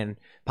authoritarian and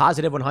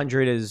positive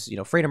 100 is,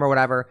 freedom or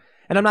whatever.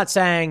 And I'm not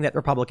saying that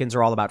Republicans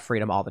are all about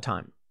freedom all the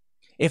time.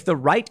 If the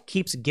right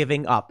keeps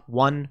giving up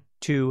 1,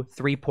 2,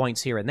 3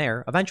 points here and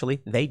there,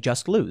 eventually they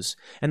just lose.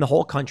 And the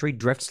whole country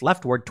drifts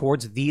leftward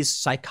towards these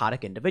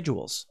psychotic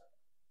individuals.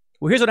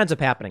 Well, here's what ends up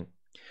happening.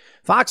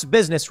 Fox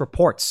Business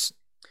reports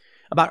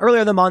about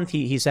earlier in the month,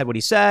 he said what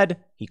he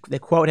said. They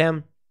quote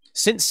him.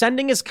 Since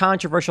sending his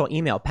controversial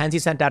email, Penzi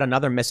sent out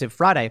another missive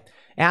Friday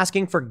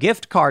asking for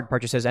gift card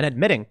purchases and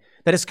admitting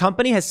that his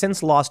company has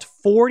since lost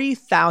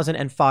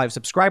 40,005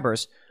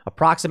 subscribers,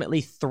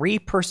 approximately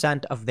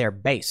 3% of their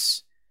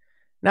base.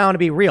 Now, I want to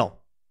be real.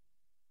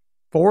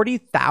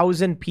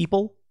 40,000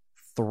 people,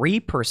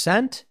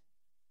 3%?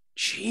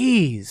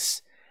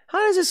 Jeez.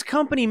 How does this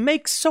company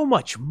make so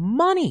much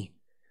money?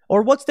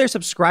 Or what's their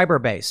subscriber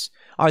base?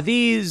 Are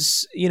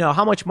these,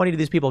 how much money do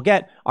these people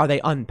get? Are they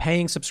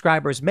unpaying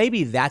subscribers?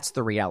 Maybe that's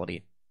the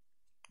reality.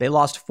 They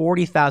lost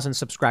 40,000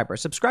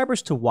 subscribers.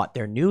 Subscribers to what?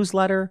 Their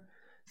newsletter?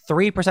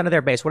 3% of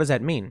their base. What does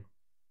that mean?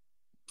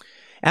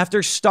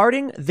 After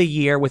starting the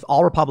year with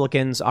all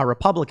Republicans are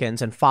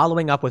Republicans and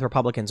following up with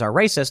Republicans are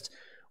racist,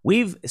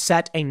 we've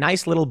set a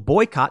nice little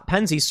boycott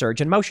Penzi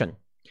surge in motion.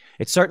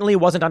 It certainly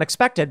wasn't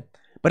unexpected,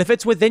 but if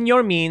it's within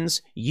your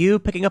means, you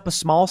picking up a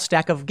small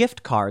stack of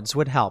gift cards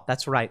would help.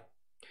 That's right.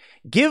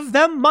 Give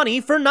them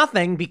money for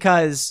nothing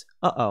because,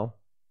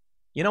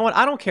 you know what?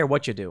 I don't care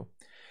what you do.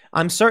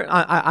 I'm sure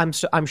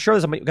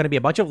there's going to be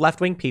a bunch of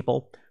left-wing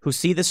people who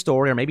see this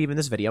story or maybe even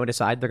this video and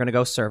decide they're going to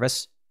go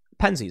service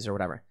Penzies or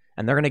whatever,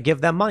 and they're going to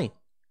give them money.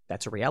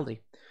 That's a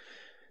reality.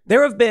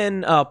 There have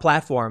been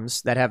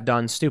platforms that have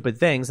done stupid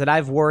things that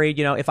I've worried,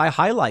 if I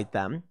highlight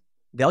them,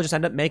 they'll just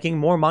end up making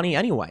more money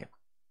anyway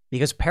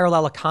because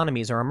parallel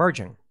economies are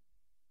emerging.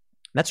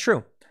 That's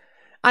true.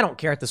 I don't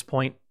care at this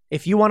point.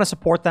 If you want to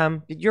support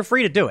them, you're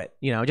free to do it.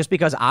 Just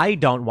because I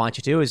don't want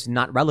you to is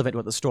not relevant to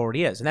what the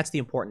story is. And that's the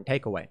important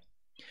takeaway.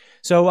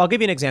 So I'll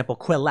give you an example.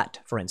 Quillette,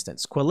 for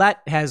instance.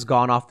 Quillette has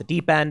gone off the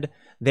deep end.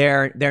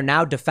 They're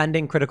now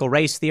defending critical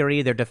race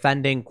theory. They're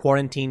defending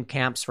quarantine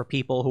camps for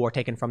people who are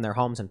taken from their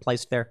homes and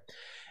placed there.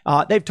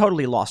 They've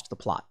totally lost the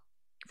plot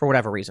for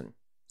whatever reason.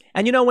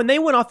 And, when they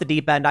went off the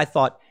deep end, I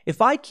thought,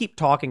 if I keep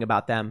talking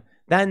about them,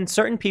 then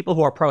certain people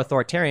who are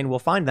pro-authoritarian will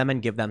find them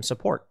and give them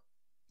support.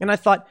 And I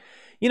thought,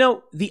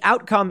 the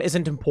outcome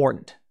isn't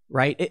important,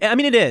 right?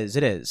 It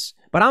is.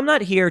 But I'm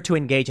not here to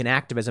engage in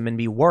activism and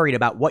be worried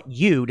about what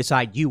you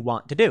decide you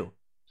want to do.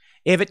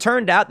 If it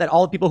turned out that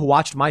all the people who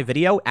watched my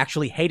video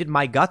actually hated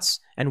my guts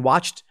and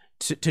watched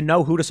to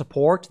know who to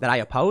support that I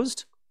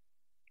opposed,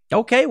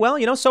 okay,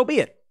 well, so be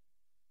it.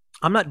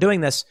 I'm not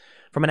doing this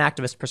from an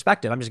activist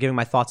perspective. I'm just giving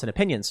my thoughts and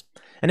opinions.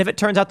 And if it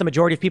turns out the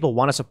majority of people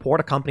want to support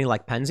a company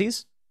like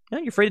Penzies,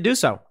 you're free to do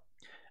so.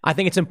 I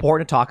think it's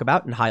important to talk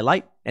about and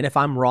highlight. And if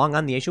I'm wrong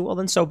on the issue, well,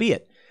 then so be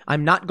it.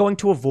 I'm not going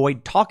to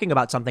avoid talking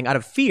about something out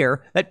of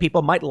fear that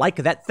people might like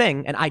that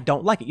thing and I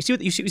don't like it.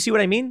 You see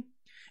what I mean?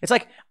 It's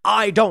like,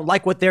 I don't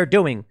like what they're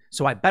doing,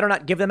 so I better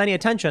not give them any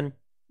attention.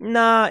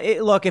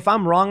 Look, if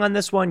I'm wrong on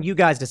this one, you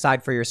guys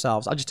decide for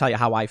yourselves. I'll just tell you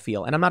how I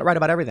feel, and I'm not right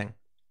about everything.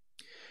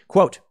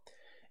 Quote,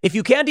 if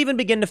you can't even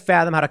begin to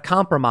fathom how to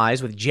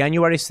compromise with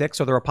January 6th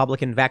or the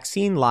Republican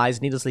vaccine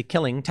lies needlessly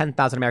killing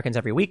 10,000 Americans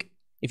every week,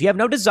 if you have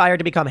no desire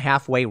to become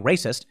halfway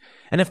racist,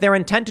 and if their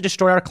intent to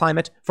destroy our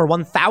climate for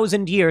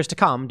 1,000 years to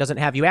come doesn't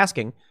have you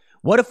asking,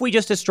 what if we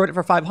just destroyed it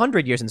for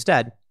 500 years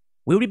instead?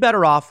 We would be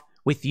better off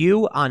with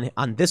you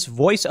on this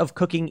voice of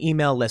cooking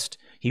email list,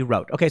 he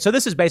wrote. Okay, so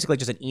this is basically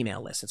just an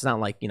email list. It's not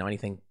like,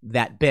 anything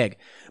that big,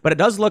 but it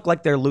does look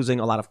like they're losing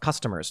a lot of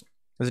customers.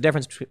 There's a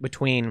difference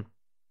between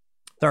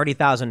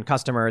 30,000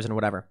 customers and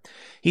whatever.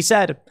 He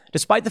said,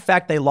 despite the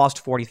fact they lost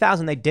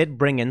 40,000, they did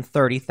bring in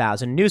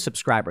 30,000 new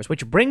subscribers,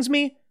 which brings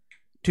me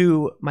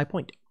to my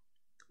point.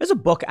 There's a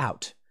book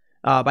out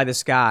by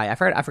this guy. I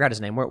forgot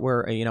his name.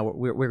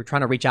 We're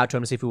trying to reach out to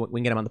him to see if we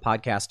can get him on the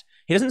podcast.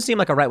 He doesn't seem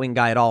like a right-wing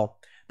guy at all,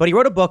 but he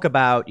wrote a book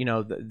about,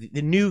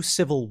 the new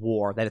civil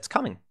war, that it's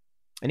coming.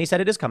 And he said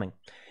it is coming.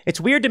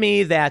 It's weird to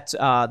me that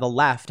the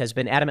left has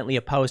been adamantly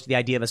opposed to the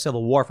idea of a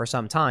civil war for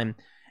some time.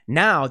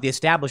 Now the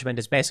establishment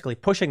is basically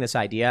pushing this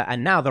idea,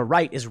 and now the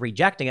right is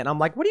rejecting it. And I'm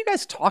like, what are you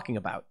guys talking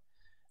about?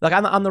 Like,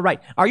 on the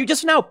right, are you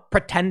just now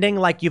pretending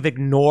like you've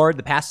ignored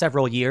the past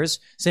several years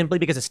simply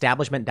because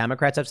establishment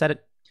Democrats have said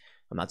it?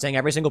 I'm not saying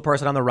every single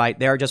person on the right.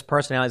 There are just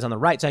personalities on the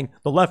right saying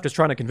the left is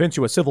trying to convince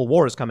you a civil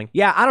war is coming.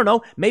 Yeah, I don't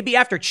know. Maybe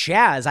after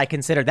Chaz, I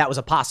considered that was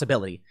a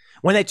possibility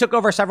when they took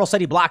over several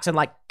city blocks and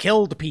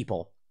killed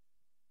people.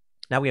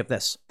 Now we have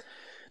this.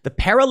 The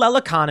parallel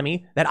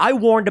economy that I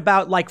warned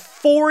about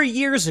 4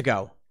 years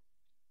ago.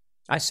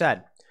 I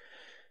said,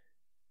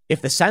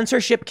 if the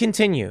censorship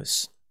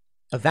continues,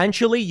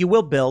 eventually you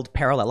will build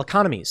parallel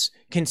economies.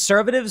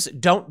 Conservatives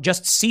don't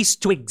just cease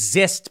to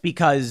exist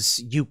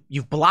because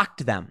you've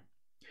blocked them.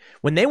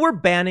 When they were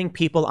banning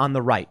people on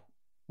the right,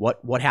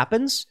 what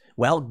happens?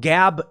 Well,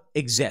 Gab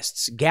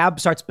exists. Gab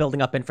starts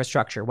building up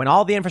infrastructure. When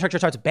all the infrastructure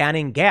starts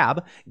banning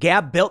Gab,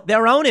 Gab built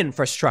their own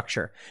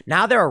infrastructure.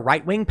 Now there are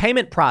right-wing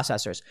payment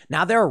processors.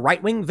 Now there are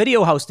right-wing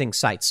video hosting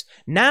sites.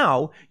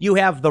 Now you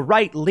have the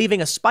right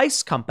leaving a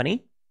spice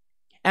company,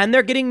 and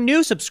they're getting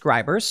new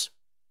subscribers.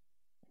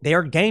 They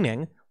are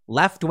gaining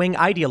left-wing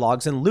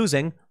ideologues and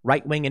losing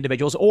right-wing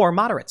individuals or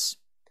moderates.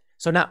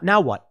 So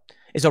now what?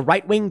 Is a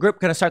right-wing group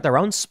going to start their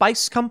own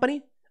spice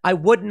company? I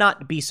would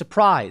not be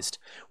surprised.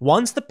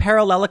 Once the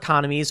parallel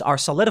economies are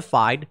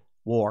solidified,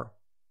 war.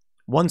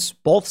 Once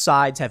both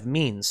sides have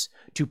means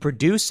to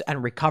produce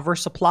and recover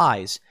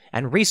supplies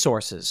and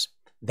resources,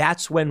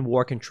 that's when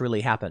war can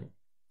truly happen.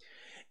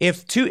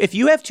 If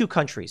you have two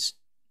countries,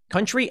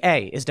 country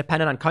A is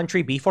dependent on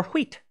country B for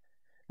wheat.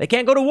 They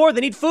can't go to war, they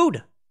need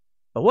food.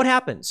 But what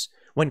happens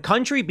when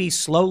country B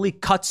slowly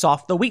cuts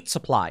off the wheat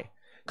supply?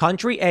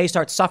 Country A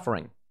starts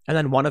suffering, and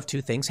then one of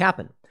two things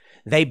happen.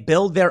 They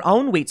build their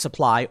own wheat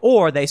supply,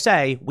 or they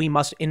say, we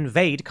must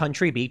invade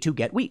country B to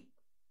get wheat.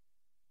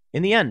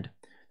 In the end,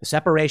 the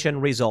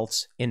separation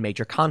results in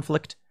major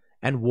conflict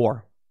and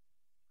war.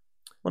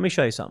 Let me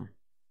show you something.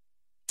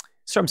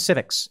 It's from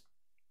Civics.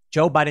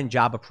 Joe Biden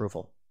job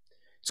approval.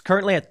 It's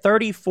currently at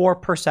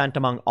 34%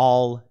 among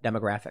all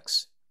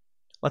demographics.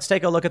 Let's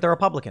take a look at the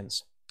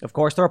Republicans. Of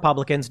course, the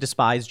Republicans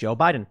despise Joe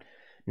Biden.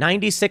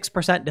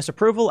 96%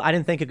 disapproval. I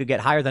didn't think it could get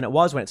higher than it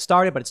was when it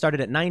started, but it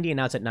started at 90 and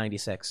now it's at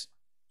 96.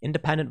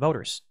 Independent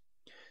voters,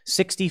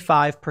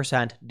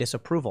 65%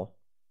 disapproval.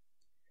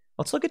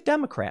 Let's look at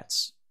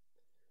Democrats.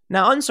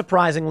 Now,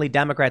 unsurprisingly,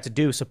 Democrats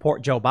do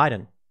support Joe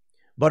Biden,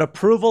 but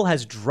approval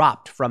has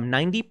dropped from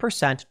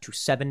 90% to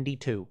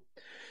 72%.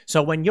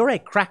 So when you're a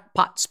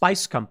crackpot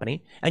spice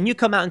company and you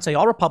come out and say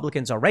all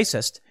Republicans are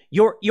racist,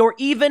 you're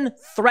even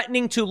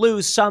threatening to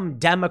lose some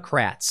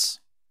Democrats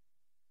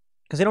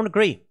because they don't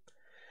agree.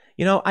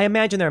 You know, I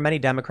imagine there are many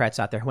Democrats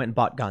out there who went and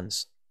bought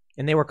guns.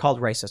 And they were called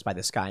racist by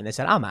this guy. And they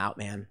said, I'm out,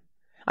 man.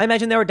 I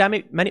imagine there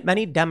were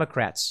many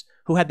Democrats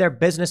who had their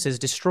businesses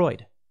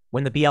destroyed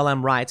when the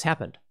BLM riots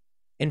happened.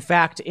 In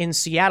fact, in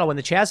Seattle, when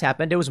the Chaz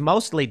happened, it was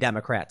mostly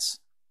Democrats.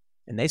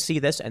 And they see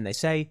this and they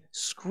say,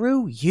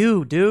 screw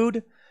you,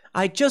 dude.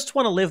 I just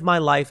want to live my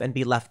life and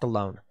be left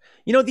alone.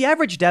 You know, the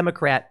average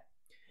Democrat,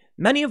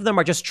 many of them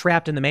are just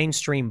trapped in the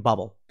mainstream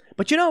bubble.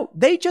 But, you know,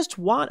 they just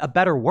want a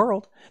better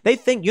world. They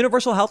think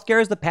universal health care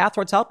is the path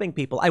towards helping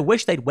people. I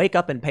wish they'd wake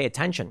up and pay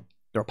attention.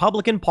 The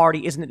Republican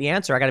Party isn't the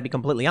answer. I got to be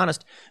completely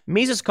honest.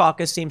 Mises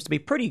Caucus seems to be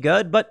pretty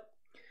good, but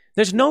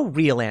there's no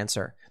real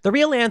answer. The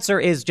real answer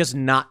is just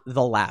not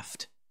the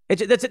left.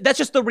 That's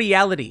just the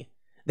reality.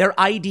 They're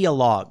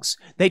ideologues.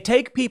 They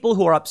take people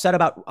who are upset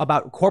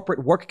about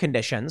corporate work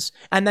conditions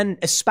and then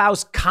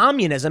espouse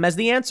communism as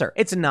the answer.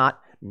 It's not.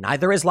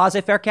 Neither is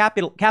laissez-faire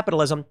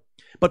capitalism,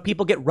 but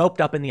people get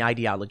roped up in the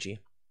ideology.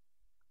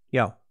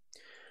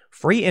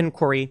 Free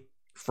inquiry,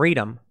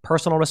 freedom,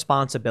 personal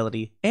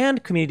responsibility,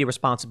 and community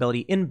responsibility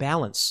in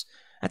balance.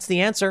 That's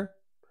the answer.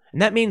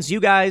 And that means you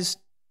guys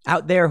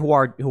out there who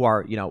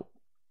are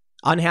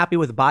unhappy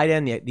with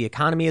Biden, the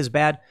economy is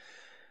bad.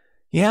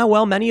 Yeah,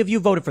 well, many of you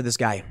voted for this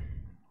guy.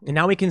 And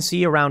now we can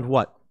see around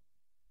what?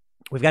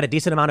 We've got a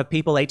decent amount of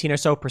people, 18 or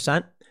so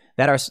percent,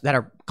 that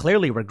are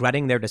clearly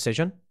regretting their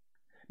decision.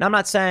 Now, I'm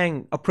not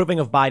saying approving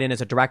of Biden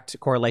is a direct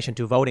correlation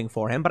to voting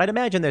for him, but I'd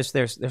imagine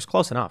there's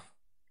close enough.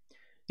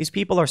 These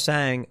people are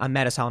saying, I'm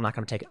mad as hell,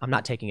 I'm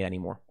not taking it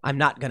anymore. I'm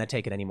not going to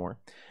take it anymore.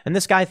 And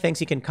this guy thinks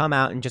he can come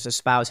out and just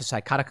espouse his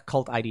psychotic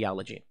cult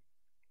ideology.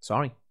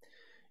 Sorry.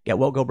 Get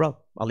woke, go bro.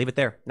 I'll leave it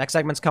there. Next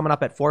segment's coming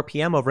up at 4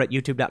 p.m. over at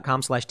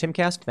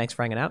youtube.com/Timcast. Thanks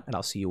for hanging out, and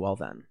I'll see you all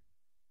then.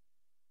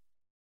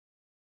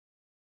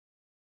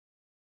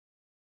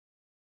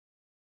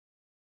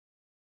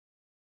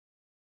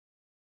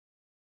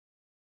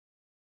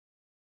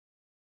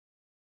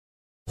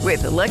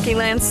 With the Lucky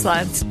Land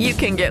Slots, you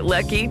can get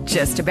lucky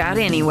just about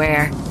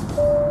anywhere.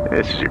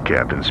 This is your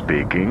captain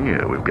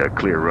speaking. We've got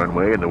clear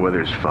runway and the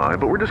weather's fine,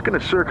 but we're just going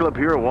to circle up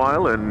here a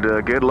while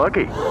and get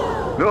lucky.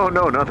 No,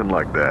 nothing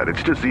like that.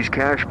 It's just these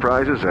cash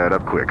prizes add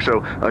up quick.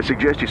 So I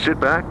suggest you sit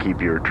back, keep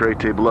your tray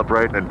table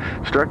upright, and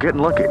start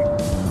getting lucky.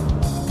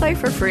 Play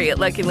for free at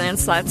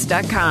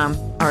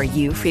LuckyLandSlots.com. Are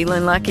you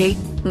feeling lucky?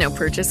 No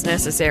purchase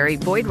necessary.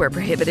 Void where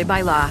prohibited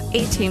by law.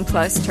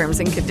 18+ terms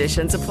and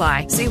conditions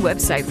apply. See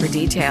website for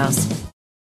details.